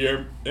it this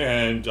year,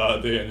 and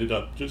they ended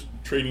up just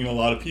trading a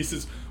lot of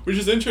pieces, which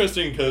is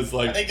interesting because,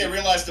 like... I think they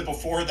realized it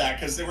before that,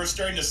 because they were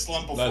starting to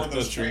slump before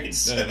those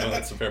trades. Yeah, no,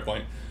 that's a fair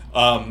point.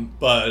 I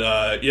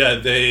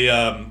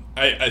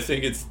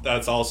think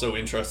that's also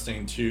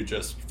interesting, too,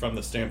 just from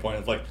the standpoint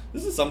of, like,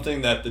 this is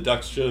something that the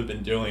Ducks should have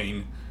been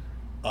doing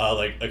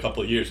like a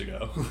couple of years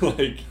ago.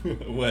 Like,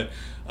 when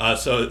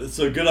so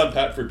good on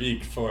Pat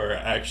Verbeek for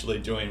actually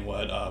doing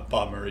what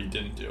Bob Murray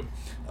didn't do,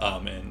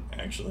 and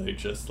actually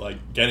just,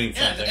 like, getting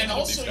something. And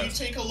also you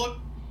take a look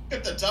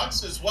at the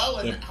Ducks as well,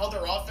 and how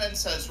their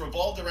offense has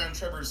revolved around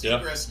Trevor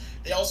Zegras.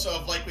 They also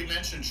have, like we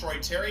mentioned, Troy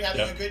Terry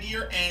having a good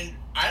year, and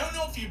I don't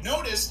know if you've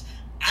noticed,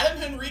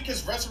 Adam Henrique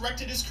has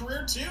resurrected his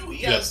career too.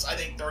 He has, I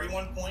think,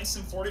 31 points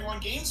in 41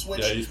 games,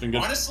 which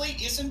honestly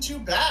isn't too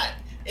bad.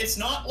 It's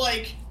not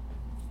like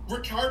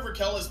Rickard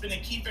Raquel has been a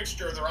key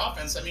fixture of their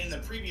offense. I mean, in the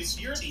previous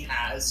years he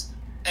has,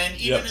 and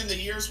even in the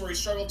years where he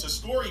struggled to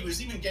score, he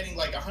was even getting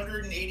like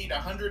 180 to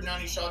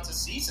 190 shots a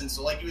season.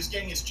 So, like, he was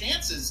getting his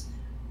chances.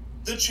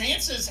 The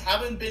chances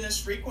haven't been as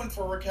frequent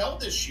for Raquel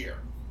this year.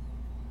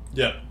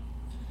 Yeah.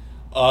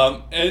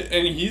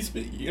 And he's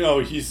been,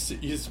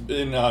 he's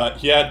been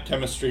he had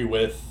chemistry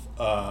with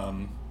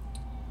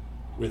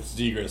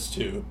Zegras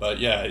too, but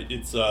yeah,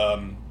 it's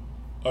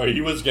or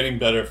he was getting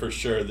better for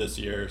sure this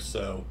year.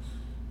 So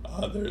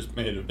there's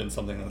may have been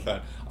something like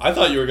that. I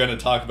thought you were going to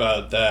talk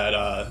about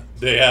that.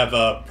 They have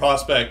a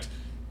prospect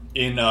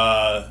in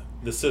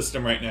the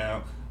system right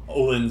now,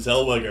 Olen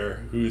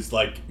Zellweger, who's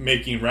like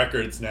making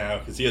records now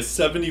because he has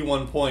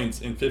 71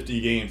 points in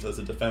 50 games as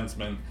a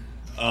defenseman,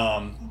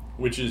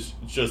 which is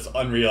just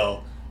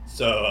unreal.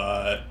 So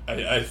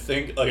I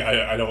think, like,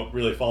 I don't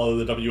really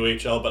follow the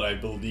WHL, but I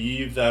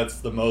believe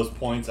that's the most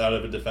points out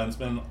of a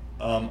defenseman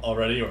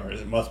already, or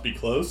it must be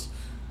close.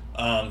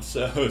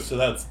 So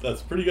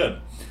that's pretty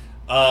good.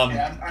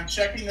 I'm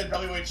checking the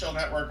WHL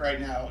network right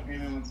now.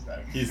 Give me 1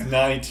 second. He's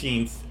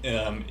 19th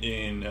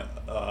in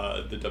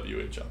the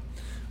WHL.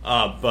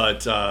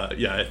 But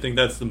I think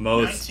that's the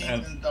most.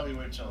 19th in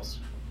WHLs.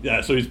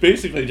 Yeah, so he's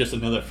basically just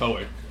another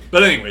forward.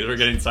 But anyways, we're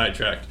getting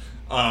sidetracked.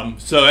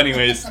 So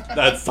anyways,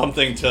 that's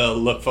something to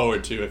look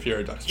forward to if you're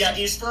a Ducks fan. Yeah,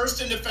 he's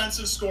first in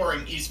defensive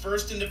scoring.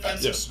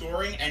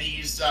 Scoring, and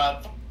he's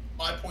 5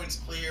 points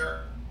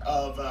clear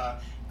of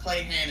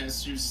Clay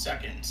Hannes, who's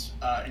second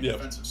in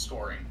defensive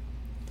scoring.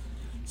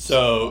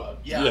 So,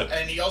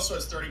 and he also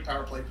has 30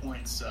 power play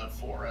points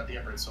for the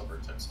Everett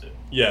Silvertips too.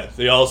 Yeah,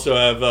 they also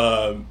have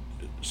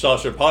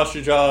Sasha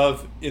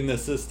Pastrujov in the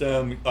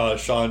system,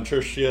 Sean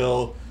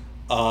Churchill,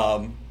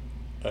 I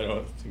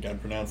don't think I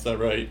pronounced that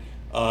right,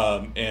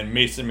 and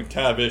Mason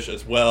McTavish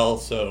as well.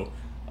 So,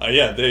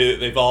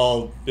 they've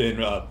all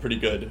been pretty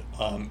good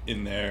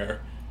in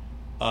their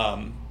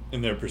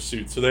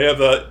pursuit. So they have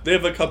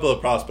a couple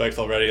of prospects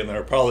already, and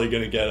they're probably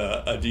going to get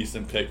a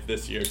decent pick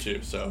this year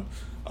too. So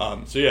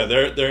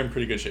they're in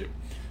pretty good shape.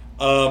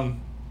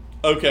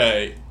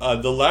 Okay,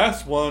 the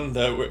last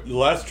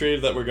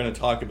trade that we're going to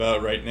talk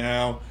about right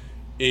now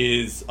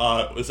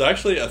was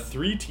actually a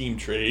 3-team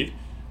trade.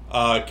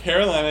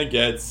 Carolina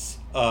gets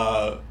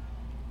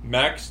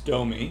Max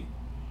Domi.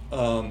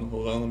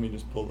 Hold on, let me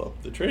just pull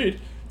up the trade.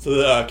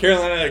 So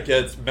Carolina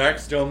gets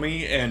Max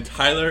Domi and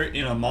Tyler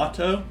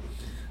Inamoto,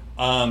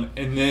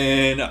 and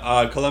then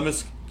the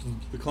Columbus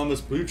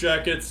Blue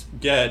Jackets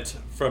get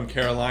from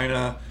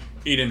Carolina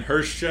Aiden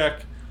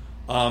Hurschek,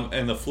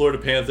 and the Florida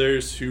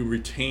Panthers, who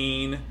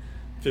retain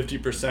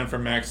 50%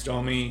 from Max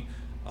Domi,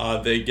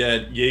 they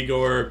get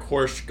Yegor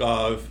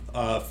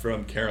Korshkov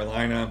from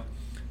Carolina.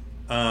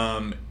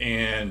 So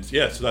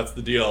that's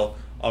the deal.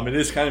 It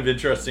is kind of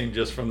interesting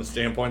just from the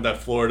standpoint that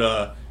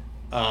Florida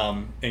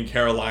and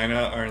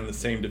Carolina are in the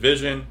same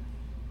division.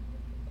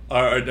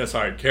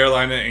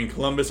 Carolina and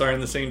Columbus are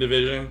in the same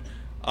division.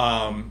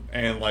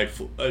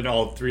 And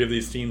all 3 of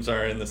these teams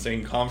are in the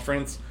same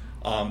conference.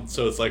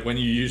 So it's like when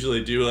you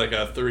usually do like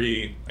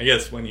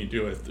when you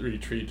do a 3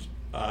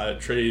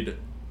 trade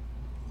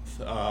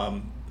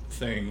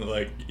thing,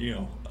 like,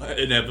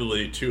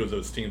 inevitably 2 of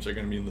those teams are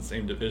going to be in the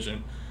same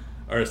division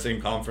or same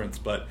conference.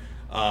 But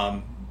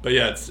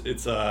this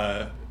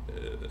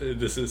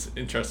is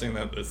interesting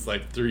that it's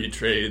like 3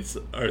 trades,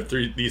 or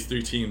these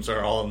 3 teams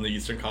are all in the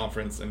Eastern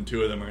Conference and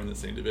 2 of them are in the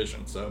same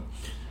division. So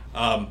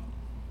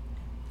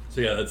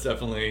that's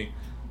definitely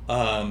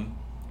an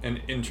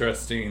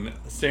interesting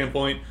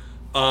standpoint.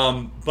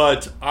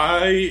 But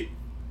I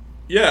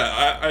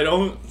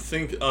don't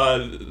think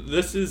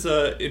this is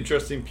an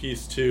interesting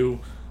piece too.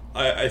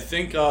 I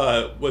think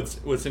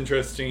what's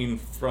interesting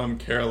from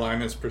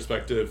Carolina's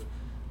perspective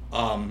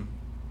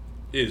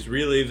is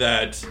really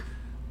that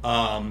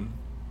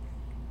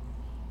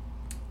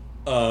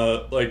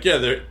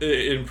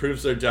it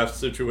improves their depth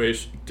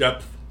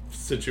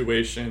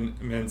situation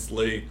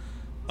immensely.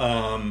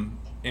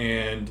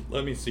 And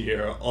let me see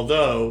here.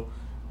 Although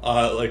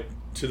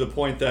to the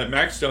point that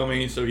Max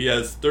Domi, so he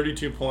has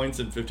 32 points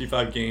in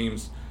 55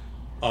 games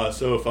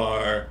so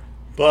far,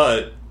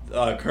 but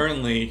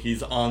currently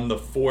he's on the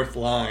 4th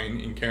line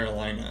in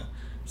Carolina.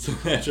 So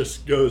that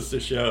just goes to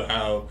show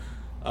how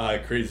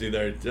crazy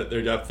their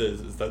depth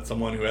is that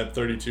someone who had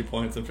 32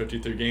 points in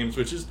 53 games,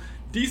 which is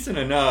decent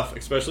enough,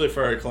 especially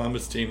for a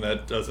Columbus team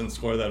that doesn't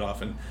score that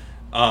often.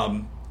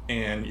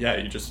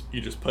 You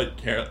just put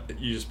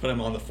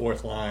him on the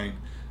 4th line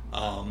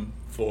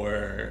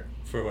for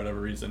whatever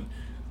reason.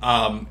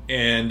 I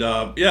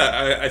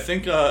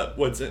think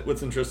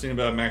what's interesting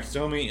about Max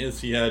Domi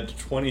is he had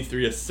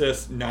 23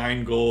 assists,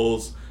 9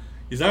 goals.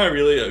 He's not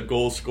really a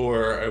goal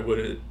scorer,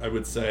 I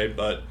would say,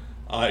 but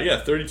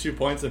 32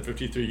 points in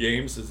 53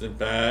 games isn't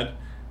bad,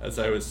 as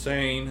I was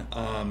saying.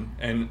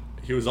 And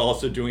he was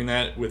also doing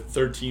that with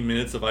 13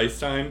 minutes of ice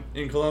time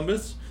in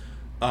Columbus.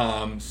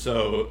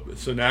 So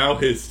now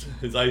his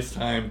ice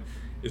time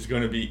is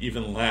going to be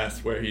even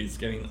less, where he's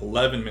getting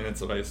 11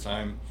 minutes of ice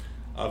time.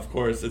 Of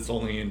course, it's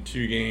only in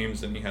 2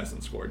 games, and he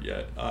hasn't scored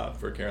yet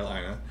for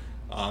Carolina.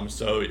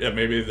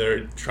 Maybe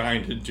they're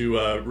trying to do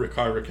a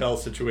Ricard Raquel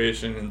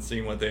situation and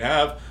seeing what they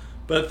have.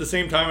 But at the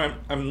same time,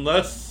 I'm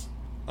less.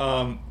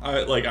 I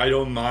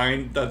don't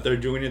mind that they're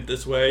doing it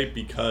this way,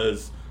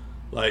 because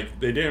they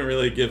didn't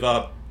really give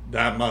up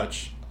that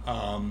much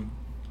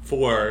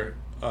for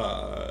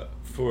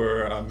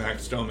for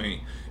Max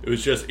Domi. It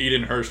was just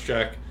Aiden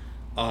Hurschek,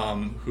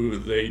 who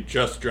they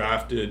just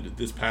drafted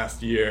this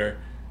past year,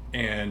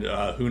 and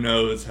who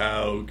knows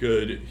how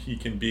good he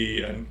can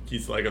be. And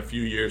he's like a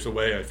few years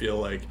away, I feel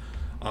like.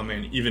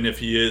 And even if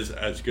he is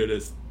as good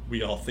as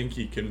we all think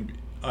he can,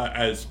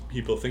 as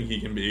people think he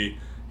can be,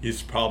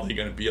 he's probably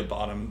going to be a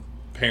bottom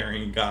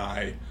pairing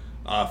guy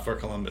for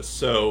Columbus.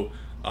 So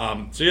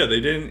yeah,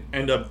 they didn't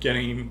end up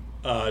getting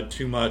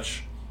too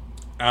much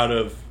out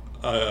of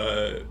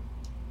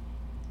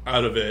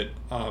it,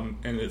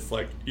 and it's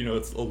like,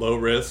 it's a low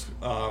risk,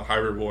 high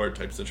reward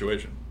type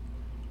situation.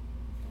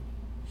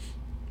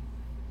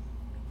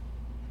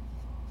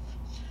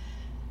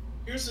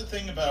 Here's the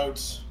thing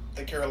about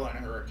the Carolina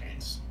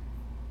Hurricanes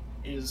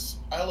is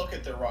I look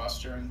at their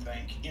roster and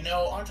think,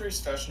 Andrei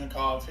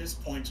Svechnikov, his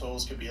point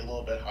totals could be a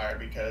little bit higher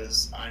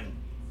because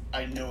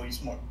I know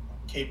he's more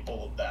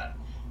capable of that.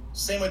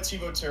 Same with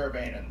Teuvo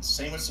Teravainen,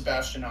 same with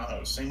Sebastian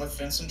Aho, same with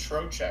Vincent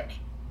Trocheck,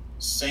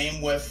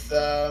 same with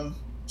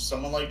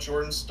someone like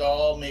Jordan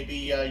Staal,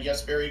 maybe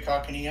Jesperi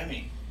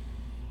Kotkaniemi.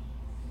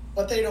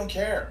 But they don't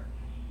care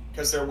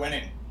because they're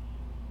winning.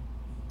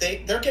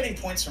 They're getting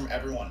points from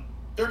everyone.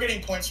 They're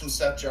getting points from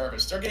Seth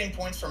Jarvis. They're getting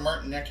points from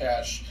Martin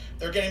Necas.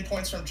 They're getting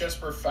points from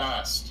Jesper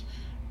Fast.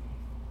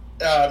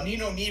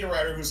 Nino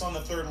Niederreiter, who's on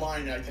the third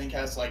line, I think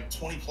has like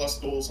 20-plus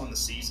goals on the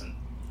season.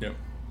 Yep.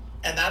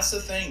 And that's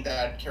the thing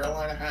that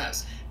Carolina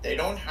has. They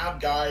don't have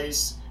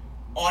guys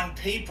on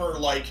paper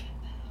like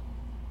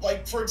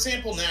for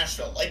example,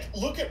 Nashville. Like,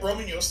 look at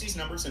Roman Jossi's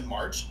numbers in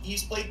March.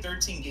 He's played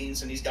 13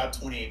 games and he's got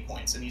 28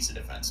 points, and he's a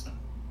defenseman.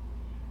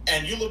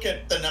 And you look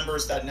at the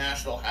numbers that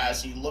Nashville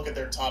has, you look at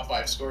their top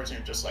 5 scores, and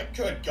you're just like,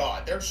 good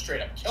God, they're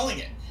straight up killing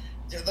it.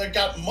 They've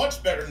got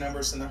much better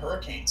numbers than the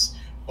Hurricanes.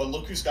 But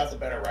look who's got the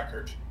better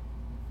record.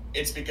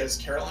 It's because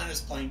Carolina's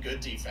playing good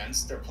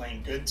defense. They're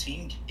playing good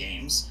team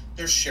games.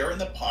 They're sharing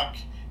the puck.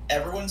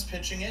 Everyone's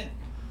pitching in.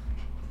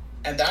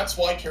 And that's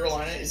why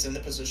Carolina is in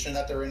the position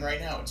that they're in right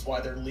now. It's why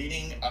they're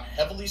leading a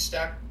heavily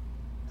stacked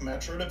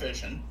Metro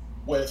division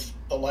with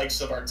the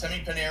likes of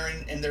Artemi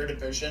Panarin in their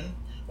division,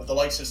 with the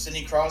likes of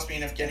Sidney Crosby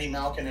and Evgeny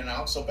Malkin and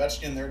Alex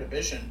Ovechkin in their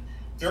division.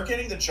 They're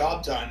getting the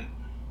job done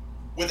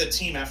with a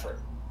team effort.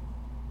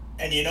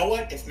 And you know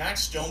what? If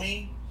Max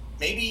Domi,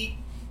 maybe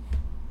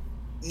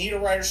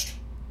Niederreiter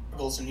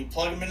struggles and you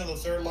plug him into the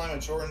third line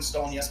with Jordan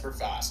Staal and Jesper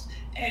Fast,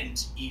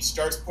 and he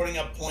starts putting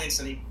up points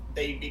and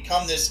they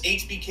become this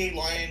HBK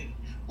line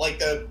like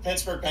the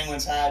Pittsburgh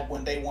Penguins had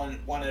when they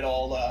won it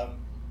all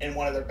in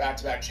one of their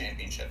back-to-back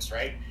championships,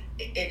 right?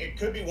 It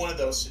could be one of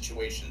those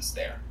situations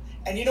there.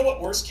 And you know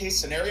what? Worst case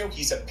scenario,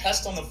 he's a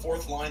pest on the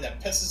fourth line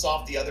that pisses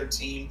off the other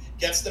team,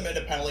 gets them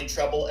into penalty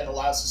trouble, and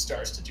allows the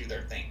Stars to do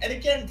their thing. And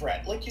again,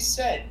 Brett, like you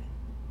said,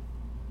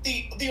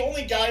 the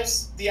only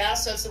guys, the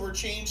assets that were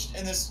exchanged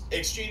in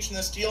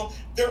this deal,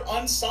 they're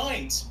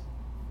unsigned.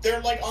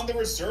 They're like on the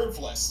reserve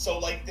list. So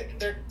like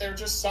they're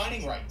just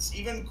signing rights.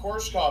 Even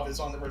Korshkov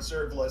is on the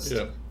reserve list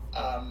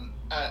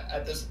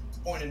at this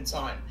point in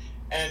time.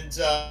 And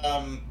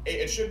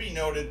it should be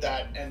noted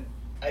that, and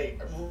I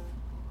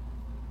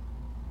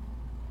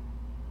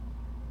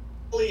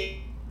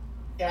really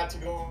had to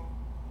go.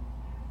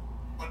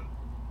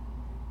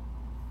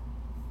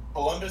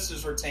 Columbus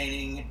is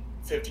retaining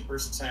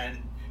 50%,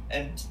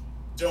 and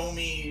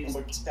Domi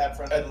looks that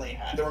friendly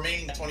hat. The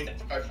remaining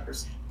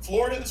 25%.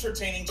 Florida is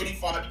retaining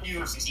 25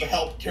 years to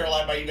help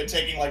Carolina by even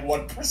taking like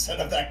 1%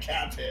 of that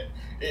cap hit.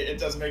 It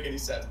doesn't make any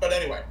sense. But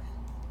anyway,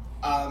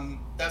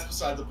 that's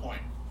beside the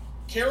point.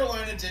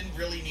 Carolina didn't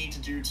really need to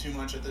do too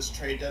much at this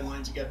trade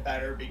deadline to get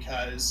better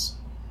because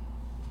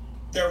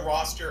their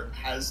roster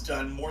has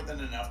done more than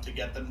enough to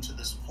get them to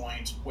this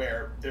point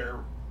where they're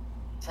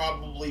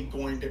probably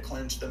going to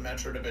clinch the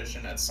Metro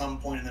Division at some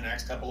point in the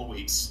next couple of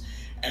weeks.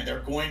 And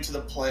they're going to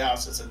the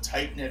playoffs as a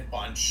tight-knit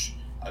bunch,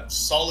 a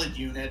solid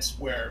unit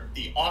where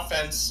the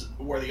offensive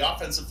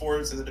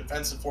forwards and the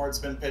defensive forwards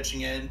have been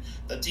pitching in.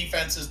 The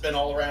defense has been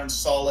all around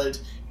solid.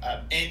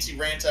 Antti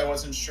Raanta, I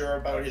wasn't sure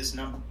about his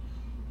number.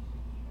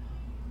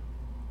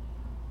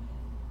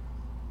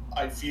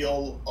 I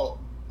feel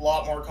a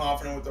lot more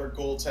confident with their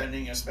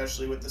goaltending,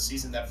 especially with the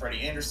season that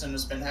Freddie Anderson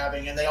has been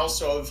having. And they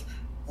also have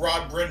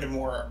Rod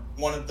Brindamore,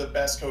 one of the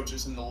best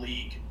coaches in the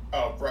league,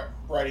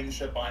 riding the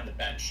ship behind the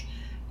bench.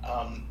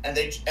 And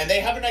they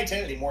have an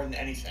identity more than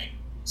anything.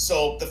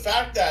 So the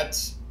fact that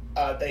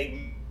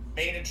they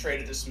made a trade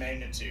of this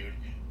magnitude,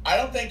 I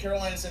don't think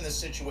Carolina's in this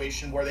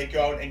situation where they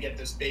go out and get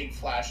this big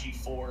flashy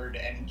forward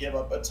and give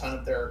up a ton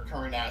of their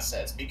current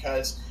assets,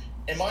 because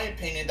in my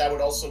opinion that would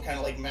also kind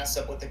of like mess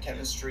up with the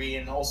chemistry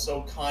and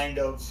also kind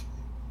of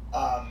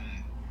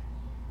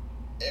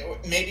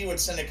maybe would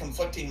send a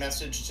conflicting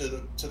message to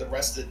the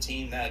rest of the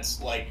team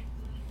that's like,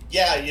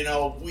 yeah, you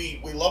know, we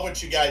love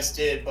what you guys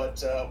did,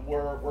 but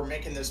we're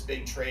making this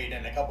big trade,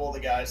 and a couple of the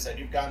guys that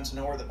you've gotten to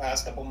know over the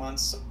past couple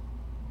months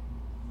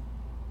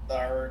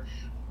are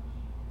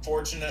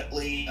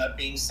fortunately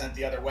being sent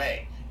the other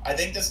way. I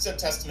think this is a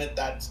testament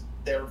that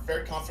they're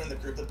very confident in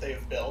the group that they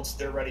have built.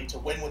 They're ready to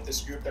win with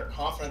this group. They're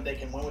confident they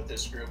can win with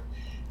this group.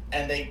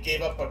 and they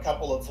gave up a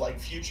couple of like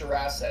future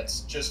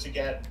assets just to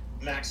get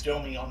Max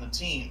Domi on the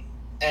team.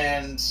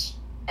 And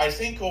I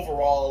think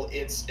overall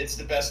it's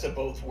the best of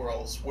both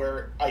worlds,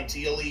 where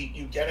ideally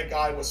you get a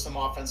guy with some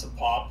offensive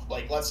pop.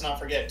 Like, let's not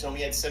forget,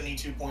 Domi had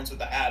 72 points with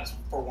the Avs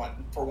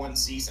for one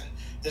season.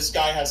 This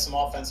guy has some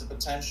offensive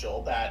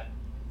potential that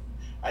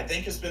I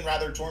think has been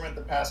rather dormant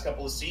the past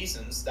couple of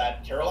seasons,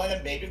 that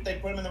Carolina, maybe if they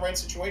put him in the right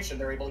situation,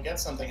 they're able to get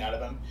something out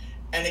of him.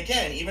 And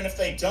again, even if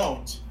they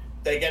don't,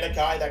 they get a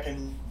guy that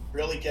can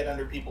really get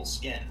under people's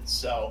skin.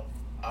 So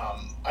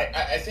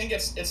I think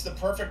it's the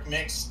perfect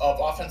mix of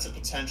offensive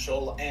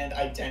potential and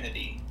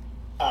identity.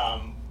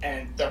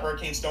 And the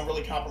Hurricanes don't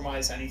really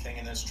compromise anything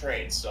in this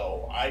trade.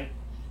 So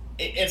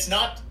it's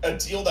not a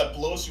deal that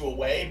blows you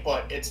away,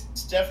 but it's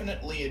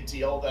definitely a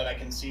deal that I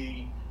can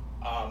see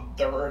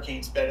the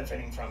Hurricanes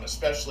benefiting from,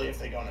 especially if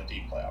they go on a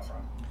deep playoff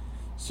run.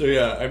 So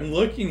yeah, I'm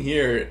looking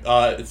here.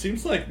 It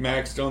seems like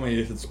Max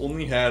Domi has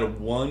only had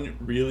one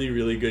really,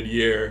 really good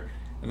year,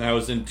 and that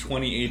was in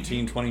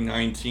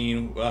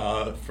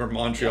 2018-2019 for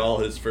Montreal,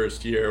 his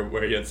first year,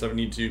 where he had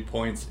 72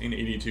 points in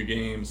 82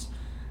 games,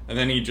 and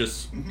then he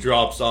just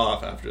drops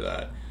off after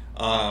that,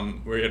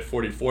 where he had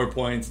 44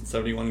 points in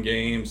 71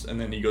 games, and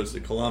then he goes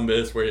to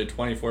Columbus, where he had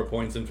 24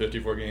 points in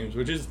 54 games,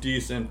 which is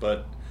decent,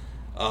 but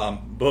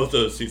both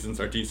those seasons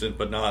are decent,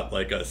 but not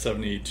like a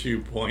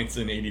 72 points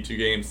in 82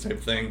 games type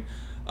thing.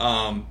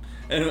 I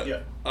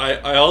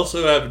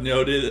also have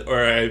noted,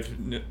 or I've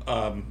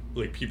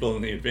like people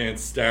in the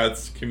advanced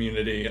stats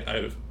community,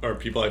 or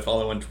people I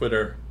follow on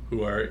Twitter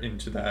who are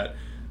into that,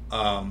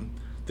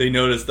 they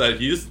noticed that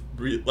he's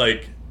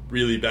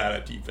really bad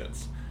at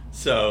defense.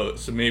 So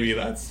maybe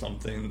that's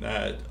something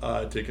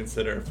that to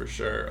consider for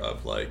sure.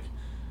 Of like,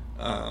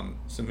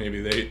 so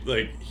maybe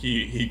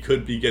he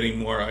could be getting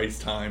more ice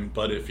time,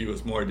 but if he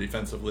was more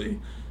defensively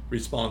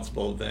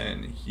responsible,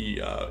 then he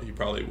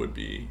probably would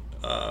be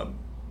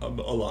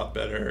a lot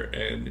better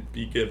and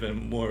be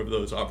given more of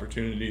those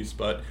opportunities.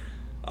 But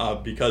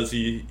because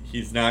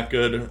he's not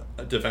good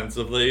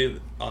defensively,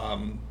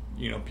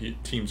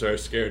 teams are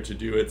scared to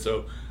do it.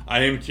 So I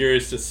am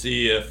curious to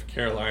see if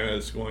Carolina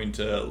is going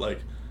to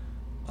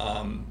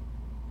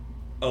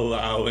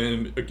allow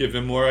him, give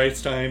him more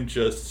ice time,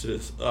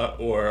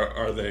 or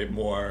are they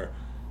more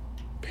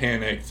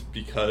panicked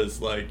because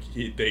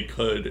they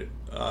could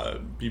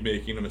be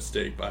making a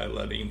mistake by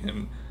letting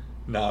him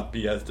not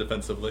be as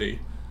defensively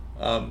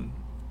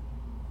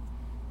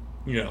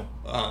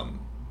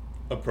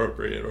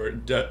appropriate or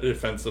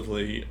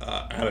defensively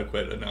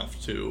adequate enough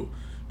to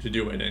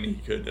do it, and he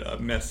could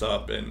mess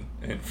up and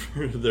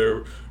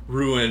further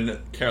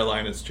ruin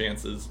Carolina's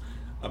chances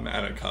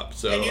at a cup.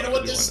 So, and you know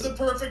what? This is the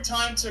perfect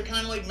time to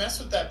kind of mess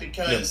with that,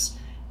 because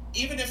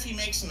even if he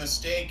makes a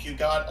mistake, you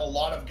got a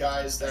lot of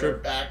guys that are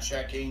back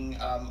checking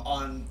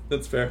on.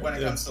 That's fair. When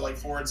it comes to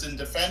forwards and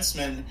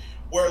defensemen,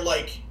 where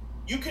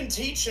you can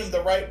teach him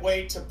the right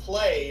way to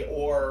play,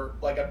 or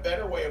a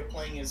better way of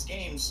playing his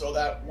game, so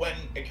that when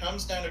it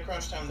comes down to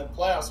crunch time in the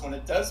playoffs, when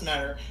it does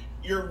matter,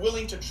 you're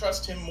willing to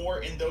trust him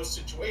more in those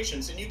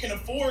situations. And you can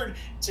afford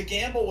to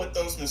gamble with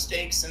those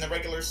mistakes in the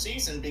regular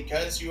season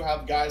because you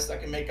have guys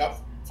that can make up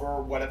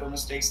for whatever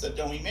mistakes that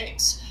Domi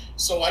makes.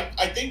 So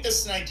I think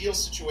this is an ideal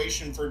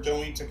situation for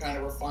Domi to kind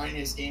of refine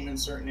his game in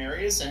certain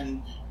areas,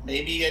 and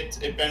maybe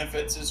it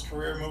benefits his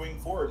career moving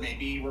forward.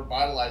 Maybe he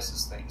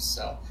revitalizes things.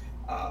 So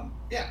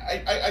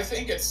I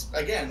think it's,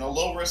 again, a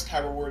low risk, high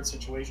reward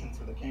situation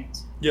for the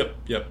Canes. Yep.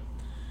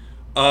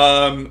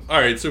 All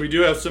right, so we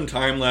do have some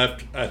time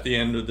left at the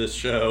end of this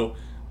show.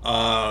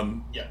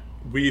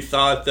 We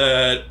thought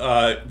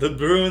that the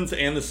Bruins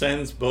and the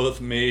Sens both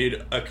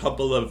made a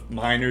couple of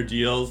minor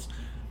deals.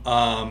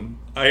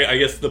 I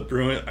guess the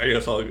Bruins,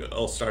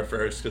 I'll start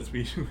first, because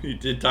we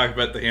did talk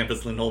about the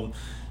Hampus Lindholm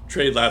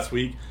trade last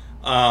week.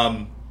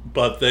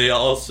 But they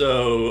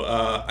also,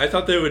 I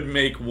thought they would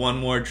make one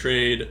more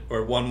trade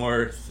or one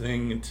more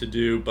thing to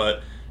do,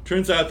 but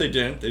turns out they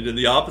didn't. They did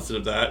the opposite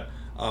of that.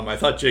 I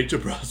thought Jake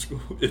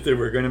DeBrusk, if they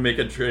were going to make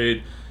a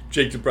trade,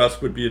 Jake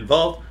DeBrusk would be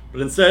involved, but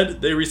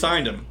instead they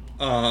re-signed him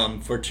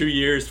for 2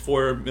 years,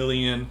 $4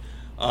 million.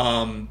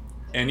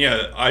 And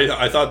yeah,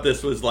 I thought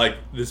this was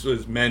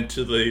meant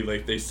to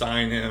they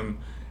sign him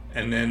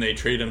and then they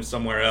trade him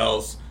somewhere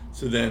else,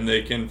 so then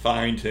they can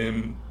find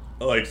him,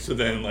 so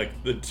then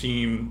the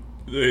team,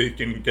 they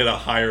can get a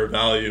higher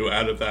value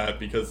out of that,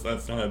 because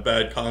that's not a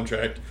bad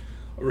contract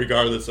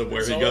regardless of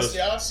where he goes. It's the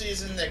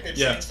offseason that could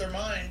change their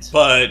mind.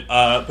 But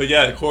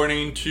yeah,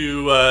 according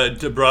to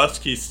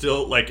DeBrusk, he's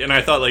still and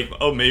I thought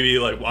maybe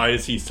why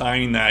is he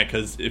signing that?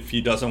 Because if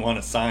he doesn't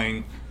want to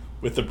sign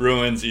with the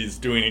Bruins, he's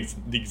doing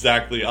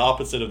exactly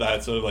opposite of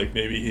that. So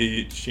maybe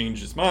he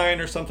changed his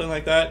mind or something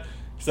like that.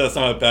 Because that's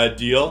not a bad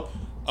deal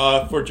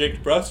for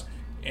Jake DeBrusk.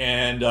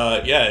 And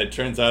it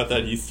turns out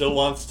that he still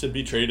wants to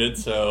be traded.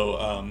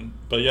 So,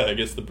 but yeah, I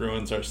guess the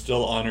Bruins are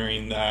still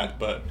honoring that.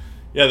 But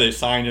yeah, they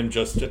signed him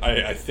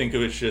I think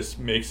it just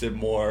makes it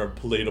more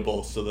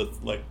palatable, so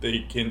that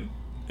they can,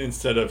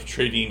 instead of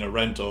trading a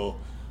rental,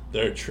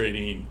 they're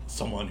trading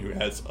someone who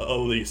has at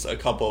least a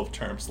couple of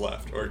terms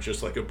left, or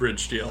just like a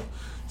bridge deal.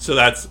 So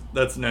that's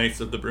nice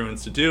of the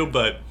Bruins to do,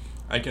 but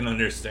I can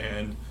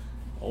understand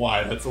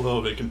why that's a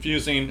little bit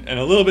confusing and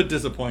a little bit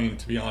disappointing,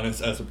 to be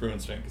honest, as a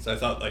Bruins fan, because I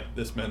thought like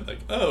this meant like,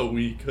 oh,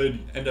 we could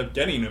end up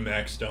getting a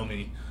Max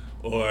Domi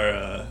or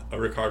a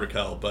Rickard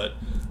Rakell, but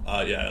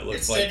it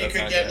looks Instead like that's you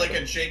could not get gonna like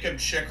happen. a Jacob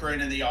Chikrin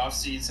in the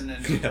offseason,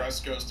 and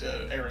DeBrus goes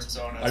to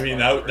Arizona. I mean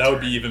that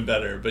would be even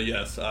better, but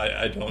yes,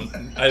 I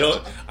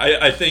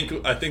think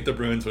the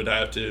Bruins would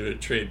have to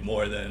trade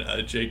more than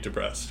Jake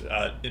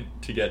DeBrus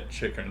to get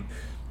Chikrin,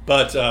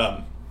 but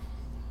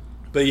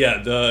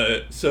yeah,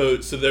 so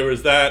there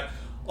was that.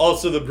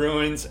 Also, the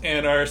Bruins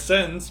and our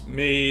Sens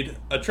made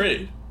a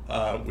trade,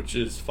 which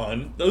is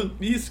fun.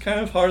 These kind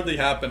of hardly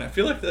happen. I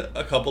feel like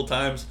a couple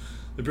times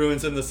the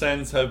Bruins and the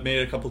Sens have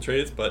made a couple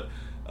trades, but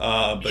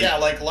yeah,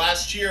 like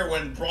last year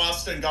when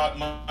Boston got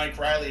Mike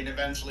Riley and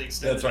eventually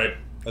extended.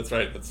 That's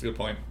right. That's a good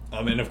point.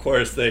 And of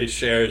course they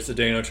share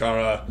Zdeno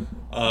Chara,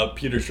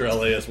 Peter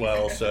Chiarelli as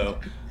well. So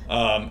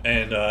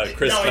and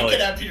Chris Kelly. No, you can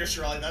have Peter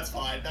Chiarelli. That's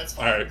fine.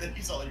 All right. Then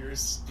he's all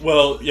yours.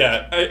 Well,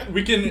 yeah,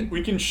 we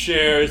can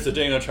share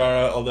Zdeno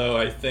Chara. Although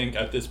I think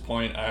at this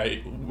point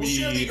We'll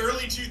share the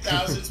early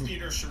 2000s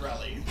Peter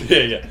Chiarelli.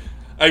 Yeah.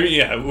 I mean,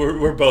 yeah,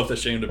 we're both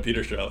ashamed of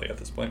Peter Chiarelli at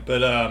this point,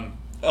 but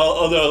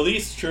although at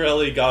least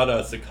Chiarelli got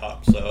us a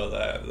cup, so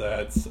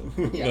that's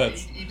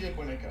he did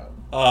win a cup.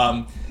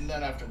 And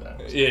then after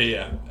that,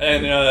 yeah,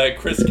 and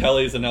Chris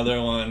Kelly's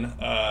another one,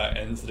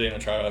 and Zdeno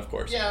Chara, of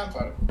course. Yeah, I'm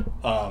fine.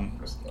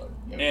 Chris Kelly.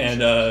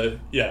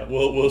 Yeah,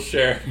 we'll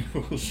share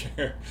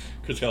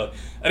Chris Kelly.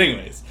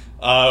 Anyways,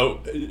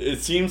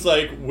 it seems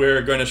like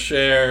we're going to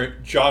share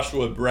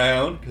Joshua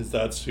Brown, because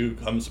that's who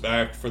comes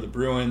back for the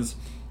Bruins,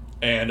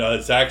 and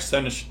Zach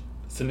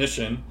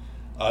Senyshyn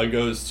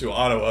goes to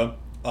Ottawa.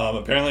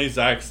 Apparently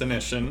Zach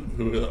Senyshyn,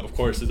 who of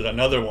course is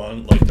another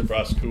one like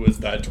DeBrusque, who was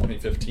that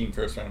 2015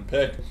 first round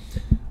pick,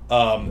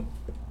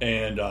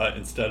 and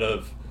instead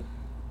of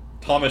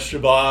Thomas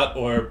Chabot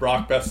or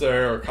Brock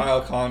Besser or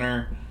Kyle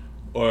Connor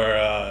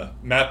or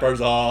Matt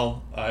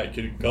Barzal, I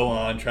could go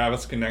on,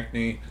 Travis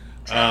Konechny.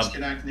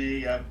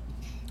 Yeah.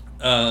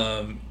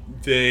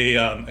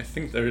 I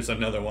think there's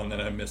another one that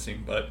I'm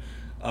missing, but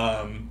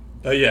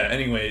yeah,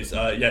 anyways,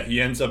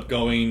 he ends up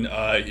going,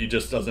 he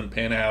just doesn't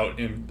pan out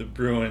in the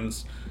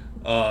Bruins,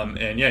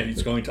 and yeah,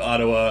 he's going to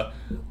Ottawa.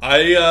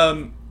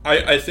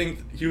 I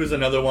think he was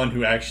another one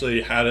who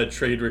actually had a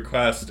trade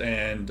request,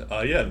 and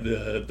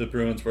the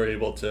Bruins were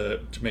able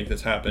to make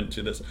this happen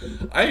to this.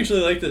 I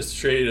actually like this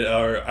trade,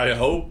 or I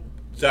hope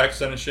Zach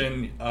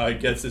Senyshyn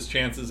gets his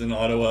chances in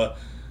Ottawa,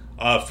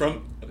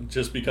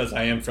 just because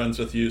I am friends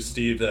with you,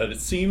 Steve, that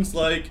it seems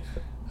like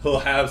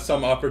he'll have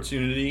some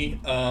opportunity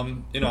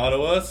in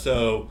Ottawa,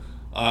 so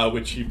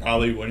which he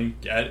probably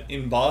wouldn't get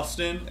in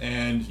Boston.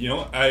 And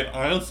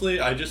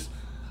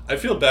I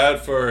feel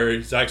bad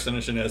for Zach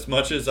Senyshyn, as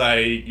much as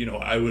I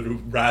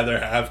would rather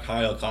have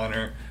Kyle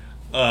Connor.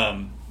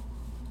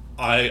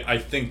 I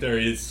think there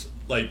is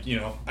you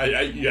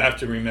have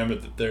to remember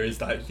that there is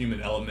that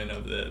human element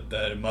of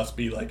that it must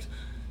be like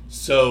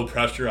so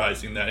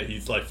pressurizing that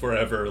he's like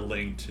forever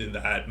linked to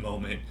that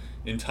moment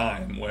in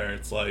time where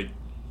it's like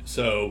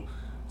so.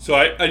 So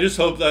I just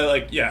hope that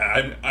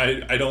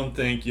I don't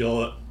think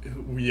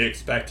we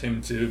expect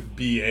him to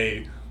be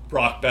a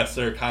Brock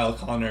Besser, Kyle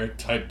Connor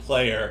type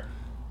player,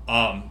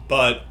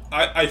 but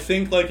I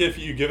think if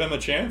you give him a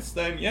chance,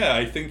 then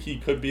I think he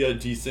could be a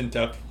decent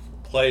depth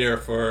player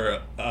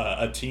for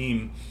a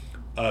team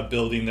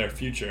building their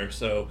future.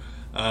 So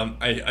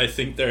I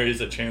think there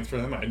is a chance for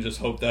them. I just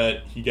hope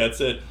that he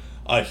gets it.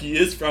 He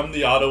is from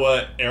the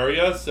Ottawa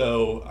area,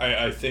 so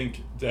I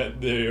think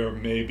that there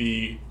may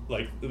be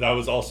that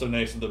was also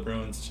nice of the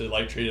Bruins to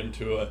trade him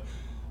to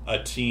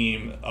a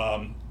team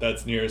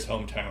that's near his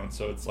hometown.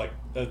 So it's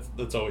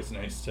that's always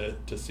nice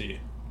to see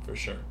for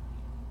sure.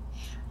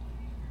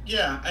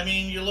 Yeah, I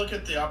mean, you look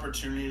at the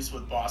opportunities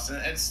with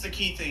Boston. It's the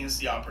key thing is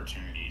the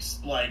opportunities.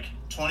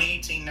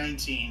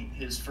 2018-19,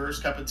 his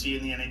first cup of tea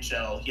in the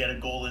NHL, he had a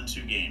goal in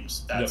 2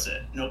 games. That's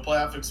it. No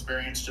playoff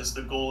experience, just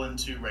the goal in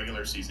 2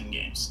 regular season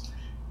games.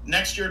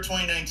 Next year,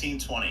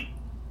 2019-20,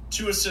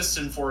 2 assists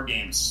in 4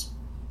 games.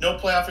 No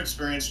playoff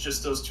experience,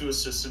 just those 2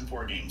 assists in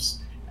 4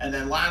 games. And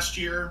then last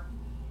year,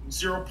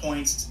 0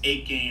 points,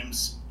 8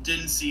 games.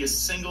 Didn't see a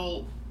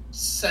single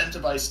cent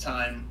of ice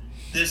time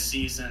this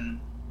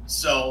season.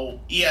 So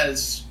he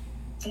has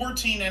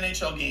 14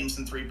 NHL games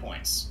and 3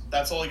 points.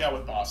 That's all he got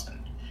with Boston.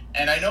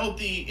 And I know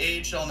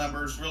the AHL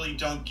numbers really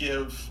don't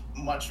give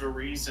much of a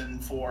reason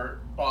for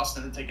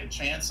Boston to take a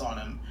chance on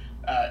him.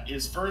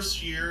 His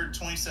first year,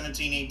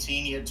 2017-18,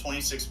 he had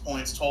 26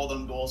 points, 12 of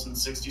them goals in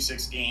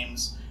 66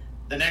 games.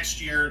 The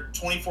next year,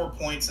 24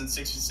 points in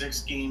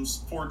 66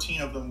 games,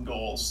 14 of them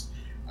goals.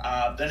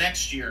 The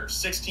next year,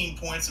 16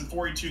 points in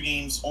 42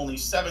 games, only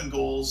 7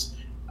 goals.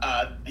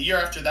 The year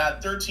after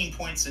that, 13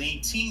 points in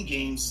 18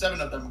 games,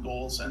 7 of them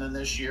goals. And then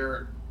this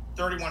year,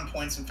 31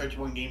 points in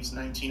 51 games,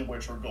 19 of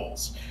which were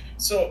goals.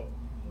 So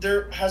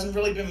there hasn't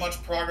really been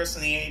much progress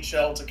in the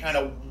AHL to kind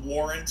of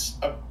warrant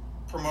a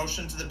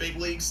promotion to the big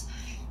leagues.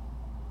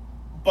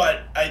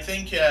 But I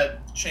think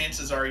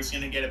chances are he's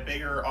going to get a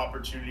bigger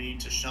opportunity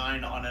to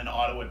shine on an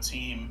Ottawa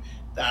team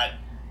that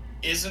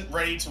isn't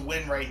ready to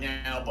win right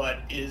now, but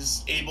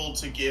is able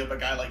to give a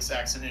guy like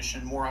Zach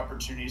Senyshyn more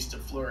opportunities to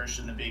flourish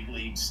in the big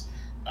leagues.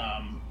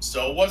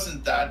 So it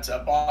wasn't that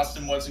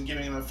Boston wasn't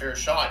giving him a fair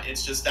shot.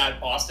 It's just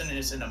that Boston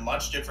is in a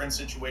much different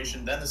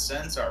situation than the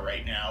Sens are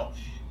right now.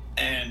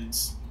 And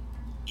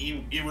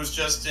he was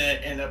just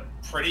in a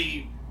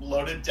pretty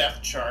loaded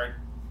depth chart,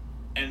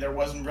 and there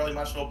wasn't really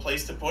much of a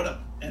place to put him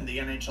in the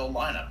NHL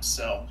lineup.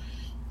 So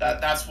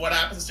that's what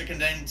happens to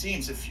contending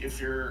teams.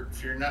 If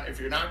you're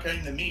not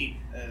getting the meat,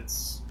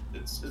 it's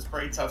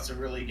pretty tough to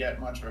really get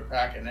much of a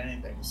crack at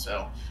anything.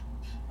 So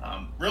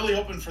really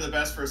hoping for the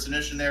best for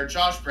Senyshyn there.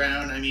 Josh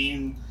Brown, I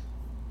mean,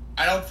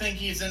 I don't think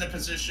he's in a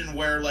position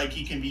where like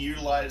he can be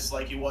utilized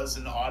like he was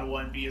in Ottawa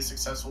and be a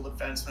successful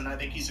defenseman. I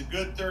think he's a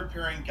good third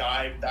pairing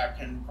guy that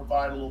can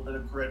provide a little bit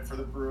of grit for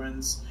the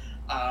Bruins.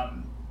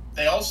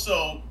 They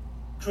also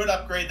could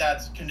upgrade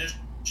that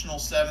conditional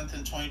 7th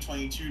in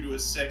 2022 to a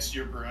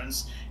 6-year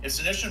Bruins. If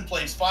Senyshyn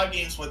plays 5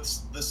 games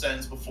with the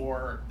Sens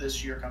before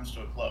this year comes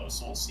to a close,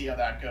 so we'll see how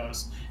that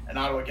goes. And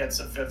Ottawa gets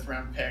a 5th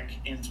round pick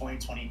in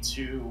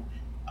 2022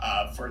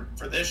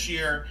 for this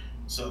year,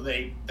 so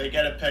they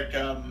get a pick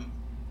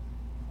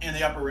in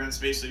the upper rounds,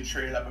 basically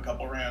traded up a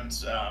couple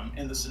rounds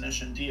in the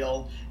Senyshyn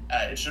deal.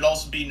 It should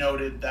also be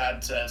noted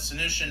that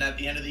Senyshyn at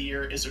the end of the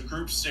year is a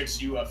Group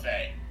 6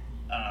 UFA.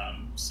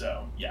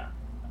 So yeah.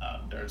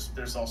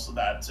 There's also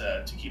that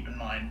to keep in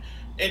mind.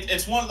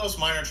 It's one of those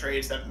minor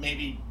trades that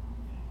maybe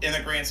in the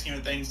grand scheme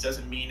of things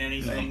doesn't mean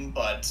anything,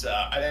 but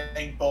I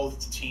think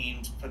both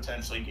teams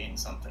potentially gain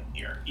something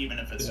here, even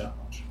if it's not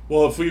much.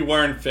 Well, if we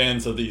weren't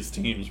fans of these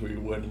teams, we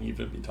wouldn't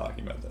even be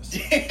talking about this.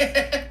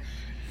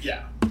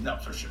 Yeah, no,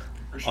 for sure.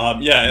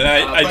 Yeah, and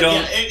I don't.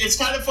 Yeah, it's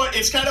kind of fun.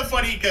 It's kind of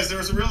funny because there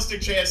was a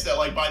realistic chance that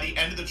like by the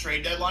end of the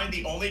trade deadline,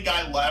 the only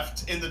guy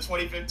left in the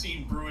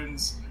 2015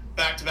 Bruins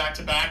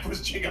back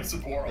was Jacob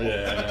Zboril.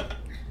 Yeah.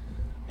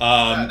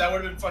 That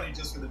would have been funny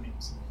just for the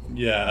memes.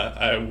 Yeah,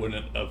 I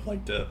wouldn't have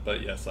liked it,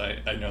 but yes,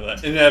 I know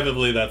that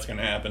inevitably that's going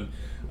to happen.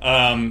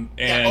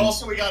 And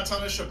also we got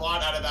Thomas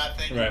Chabot out of that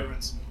thing. Right.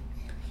 Bruins.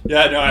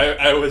 Yeah, no,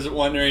 I was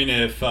wondering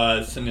if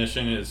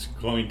Senyshyn is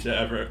going to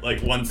ever,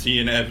 like, once he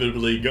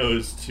inevitably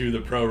goes to the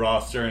pro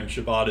roster and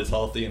Chabot is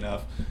healthy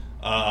enough,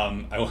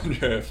 I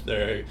wonder if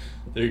they're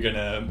going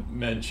to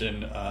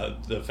mention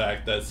the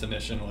fact that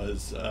Senyshyn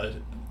was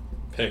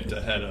picked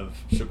ahead of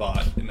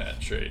Chabot in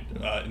that trade,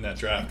 in that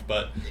draft.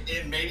 But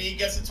maybe he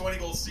gets a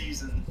 20-goal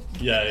season.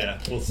 Yeah,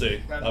 we'll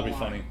see. That'll be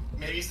funny.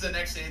 Maybe he's the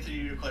next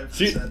Anthony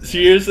Duclair.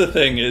 See, here's the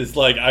thing: is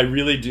like I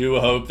really do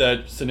hope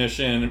that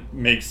Senyshyn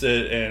makes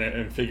it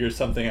and figures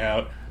something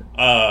out.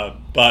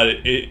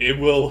 But it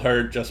will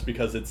hurt just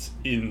because it's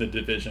in the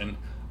division.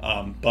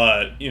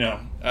 But you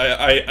know,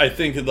 I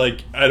think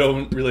like I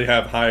don't really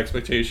have high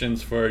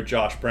expectations for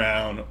Josh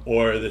Brown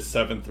or the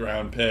 7th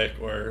round pick,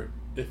 or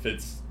if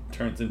it's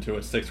turns into a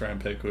 6th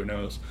round pick, who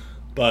knows?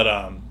 But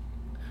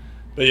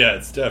yeah,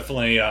 it's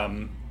definitely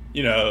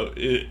you know,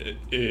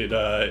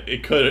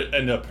 it could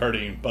end up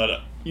hurting,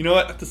 but you know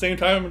what? At the same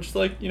time, I'm just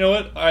like, you know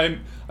what?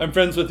 I'm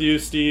friends with you,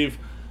 Steve.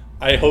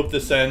 I hope the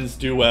Sens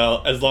do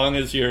well, as long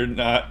as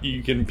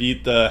you can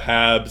beat the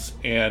Habs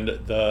and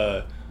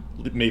the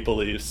Maple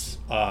Leafs.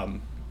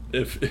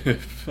 If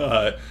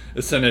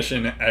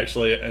Senyshyn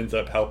actually ends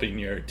up helping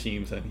your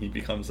teams and he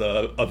becomes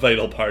a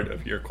vital part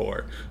of your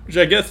core, which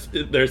I guess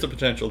there's a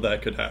potential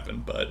that could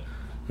happen, but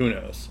who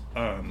knows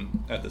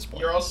at this point.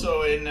 You're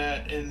also in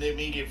the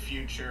immediate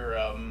future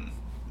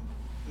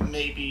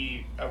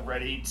maybe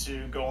ready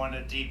to go on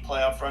a deep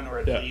playoff run or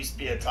at least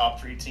be a top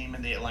 3 team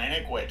in the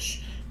Atlantic,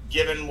 which,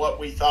 given what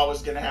we thought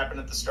was going to happen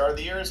at the start of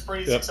the year, is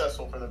pretty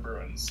successful for the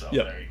Bruins. So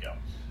there you go.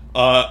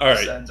 All right.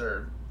 The Sens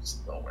are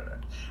still with it.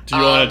 Do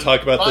you want to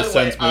talk about the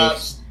Sens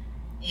moves?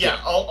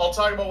 I'll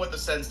talk about what the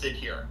Sens did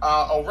here.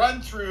 I'll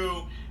run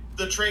through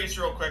the trades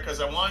real quick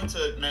because I wanted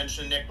to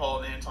mention Nick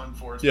Paul and Anton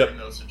Forsberg during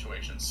those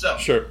situations. So,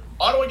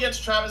 Ottawa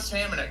gets Travis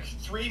Hamonic,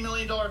 $3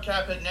 million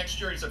cap hit next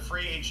year. He's a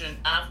free agent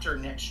after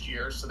next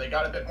year, so they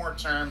got a bit more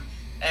term.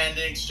 And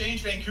in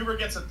exchange, Vancouver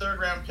gets a 3rd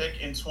round pick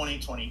in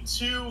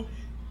 2022.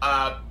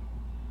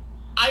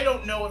 I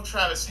don't know if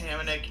Travis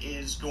Hamonic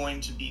is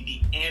going to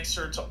be the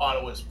answer to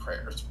Ottawa's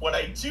prayers. What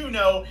I do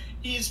know,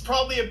 he's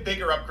probably a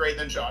bigger upgrade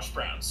than Josh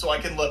Brown, so I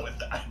can live with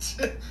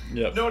that.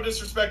 No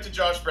disrespect to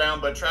Josh Brown,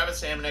 but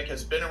Travis Hamonic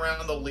has been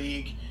around the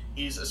league.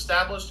 He's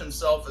established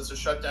himself as a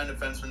shutdown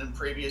defenseman in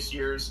previous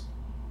years,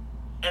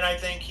 and I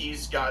think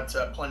he's got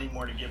plenty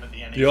more to give at the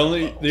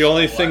NHL. The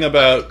only thing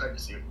about...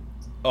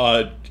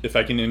 if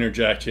I can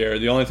interject here,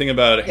 the only thing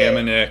about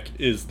Hamonic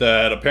is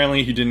that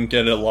apparently he didn't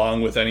get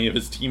along with any of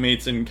his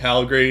teammates in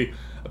Calgary.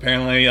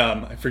 Apparently,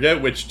 I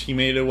forget which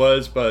teammate it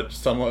was, but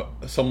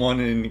someone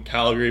in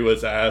Calgary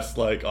was asked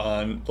like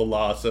on the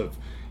loss of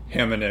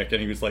Hamonic, and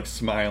he was like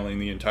smiling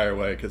the entire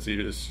way because he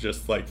was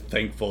just like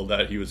thankful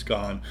that he was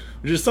gone,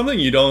 which is something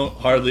you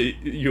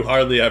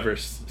hardly ever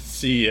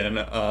see in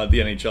the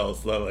NHL.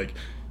 So that like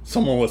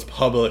someone was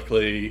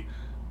publicly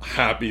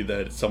happy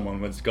that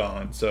someone was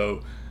gone.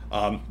 So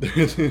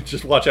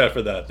just watch out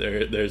for that.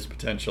 There's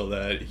potential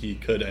that he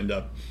could end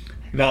up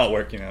not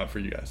working out for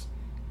you guys.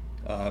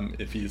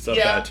 If he's a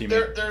bad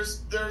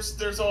teammate.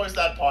 There's always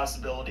that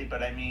possibility,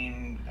 but I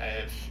mean,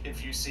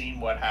 if you've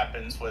seen what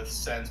happens with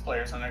Sens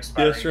players on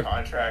expiring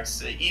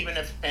contracts, even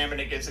if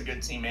Hamonic is a good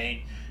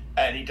teammate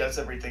and he does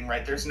everything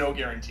right, there's no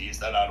guarantees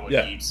that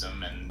Ottawa keeps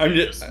him and I'm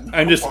just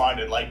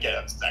get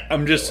upset.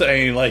 I'm just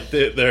saying, like,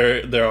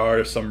 there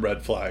are some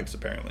red flags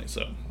apparently.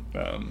 So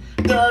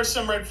there are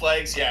some red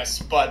flags,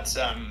 yes, but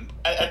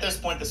at this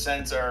point, the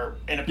Sens are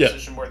in a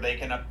position where they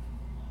can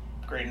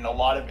upgrade in a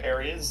lot of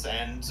areas,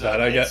 and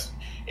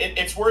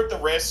it's worth the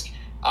risk.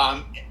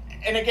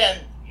 And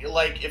again,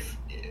 like if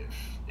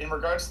in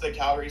regards to the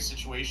Calgary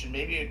situation,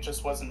 maybe it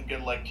just wasn't a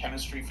good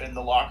chemistry fit in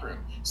the locker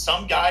room.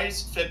 Some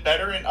guys fit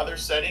better in other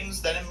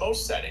settings than in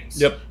most settings.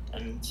 Yep.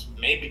 And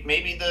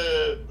maybe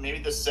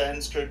the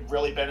Sens could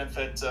really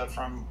benefit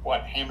from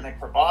what Hamonic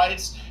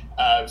provides.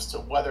 As to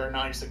whether or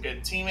not he's a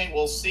good teammate,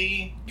 we'll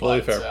see.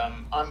 Totally fair.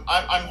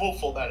 I'm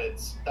hopeful that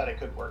it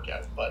could work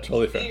out. But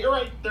totally fair. You're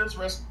right. There's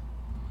risk.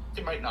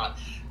 It might not.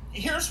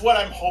 Here's what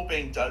I'm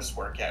hoping does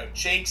work out.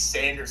 Jake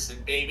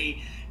Sanderson,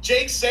 baby.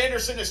 Jake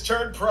Sanderson has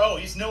turned pro.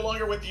 He's no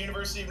longer with the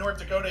University of North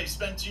Dakota. He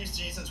spent 2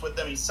 seasons with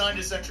them. He signed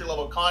his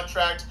entry-level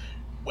contract.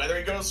 Whether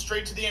he goes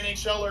straight to the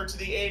NHL or to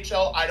the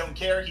AHL, I don't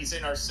care. He's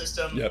in our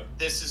system. Yep.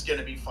 This is going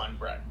to be fun,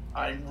 Brett.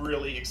 I'm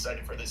really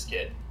excited for this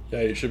kid.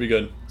 Yeah, he should be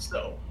good.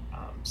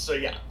 So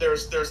yeah,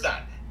 there's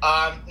that.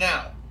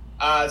 Now,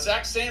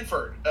 Zach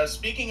Sanford.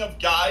 Speaking of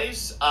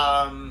guys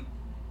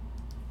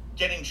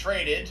getting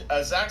traded,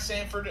 Zach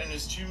Sanford and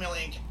his $2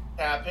 million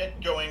cap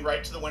hit going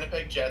right to the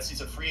Winnipeg Jets.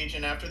 He's a free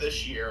agent after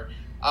this year.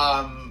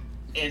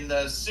 In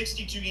the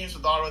 62 games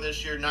with Ottawa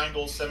this year, 9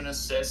 goals, 7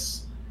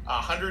 assists,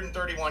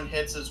 131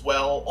 hits as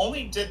well.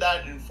 Only did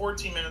that in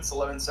 14 minutes,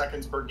 11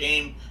 seconds per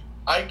game.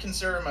 I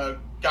consider him a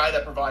guy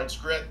that provides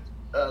grit,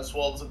 as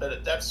well as a bit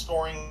of depth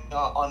scoring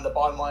on the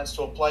bottom lines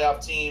to a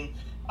playoff team.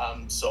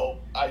 So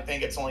I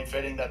think it's only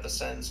fitting that the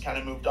Sens kind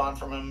of moved on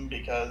from him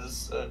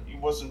because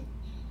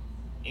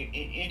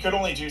he could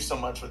only do so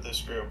much with this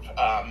group.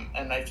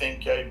 And I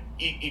think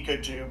he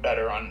could do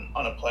better on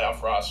a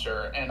playoff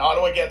roster. And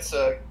Ottawa gets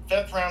a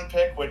 5th round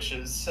pick, which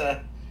is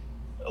a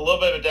little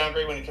bit of a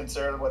downgrade when you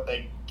consider what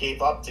they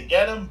gave up to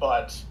get him.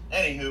 But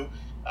anywho,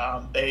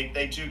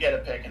 they do get a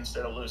pick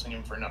instead of losing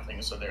him for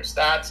nothing. So there's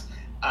that.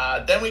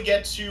 Then we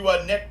get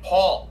to Nick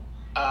Paul.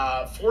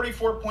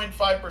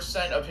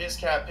 44.5% of his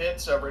cap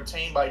hits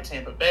retained by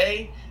Tampa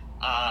Bay.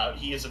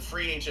 He is a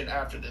free agent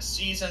after this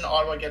season.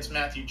 Ottawa gets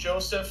Matthew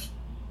Joseph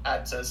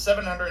at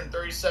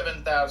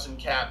 737,000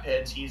 cap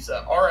hits. He's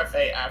a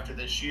RFA after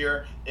this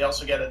year. They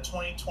also get a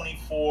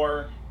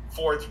 2024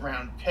 4th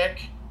round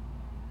pick.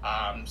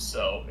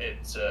 So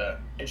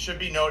it should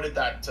be noted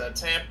that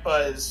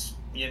Tampa is,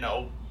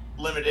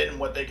 limited in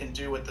what they can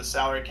do with the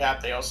salary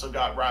cap. They also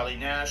got Riley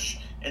Nash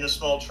in a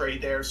small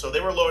trade there. So they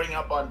were loading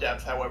up on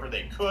depth however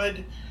they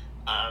could.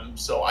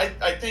 So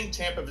I think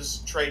Tampa's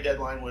trade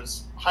deadline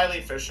was highly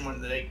efficient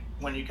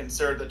when you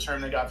consider the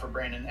term they got for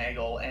Brandon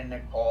Hagel and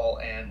Nick Paul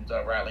and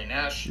Riley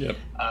Nash. Yep.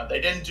 They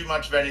didn't do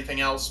much of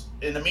anything else.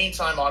 In the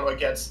meantime, Ottawa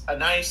gets a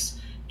nice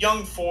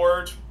young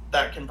forward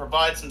that can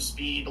provide some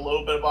speed, a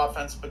little bit of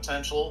offensive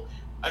potential.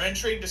 I'm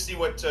intrigued to see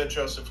what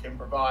Joseph can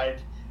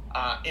provide.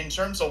 In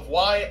terms of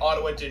why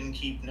Ottawa didn't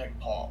keep Nick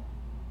Paul.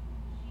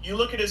 You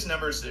look at his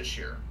numbers this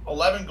year,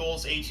 11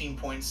 goals, 18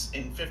 points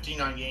in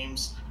 59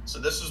 games. So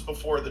this was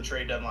before the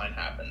trade deadline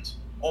happened.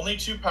 Only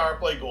 2 power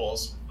play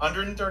goals,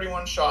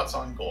 131 shots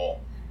on goal,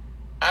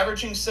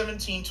 averaging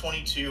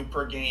 17.22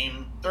 per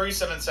game,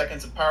 37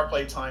 seconds of power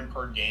play time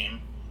per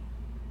game.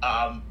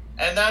 And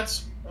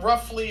that's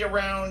roughly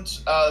around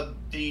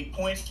the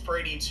points per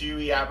 82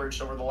 he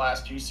averaged over the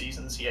last 2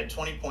 seasons. He had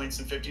 20 points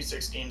in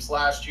 56 games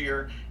last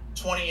year,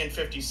 20 and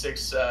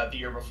 56 the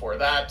year before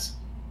that.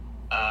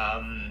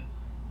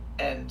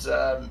 And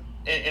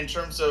in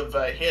terms of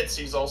hits,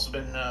 he's also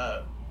been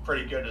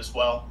pretty good as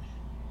well.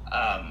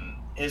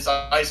 His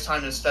ice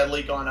time has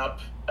steadily gone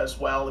up as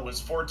well. It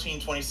was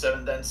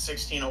 14.27, then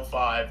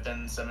 16.05,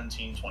 then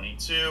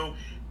 17.22.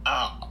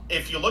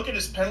 If you look at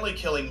his penalty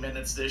killing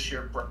minutes this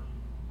year,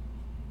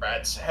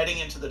 Brett, heading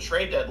into the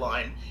trade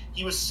deadline,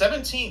 he was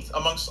 17th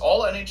amongst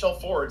all NHL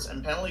forwards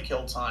in penalty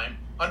kill time,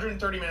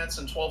 130 minutes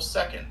and 12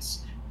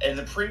 seconds. In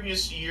the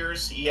previous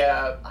years, he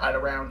had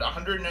around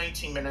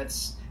 119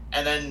 minutes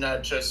and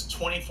then just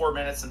 24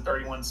 minutes and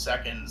 31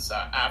 seconds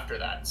after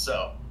that.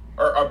 So,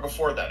 or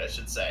before that, I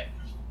should say.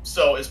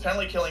 So his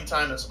penalty killing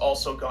time has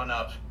also gone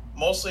up,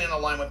 mostly in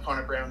line with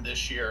Connor Brown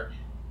this year.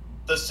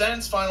 The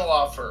Sens' final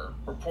offer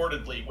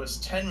reportedly was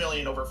 $10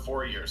 million over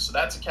 4 years, so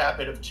that's a cap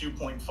hit of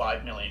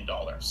 $2.5 million.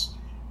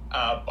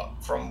 But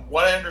from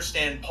what I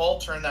understand, Paul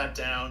turned that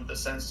down. The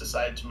Sens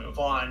decided to move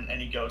on,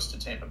 and he goes to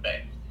Tampa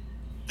Bay.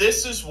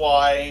 This is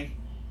why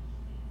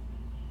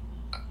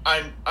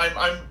I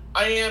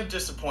am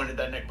disappointed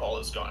that Nick Paul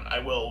is gone. I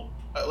will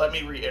let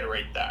me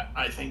reiterate that.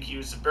 I think he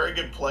was a very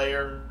good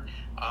player.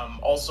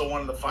 Also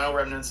one of the final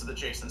remnants of the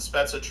Jason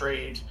Spezza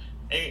trade,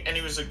 And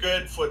he was a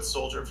good foot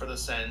soldier for the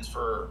Sens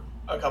for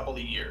a couple of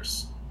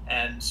years.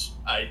 And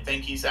I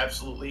think he's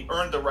absolutely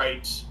earned the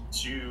right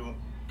to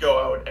go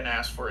out and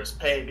ask for his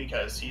pay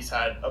because he's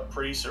had a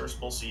pretty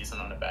serviceable season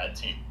on a bad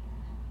team.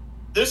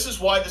 This is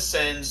why the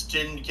Sens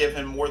didn't give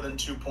him more than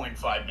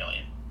 $2.5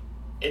 million.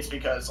 It's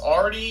because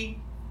already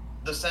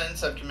the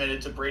Sens have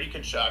committed to Brady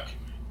Tkachuk.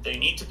 They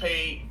need to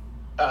pay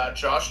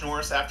Josh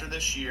Norris after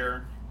this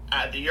year.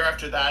 The year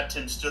after that,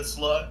 Tim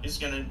Stützle is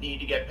going to need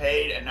to get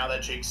paid. And now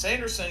that Jake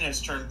Sanderson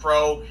has turned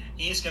pro,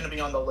 he's going to be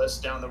on the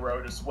list down the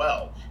road as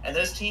well. And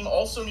this team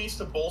also needs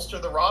to bolster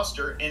the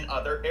roster in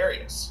other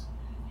areas.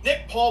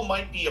 Nick Paul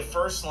might be a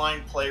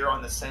first-line player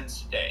on the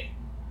Sens today.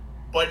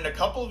 But in a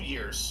couple of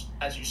years,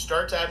 as you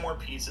start to add more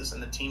pieces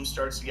and the team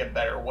starts to get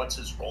better, what's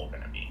his role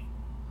going to be?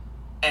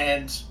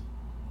 And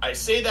I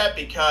say that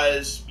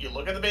because you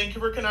look at the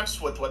Vancouver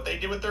Canucks with what they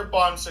did with their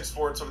bottom six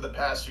forwards over the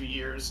past few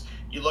years.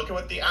 You look at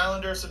what the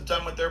Islanders have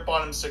done with their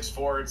bottom six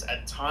forwards.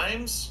 At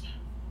times,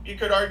 you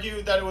could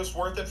argue that it was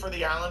worth it for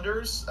the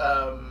Islanders.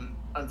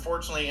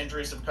 Unfortunately,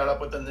 injuries have caught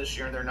up with them this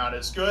year and they're not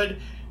as good.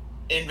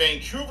 In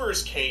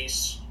Vancouver's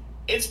case,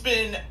 it's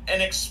been an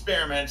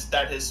experiment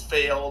that has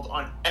failed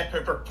on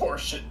epic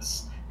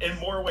proportions. In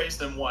more ways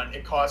than one,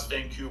 it cost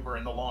Vancouver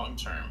in the long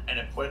term, and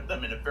it put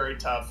them in a very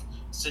tough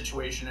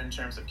situation in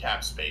terms of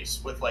cap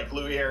space with like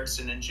Louis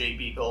Eriksson and Jay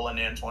Beagle and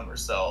Antoine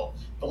Roussel.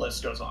 The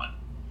list goes on.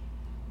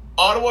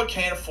 Ottawa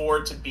can't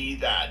afford to be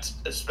that,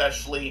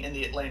 especially in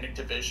the Atlantic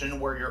Division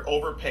where you're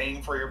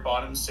overpaying for your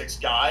bottom six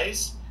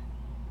guys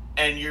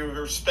and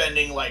you're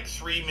spending like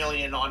 $3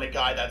 million on a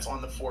guy that's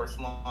on the fourth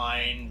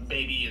line,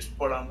 maybe is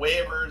put on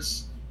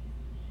waivers.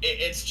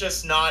 It's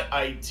just not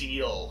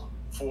ideal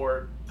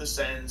for the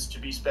Sens to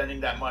be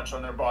spending that much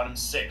on their bottom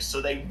six. So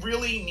they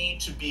really need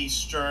to be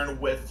stern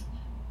with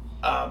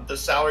the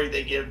salary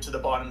they give to the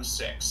bottom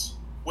six,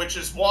 which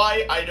is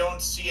why I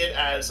don't see it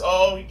as,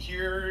 oh,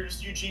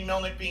 here's Eugene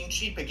Melnyk being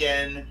cheap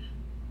again.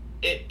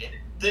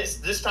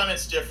 This time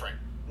it's different.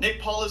 Nick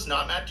Paul is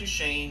not Matt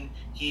Duchene.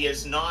 He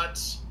is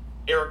not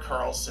Erik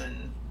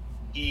Karlsson.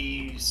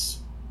 He's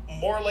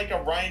more like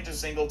a Ryan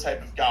Dzingel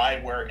type of guy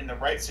where in the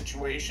right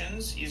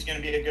situations, he's going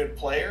to be a good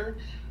player,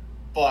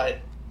 but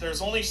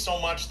there's only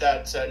so much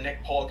that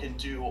Nick Paul can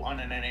do on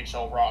an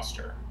NHL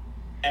roster.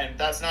 And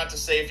that's not to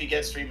say if he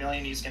gets $3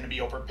 million, he's going to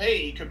be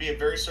overpaid. He could be a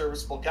very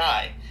serviceable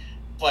guy,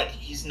 but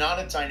he's not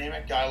a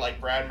dynamic guy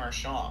like Brad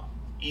Marchand.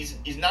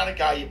 He's not a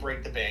guy you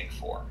break the bank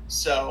for.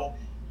 So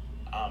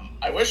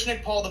I wish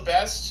Nick Paul the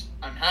best.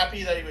 I'm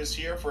happy that he was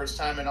here for his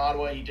time in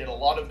Ottawa. He did a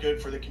lot of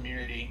good for the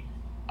community.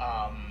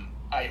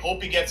 I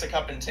hope he gets a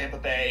cup in Tampa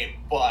Bay,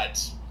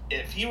 but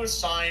if he was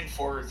signed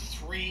for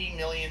 $3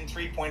 million,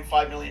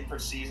 $3.5 million per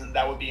season,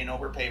 that would be an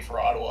overpay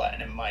for Ottawa,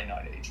 and it might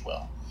not age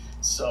well.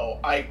 So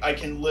I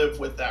can live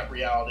with that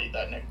reality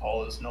that Nick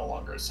Paul is no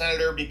longer a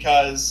Senator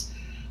because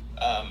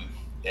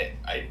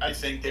I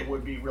think they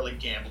would be really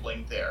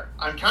gambling there.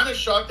 I'm kind of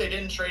shocked they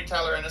didn't trade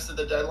Tyler Ennis at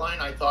the deadline.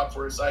 I thought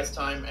for his ice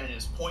time and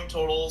his point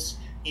totals,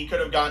 he could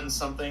have gotten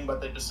something, but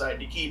they decided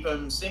to keep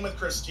him. Same with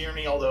Chris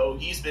Tierney, although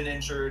he's been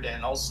injured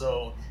and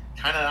also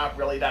kind of not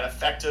really that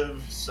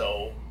effective.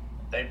 So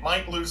they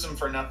might lose him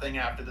for nothing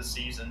after the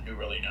season. Who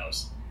really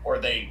knows? Or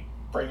they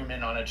bring him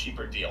in on a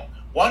cheaper deal.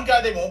 One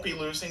guy they won't be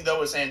losing,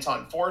 though, is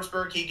Anton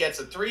Forsberg. He gets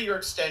a 3-year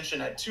extension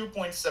at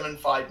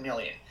 $2.75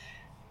 million.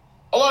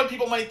 A lot of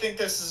people might think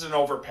this is an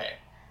overpay.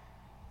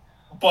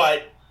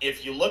 But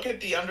if you look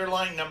at the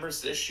underlying numbers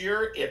this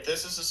year, if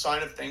this is a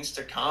sign of things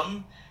to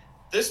come,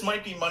 this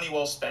might be money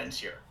well spent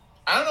here.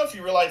 I don't know if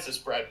you realize this,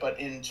 Brett, but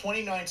in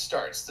 29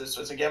 starts, this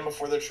was again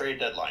before the trade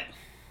deadline,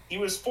 he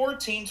was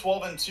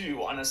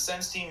 14-12-2 on a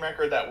Sens team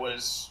record that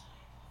was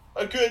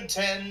a good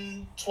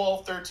 10,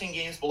 12, 13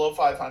 games below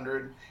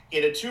 500. He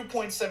had a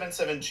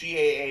 2.77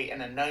 GAA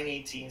and a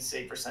 918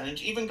 save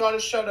percentage, even got a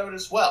shutout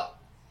as well.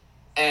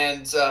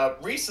 And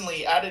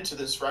recently added to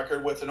this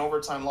record with an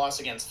overtime loss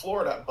against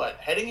Florida. But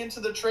heading into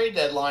the trade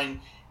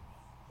deadline,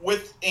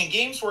 in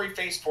games where he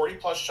faced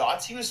 40-plus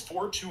shots, he was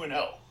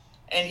 4-2-0.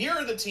 And here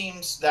are the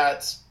teams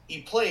that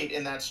he played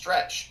in that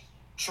stretch.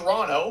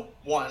 Toronto,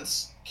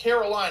 once.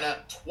 Carolina,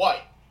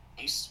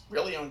 twice.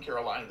 Really owned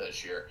Carolina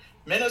this year.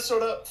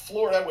 Minnesota,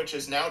 Florida, which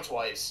is now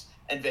twice,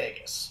 and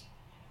Vegas.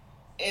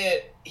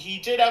 He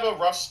did have a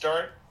rough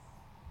start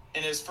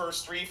in his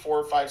first 3,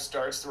 4, 5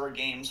 starts. There were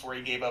games where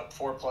he gave up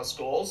 4+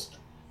 goals.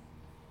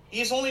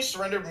 He's only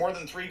surrendered more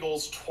than 3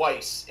 goals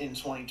twice in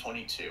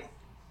 2022,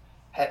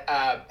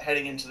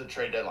 heading into the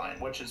trade deadline,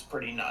 which is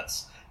pretty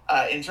nuts.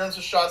 In terms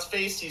of shots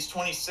faced, he's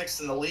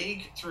 26th in the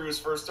league. Through his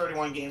first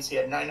 31 games, he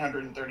had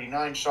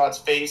 939 shots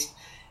faced.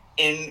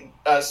 In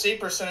save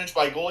percentage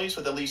by goalies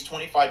with at least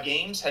 25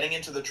 games, heading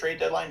into the trade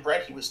deadline,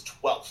 Brett, he was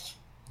 12th,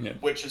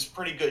 which is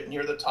pretty good,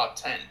 near the top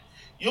 10.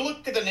 You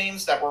look at the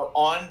names that were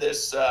on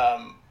this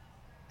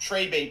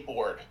trade bait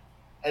board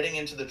heading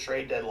into the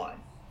trade deadline.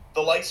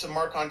 The likes of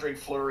Marc-Andre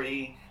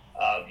Fleury,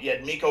 you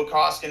had Mikko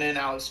Koskinen,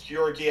 Alex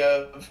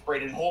Georgiev,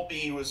 Braden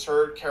Holtby, who was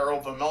hurt,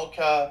 Karel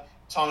Vejmelka,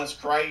 Thomas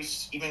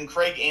Greiss, even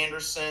Craig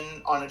Anderson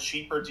on a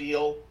cheaper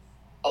deal.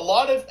 a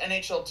lot of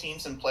NHL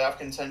teams in playoff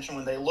contention,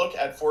 when they look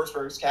at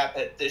Forsberg's cap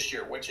hit this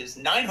year, which is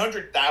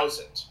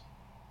 $900,000,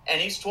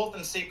 and he's 12th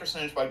in save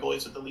percentage by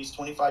goalies with at least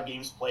 25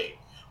 games played,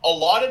 a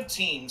lot of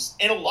teams,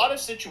 in a lot of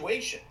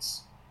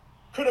situations,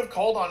 could have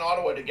called on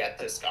Ottawa to get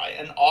this guy,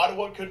 and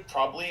Ottawa could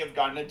probably have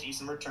gotten a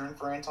decent return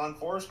for Anton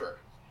Forsberg.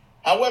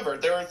 However,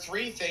 there are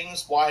three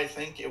things why I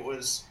think it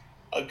was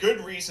a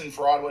good reason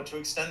for Ottawa to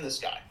extend this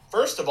guy.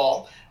 First of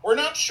all, we're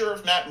not sure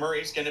if Matt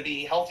Murray is going to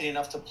be healthy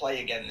enough to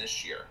play again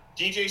this year.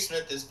 DJ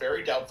Smith is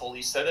very doubtful.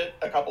 He said it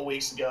a couple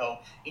weeks ago.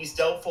 He's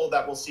doubtful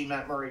that we'll see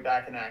Matt Murray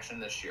back in action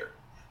this year.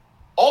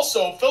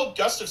 Also, Philip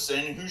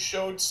Gustafsson, who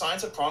showed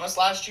signs of promise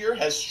last year,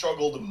 has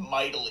struggled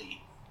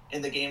mightily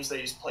in the games that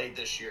he's played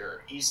this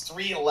year. He's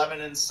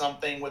 3-11 and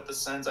something with the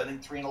Sens. I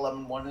think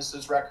 3-11-1 is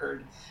his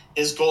record.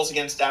 His goals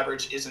against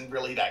average isn't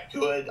really that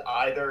good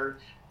either,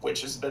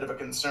 which is a bit of a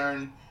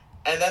concern.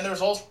 And then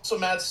there's also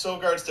Matt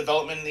Sogard's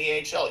development in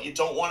the AHL. You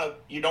don't want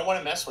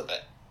to mess with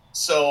it.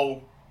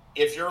 So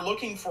if you're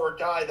looking for a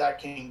guy that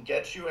can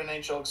get you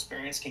NHL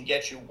experience, can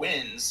get you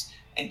wins,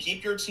 and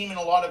keep your team in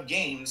a lot of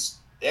games,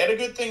 they had a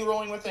good thing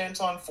rolling with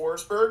Anton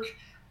Forsberg.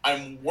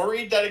 I'm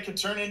worried that it could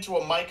turn into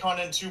a Mike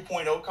Condon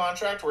 2.0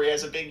 contract where he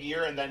has a big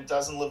year and then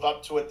doesn't live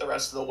up to it the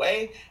rest of the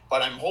way.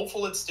 But I'm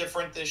hopeful it's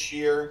different this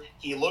year.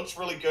 He looked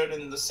really good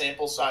in the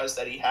sample size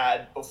that he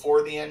had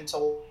before the end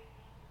to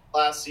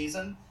last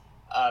season.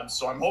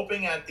 So I'm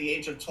hoping at the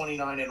age of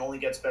 29 it only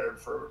gets better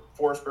for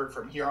Forsberg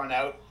from here on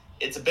out.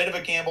 It's a bit of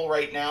a gamble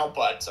right now,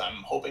 but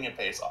I'm hoping it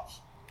pays off.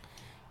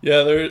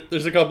 Yeah,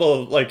 there's a couple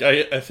of, like,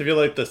 I feel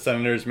like the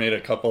Senators made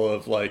a couple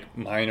of, like,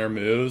 minor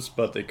moves,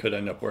 but they could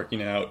end up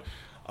working out.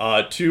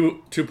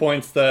 Two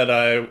points that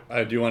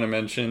I do want to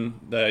mention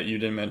that you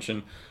didn't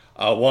mention.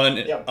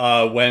 One,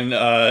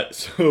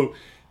 so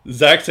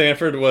Zach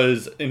Sanford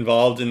was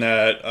involved in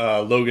that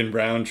Logan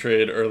Brown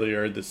trade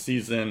earlier this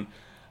season.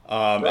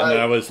 Right. And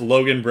that was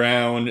Logan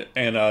Brown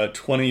and a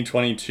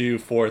 2022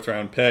 fourth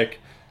round pick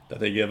that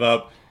they give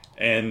up.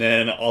 And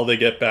then all they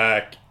get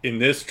back in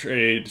this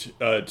trade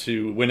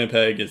to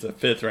Winnipeg is a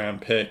fifth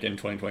round pick in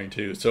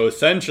 2022. So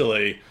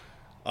essentially,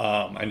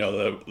 I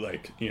know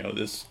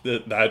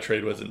that that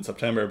trade was in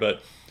September,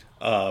 but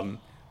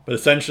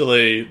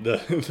essentially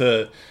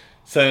the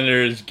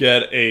Senators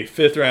get a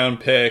fifth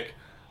round pick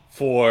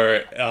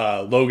for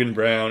Logan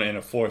Brown and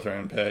a fourth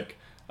round pick.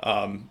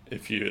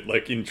 If you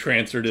like in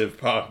transitive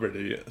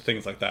property,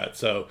 things like that.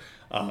 So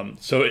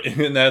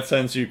in that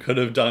sense, you could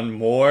have done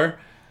more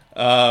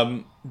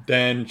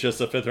than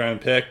just a fifth round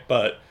pick,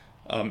 but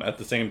at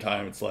the same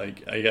time, it's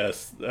like, I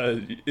guess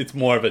it's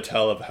more of a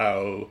tell of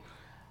how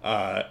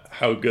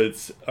good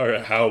or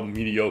how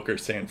mediocre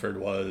Sanford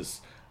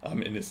was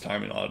in his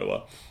time in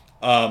Ottawa.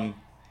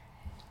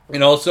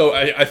 And also,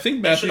 I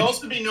think Matthew... It should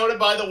also be noted,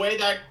 by the way,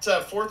 that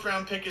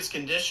fourth-round pick is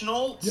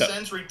conditional. Yep.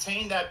 Sens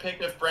retain that pick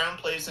if Brown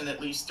plays in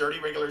at least 30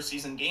 regular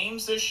season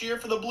games this year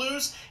for the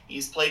Blues.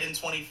 He's played in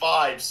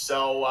 25,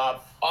 so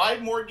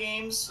 5 more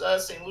games.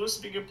 St. Louis,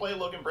 if you could play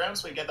Logan Brown,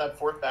 so we get that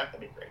fourth back,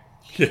 that'd be great.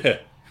 Yeah,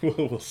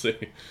 we'll see.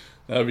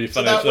 That would be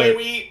funny. So that way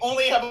we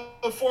only have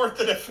a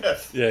fourth and a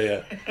fifth.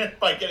 Yeah.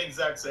 By getting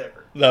Zach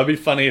Sanford. That would be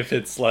funny if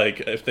it's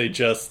like, if they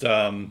just...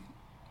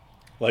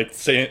 like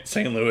St.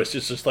 Louis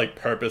is just like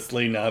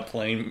purposely not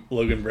playing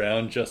Logan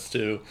Brown just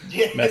to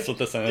mess with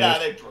the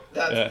Senators. Yeah,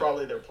 that's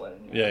probably their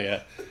plan.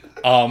 Yeah.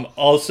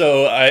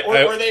 Also,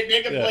 or they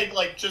make him play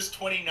like just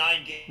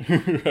 29 games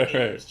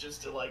right.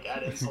 just to like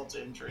add insult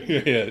to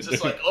injury. Yeah.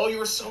 Just like, oh, you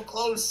were so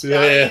close,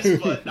 guys,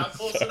 but not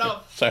close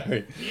enough.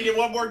 Sorry. You needed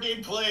one more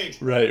game played.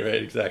 Right,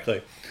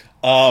 exactly.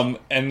 And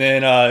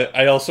then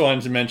I also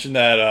wanted to mention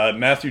that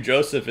Matthew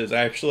Joseph is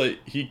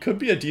actually, he could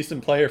be a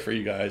decent player for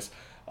you guys.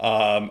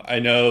 I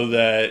know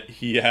that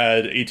he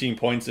had 18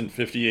 points in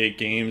 58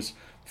 games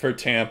for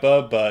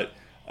Tampa, but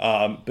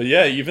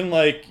yeah, even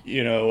like,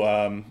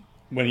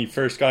 when he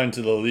first got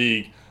into the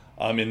league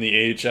in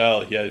the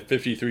AHL, he had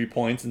 53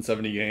 points in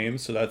 70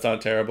 games, so that's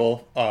not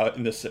terrible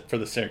for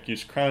the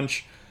Syracuse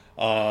Crunch.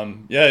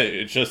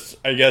 It's just,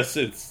 I guess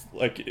it's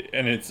like,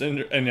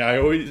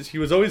 he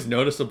was always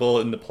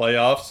noticeable in the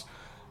playoffs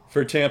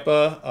for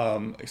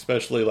Tampa,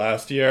 especially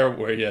last year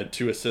where he had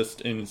 2 assists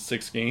in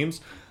 6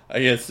 games. I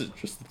guess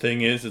just the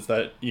thing is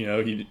that,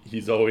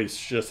 he's always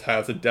just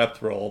has a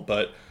depth role,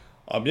 but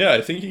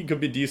I think he could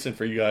be decent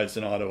for you guys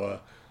in Ottawa.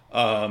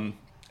 And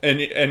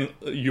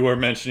you were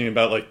mentioning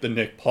about like the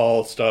Nick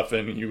Paul stuff,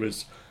 and you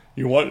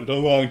wanted a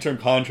long-term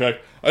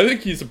contract. I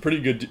think he's a pretty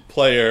good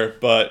player,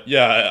 but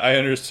yeah, I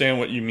understand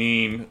what you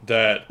mean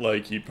that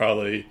like if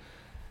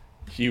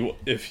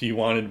he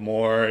wanted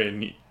more,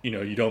 and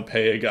you don't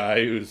pay a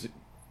guy who's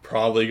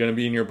probably going to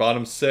be in your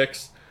bottom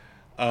 6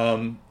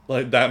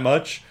 like that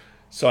much.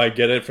 So I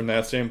get it from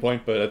that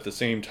standpoint, but at the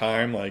same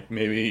time, like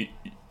maybe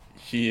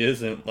he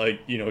isn't like,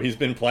 he's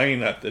been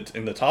playing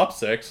in the top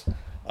 6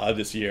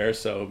 this year.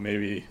 So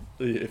maybe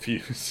if you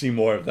see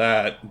more of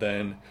that,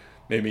 then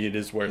maybe it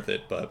is worth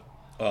it. But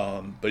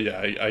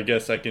yeah, I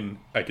guess I can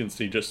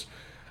see just,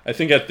 I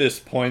think at this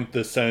point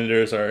the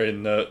Senators are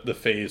in the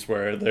phase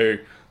where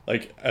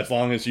like as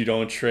long as you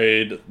don't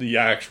trade the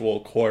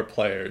actual core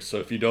players. So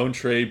if you don't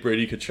trade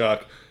Brady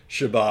Tkachuk,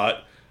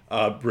 Shabbat,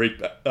 Drake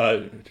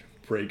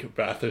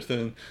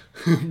Batherson,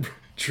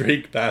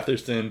 Drake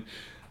Batherson,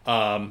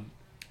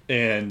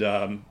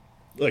 and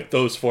like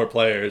those 4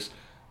 players,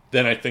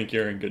 then I think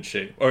you're in good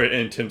shape.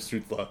 And Tim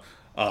Stützle.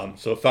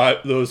 So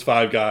those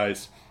 5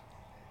 guys,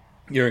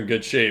 you're in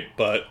good shape.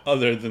 But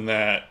other than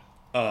that,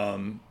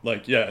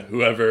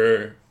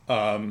 whoever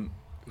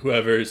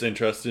is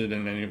interested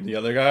in any of the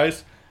other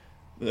guys,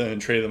 then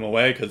trade them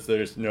away because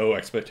there's no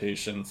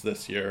expectations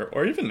this year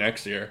or even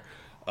next year.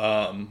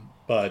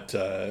 But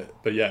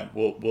yeah,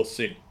 we'll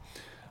see.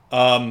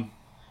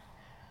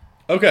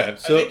 Okay,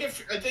 so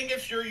I think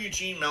if you're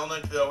Eugene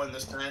Melnyk, though, in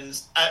this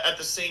sense, at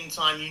the same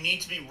time, you need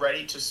to be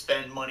ready to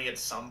spend money at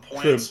some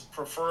point, True.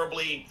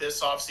 Preferably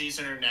this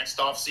offseason or next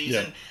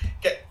offseason.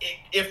 Yeah.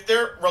 If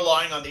they're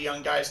relying on the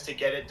young guys to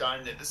get it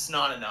done, it's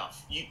not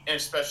enough.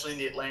 Especially in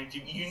the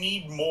Atlantic, you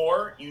need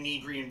more. You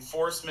need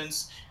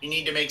reinforcements. You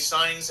need to make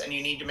signings, and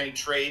you need to make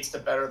trades to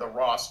better the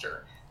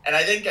roster. And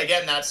I think,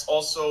 again, that's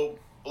also,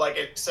 like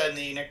I said in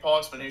the Nick Paul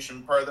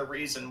explanation, part of the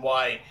reason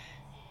why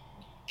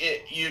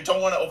you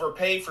don't want to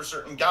overpay for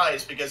certain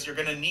guys, because you're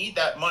going to need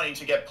that money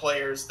to get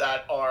players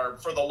that are,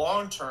 for the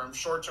long term,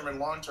 short term and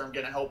long term,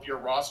 going to help your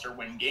roster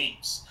win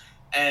games.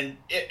 And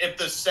if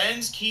the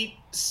Sens keep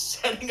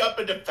setting up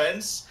a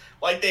defense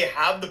like they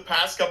have the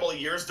past couple of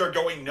years, they're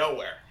going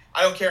nowhere.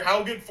 I don't care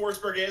how good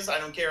Forsberg is. I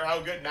don't care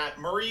how good Matt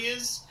Murray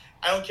is.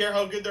 I don't care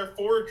how good their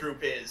forward group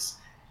is.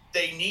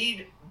 They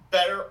need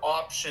better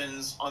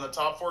options on the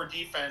top 4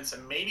 defense,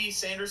 and maybe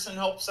Sanderson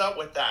helps out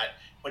with that.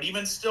 But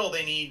even still,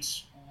 they need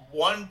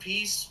one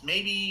piece,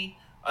 maybe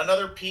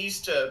another piece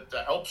to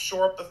help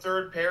shore up the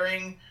third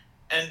pairing.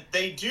 And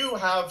they do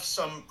have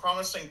some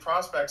promising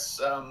prospects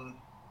on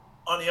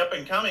the up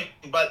and coming,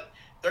 but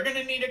they're going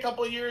to need a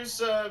couple of years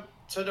to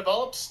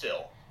develop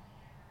still.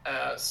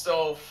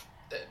 So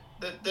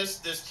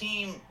this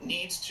team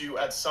needs to,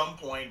 at some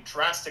point,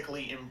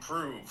 drastically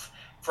improve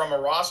from a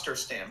roster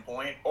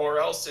standpoint, or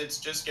else it's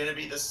just going to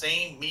be the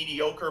same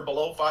mediocre,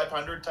 below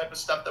 500 type of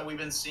stuff that we've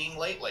been seeing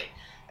lately.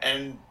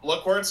 And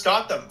look where it's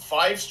got them.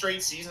 5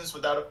 straight seasons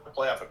without a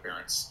playoff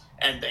appearance.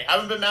 And they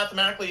haven't been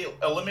mathematically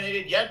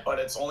eliminated yet, but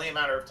it's only a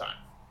matter of time.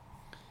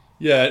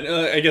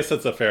 Yeah, I guess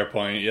that's a fair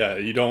point. Yeah,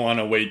 you don't want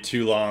to wait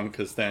too long,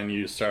 because then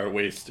you start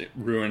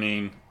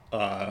wasting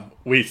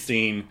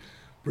Brady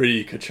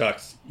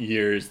Tkachuk's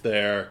years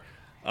there.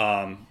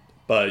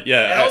 But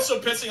yeah, and also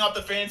pissing off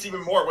the fans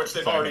even more, which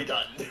they've already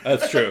done.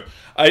 That's true.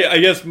 I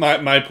guess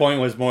my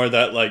point was more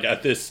that, like,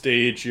 at this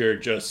stage you're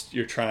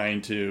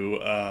trying to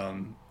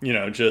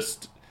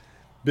just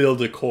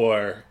build a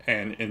core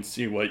and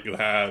see what you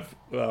have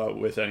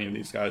with any of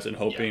these guys, and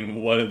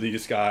hoping one of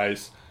these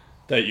guys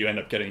that you end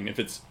up getting, if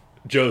it's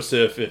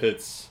Joseph, if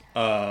it's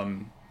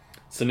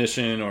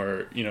Senyshyn,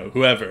 or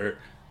whoever,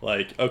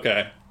 like,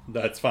 okay,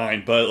 that's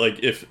fine. But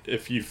like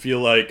if you feel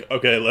like,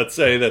 okay, let's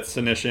say that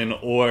Senyshyn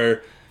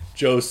or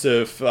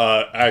Joseph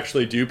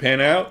actually do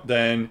pan out,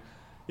 then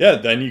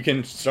you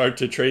can start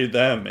to trade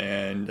them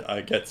and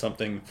get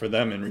something for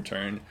them in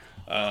return.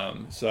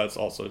 So that's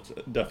also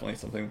definitely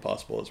something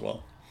possible as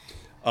well.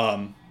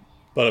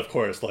 But of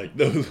course, like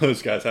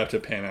those guys have to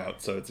pan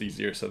out, so it's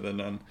easier said than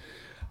done.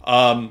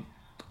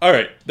 All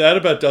right, that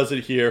about does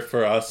it here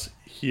for us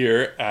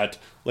here at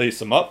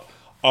Lace 'Em Up.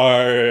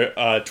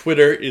 Our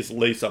Twitter is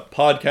Lace Up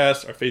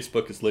Podcast. Our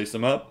Facebook is Lace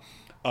 'Em Up.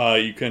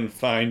 You can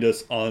find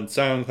us on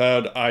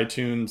SoundCloud,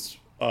 iTunes,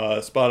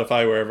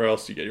 Spotify, wherever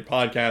else you get your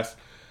podcasts.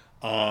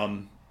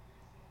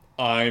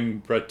 I'm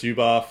Brett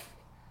Duboff.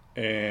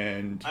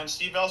 And I'm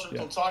Steve Ellsworth.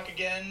 We'll talk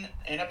again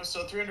in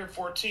episode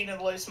 314 of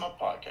the Lace 'Em Up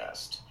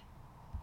Podcast.